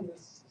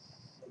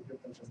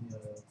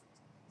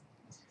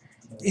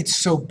 It's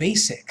so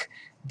basic.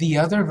 The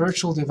other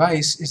virtual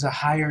device is a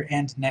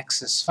higher-end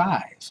Nexus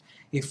 5.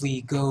 If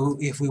we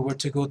were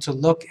to go to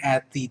look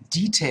at the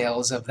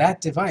details of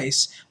that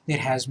device, it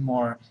has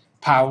more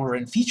power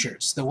and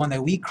features. The one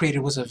that we created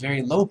was a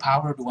very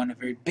low-powered one, a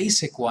very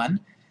basic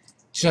one,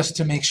 just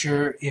to make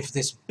sure if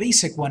this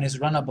basic one is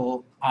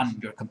runnable on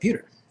your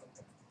computer.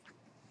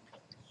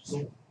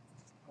 So,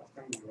 how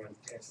come you run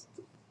tests?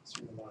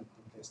 So you want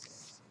to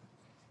test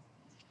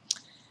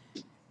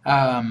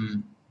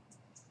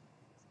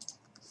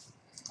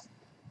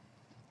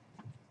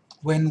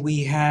when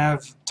we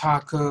have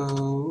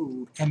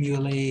Taco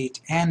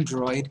emulate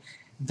Android,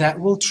 that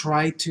will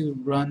try to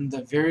run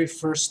the very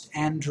first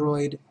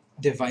Android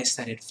device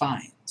that it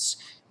finds.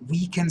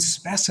 We can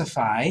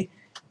specify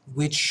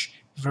which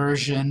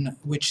version,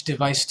 which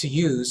device to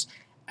use.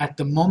 At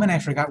the moment, I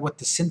forgot what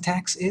the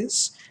syntax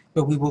is,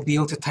 but we will be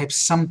able to type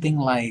something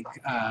like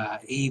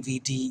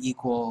AVD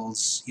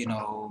equals,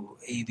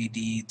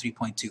 AVD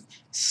 3.2,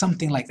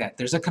 something like that.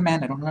 There's a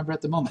command, I don't remember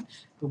at the moment,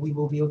 but we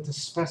will be able to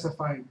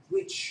specify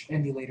which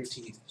emulator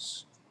to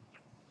use.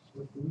 So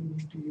do we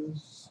need to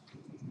use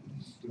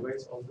this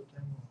device all the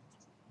time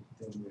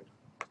or the emulator?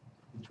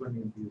 Which one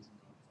will be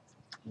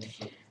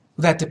using?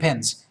 That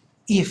depends.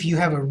 If you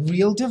have a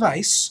real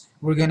device,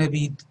 we're going to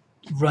be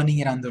running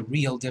it on the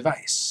real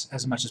device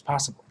as much as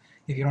possible.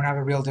 If you don't have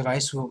a real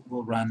device, we'll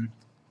run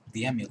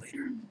the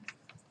emulator.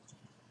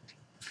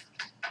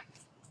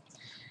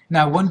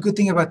 Now, one good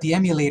thing about the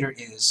emulator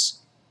is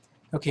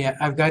Okay,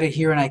 I've got it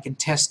here and I can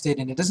test it,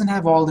 and it doesn't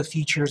have all the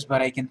features,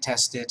 but I can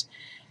test it.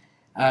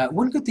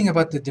 One good thing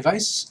about the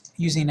device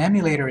using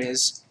emulator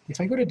is,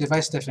 if I go to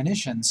device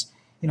definitions,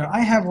 you know,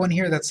 I have one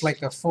here that's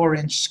like a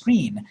 4-inch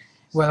screen.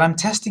 Well, I'm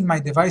testing my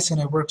device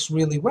and it works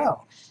really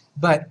well,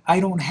 but I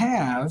don't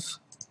have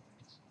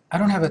a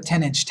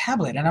 10-inch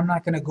tablet, and I'm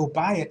not going to go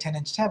buy a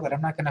 10-inch tablet.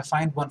 I'm not going to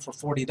find one for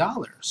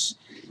 $40.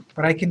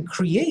 But I can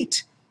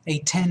create a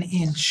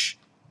 10-inch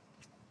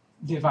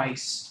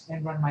device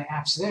and run my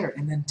apps there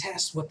and then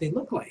test what they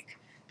look like.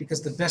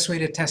 Because the best way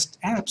to test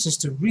apps is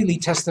to really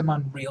test them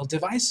on real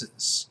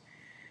devices.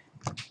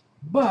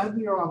 But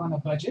we are all on a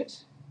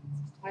budget.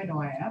 I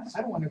know I am.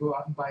 I don't want to go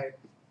out and buy a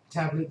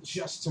tablet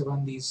just to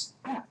run these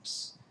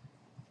apps.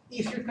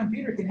 If your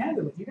computer can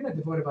handle it, you're going to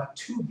devote about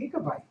 2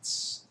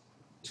 gigabytes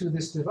to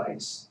this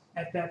device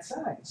at that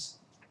size,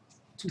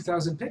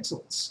 2,000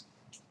 pixels.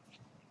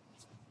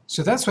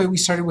 So that's why we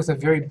started with a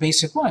very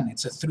basic one.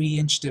 It's a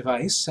 3-inch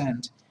device,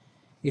 and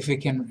if it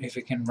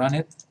can run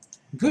it,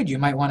 good. You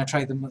might want to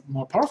try the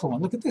more powerful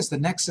one. Look at this. The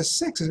Nexus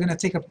 6 is going to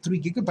take up 3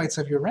 gigabytes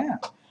of your RAM.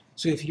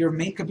 So if your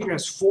main computer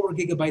has 4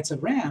 gigabytes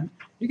of RAM,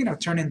 you're going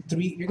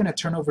to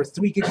turn over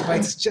 3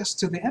 gigabytes just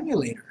to the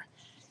emulator.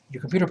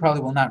 Your computer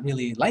probably will not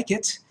really like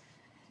it.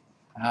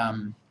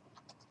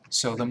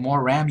 So the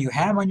more RAM you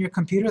have on your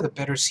computer, the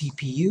better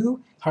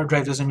CPU. Hard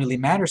drive doesn't really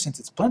matter since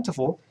it's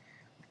plentiful.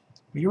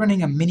 But you're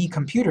running a mini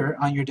computer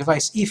on your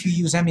device if you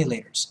use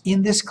emulators.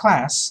 In this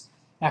class,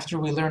 after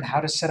we learn how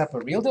to set up a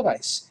real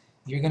device,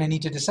 you're going to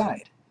need to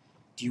decide.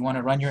 Do you want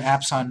to run your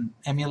apps on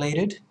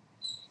emulated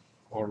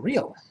or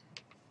real?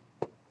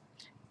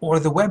 Or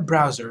the web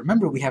browser.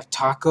 Remember, we have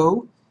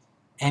Taco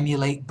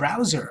Emulate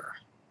Browser,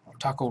 or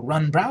Taco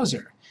Run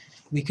Browser.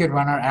 We could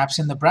run our apps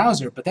in the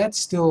browser, but that's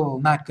still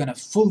not going to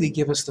fully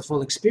give us the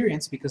full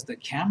experience because the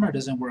camera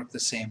doesn't work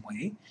the same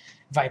way.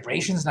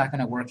 Vibration's not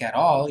going to work at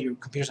all. Your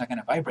computer's not going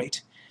to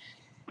vibrate.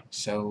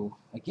 So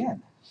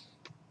again,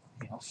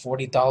 you know,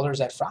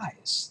 $40 at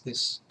Fry's,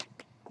 this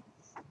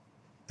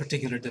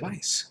particular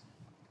device.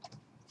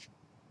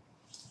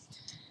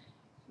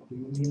 Do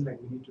you mean like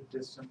we need to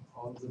test on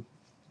all the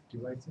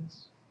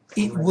devices?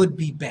 It would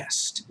be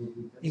best.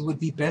 It would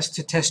be Be best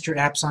to test your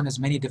apps on as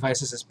many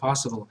devices as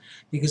possible,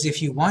 because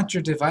if you want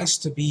your device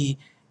to be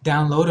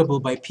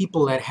downloadable by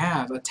people that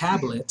have a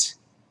tablet,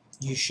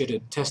 you should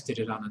have tested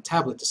it on a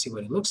tablet to see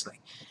what it looks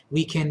like.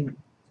 We can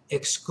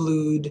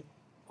exclude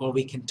or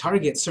we can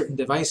target certain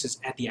devices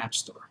at the App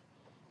Store.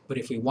 But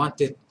if we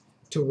want it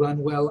to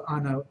run well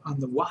on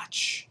the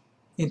Watch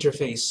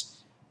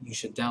interface, you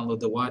should download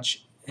the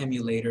Watch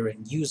emulator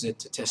and use it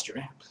to test your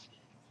app.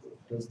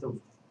 Does the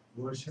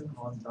version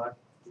on that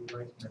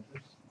device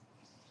matter?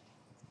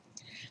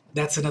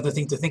 That's another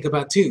thing to think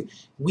about too.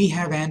 We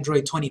have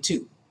Android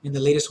 22, and the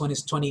latest one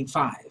is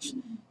 25.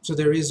 So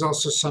there is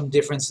also some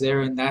difference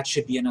there, and that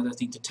should be another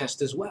thing to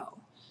test as well.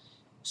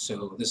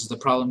 So this is the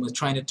problem with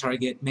trying to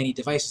target many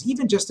devices,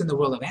 even just in the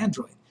world of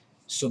Android.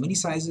 So many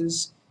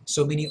sizes,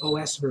 so many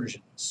OS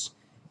versions.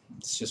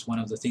 It's just one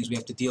of the things we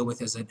have to deal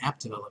with as an app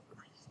developer.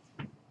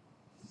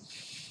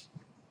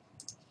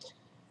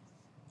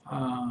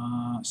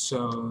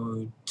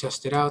 So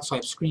test it out,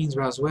 swipe screens,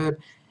 browse web,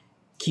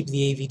 keep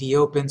the AVD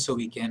open so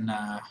we can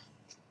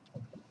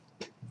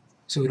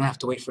so we don't have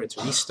to wait for it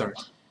to restart.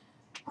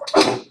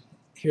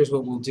 Here's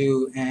what we'll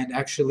do, and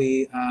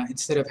actually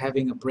instead of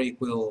having a break,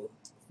 we'll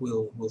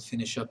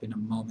finish up in a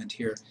moment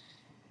here.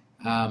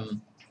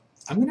 I'm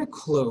gonna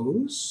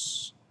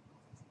close.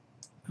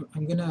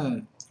 I'm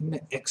gonna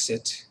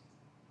exit.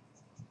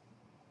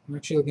 I'm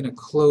actually gonna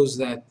close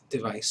that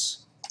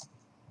device.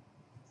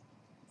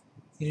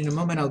 In a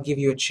moment, I'll give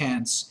you a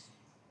chance.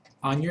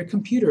 On your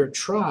computer,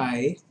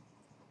 try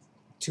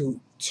to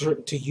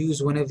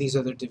use one of these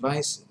other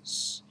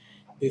devices.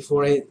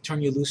 Before I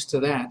turn you loose to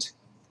that,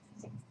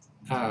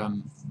 I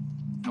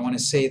want to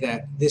say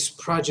that this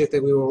project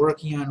that we were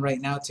working on right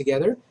now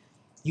together,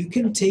 you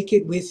can take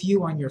it with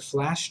you on your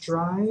flash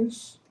drive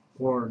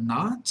or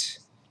not.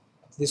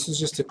 This is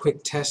just a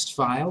quick test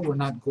file. We're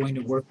not going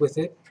to work with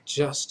it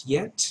just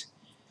yet.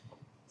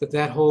 But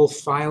that whole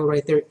file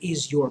right there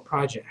is your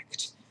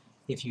project.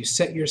 If you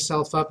set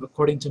yourself up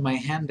according to my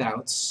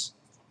handouts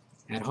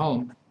at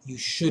home, you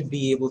should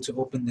be able to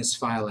open this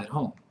file at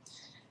home.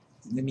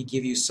 Let me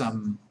give you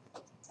some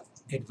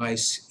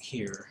advice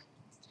here.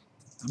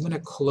 I'm going to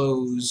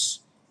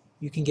close.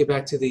 You can get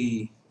back to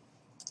the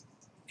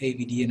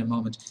AVD in a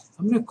moment.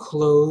 I'm going to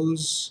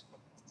close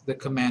the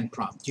command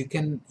prompt. You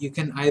can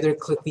either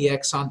click the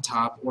X on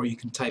top or you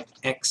can type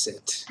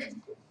exit.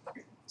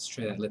 Let's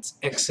try that. Let's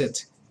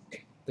exit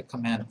the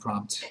command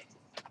prompt.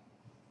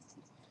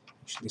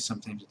 Actually,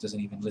 sometimes it doesn't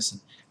even listen.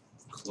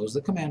 Close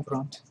the command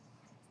prompt.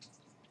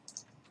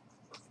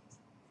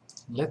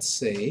 Let's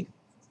say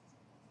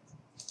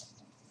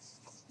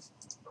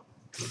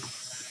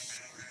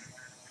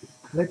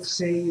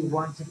you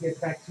want to get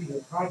back to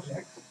your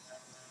project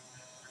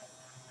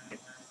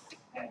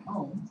at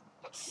home.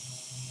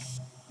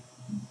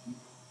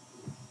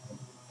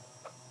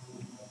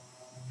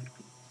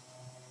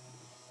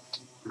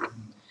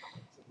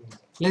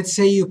 let's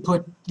say you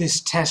put this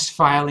test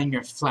file in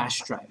your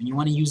flash drive and you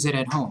want to use it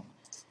at home.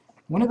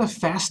 One of the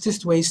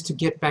fastest ways to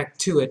get back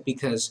to it,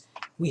 because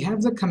we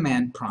have the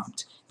command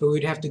prompt, but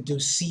we'd have to do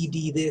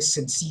cd this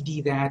and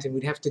cd that, and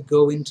we'd have to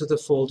go into the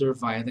folder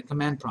via the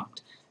command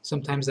prompt.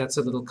 Sometimes that's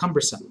a little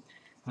cumbersome.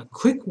 A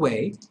quick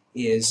way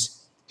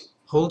is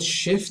hold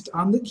Shift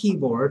on the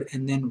keyboard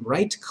and then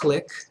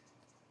right-click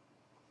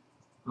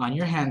on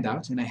your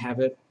handout, and I have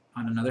it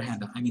on another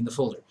handout, I mean the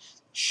folder.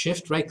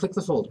 Shift, right-click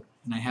the folder,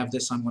 and I have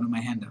this on one of my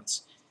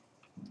handouts.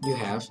 You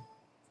have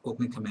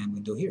Open Command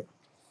Window here.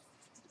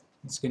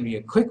 It's going to be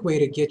a quick way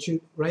to get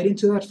you right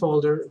into that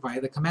folder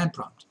via the command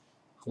prompt.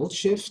 Hold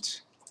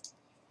Shift,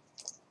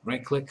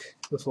 right-click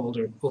the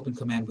folder, Open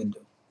Command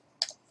Window.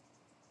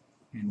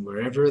 And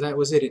wherever that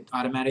was it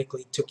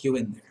automatically took you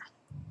in there.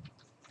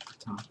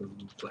 Top of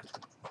the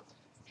platform.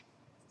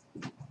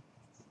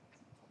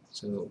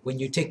 So when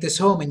you take this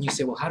home and you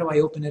say, well, how do I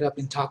open it up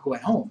in Taco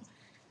at home?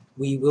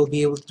 We will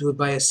be able to do it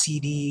by a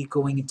CD,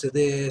 going into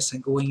this,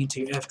 and going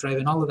into your F drive,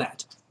 and all of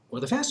that. Or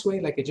the fast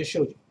way, like I just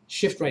showed you,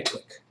 Shift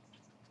right-click.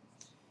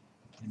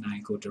 And I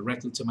go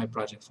directly to my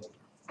project folder.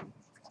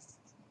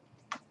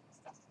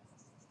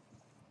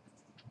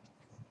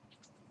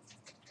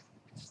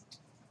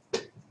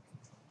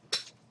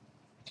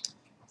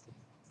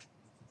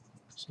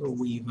 So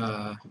we've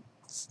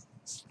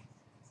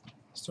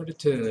started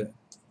to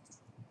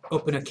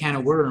open a can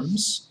of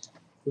worms.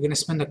 We're going to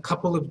spend a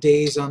couple of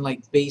days on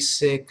like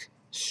basic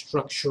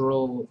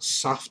structural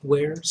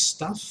software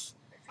stuff.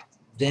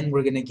 Then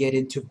we're going to get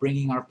into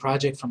bringing our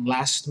project from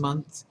last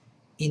month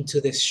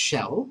into this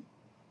shell,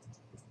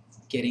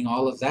 getting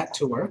all of that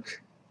to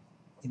work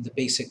in the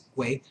basic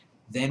way.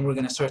 Then we're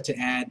going to start to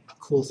add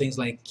cool things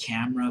like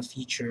camera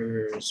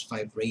features,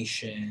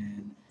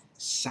 vibration,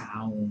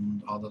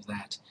 sound, all of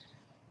that.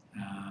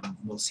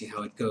 We'll see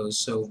how it goes.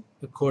 So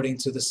according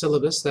to the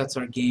syllabus, that's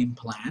our game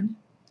plan.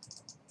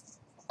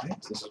 Right?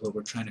 This is what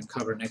we're trying to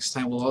cover. Next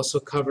time we'll also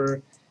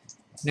cover,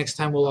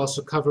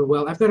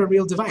 well, I've got a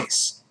real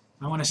device.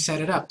 I want to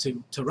set it up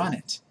to run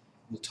it.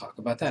 We'll talk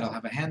about that. I'll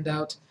have a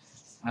handout.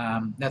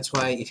 That's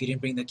why if you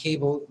didn't bring the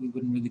cable, we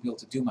wouldn't really be able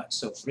to do much.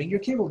 So bring your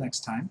cable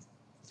next time.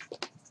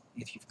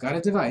 If you've got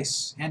a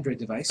device, Android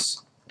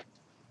device,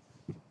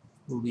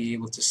 we'll be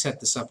able to set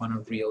this up on a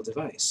real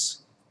device.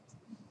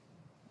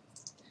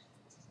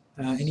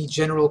 Any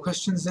general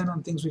questions then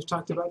on things we've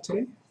talked about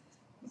today?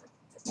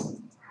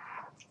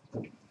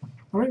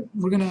 Alright,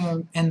 we're going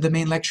to end the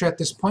main lecture at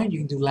this point. You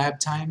can do lab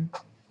time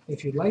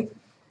if you'd like.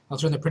 I'll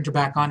turn the printer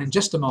back on in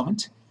just a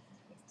moment.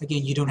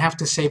 Again, you don't have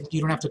to save,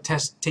 you don't have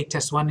to take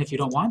test 1 if you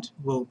don't want.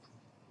 We'll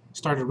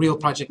start a real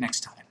project next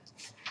time.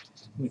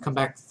 When we come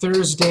back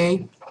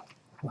Thursday,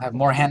 we'll have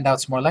more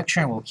handouts, more lecture,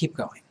 and we'll keep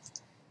going.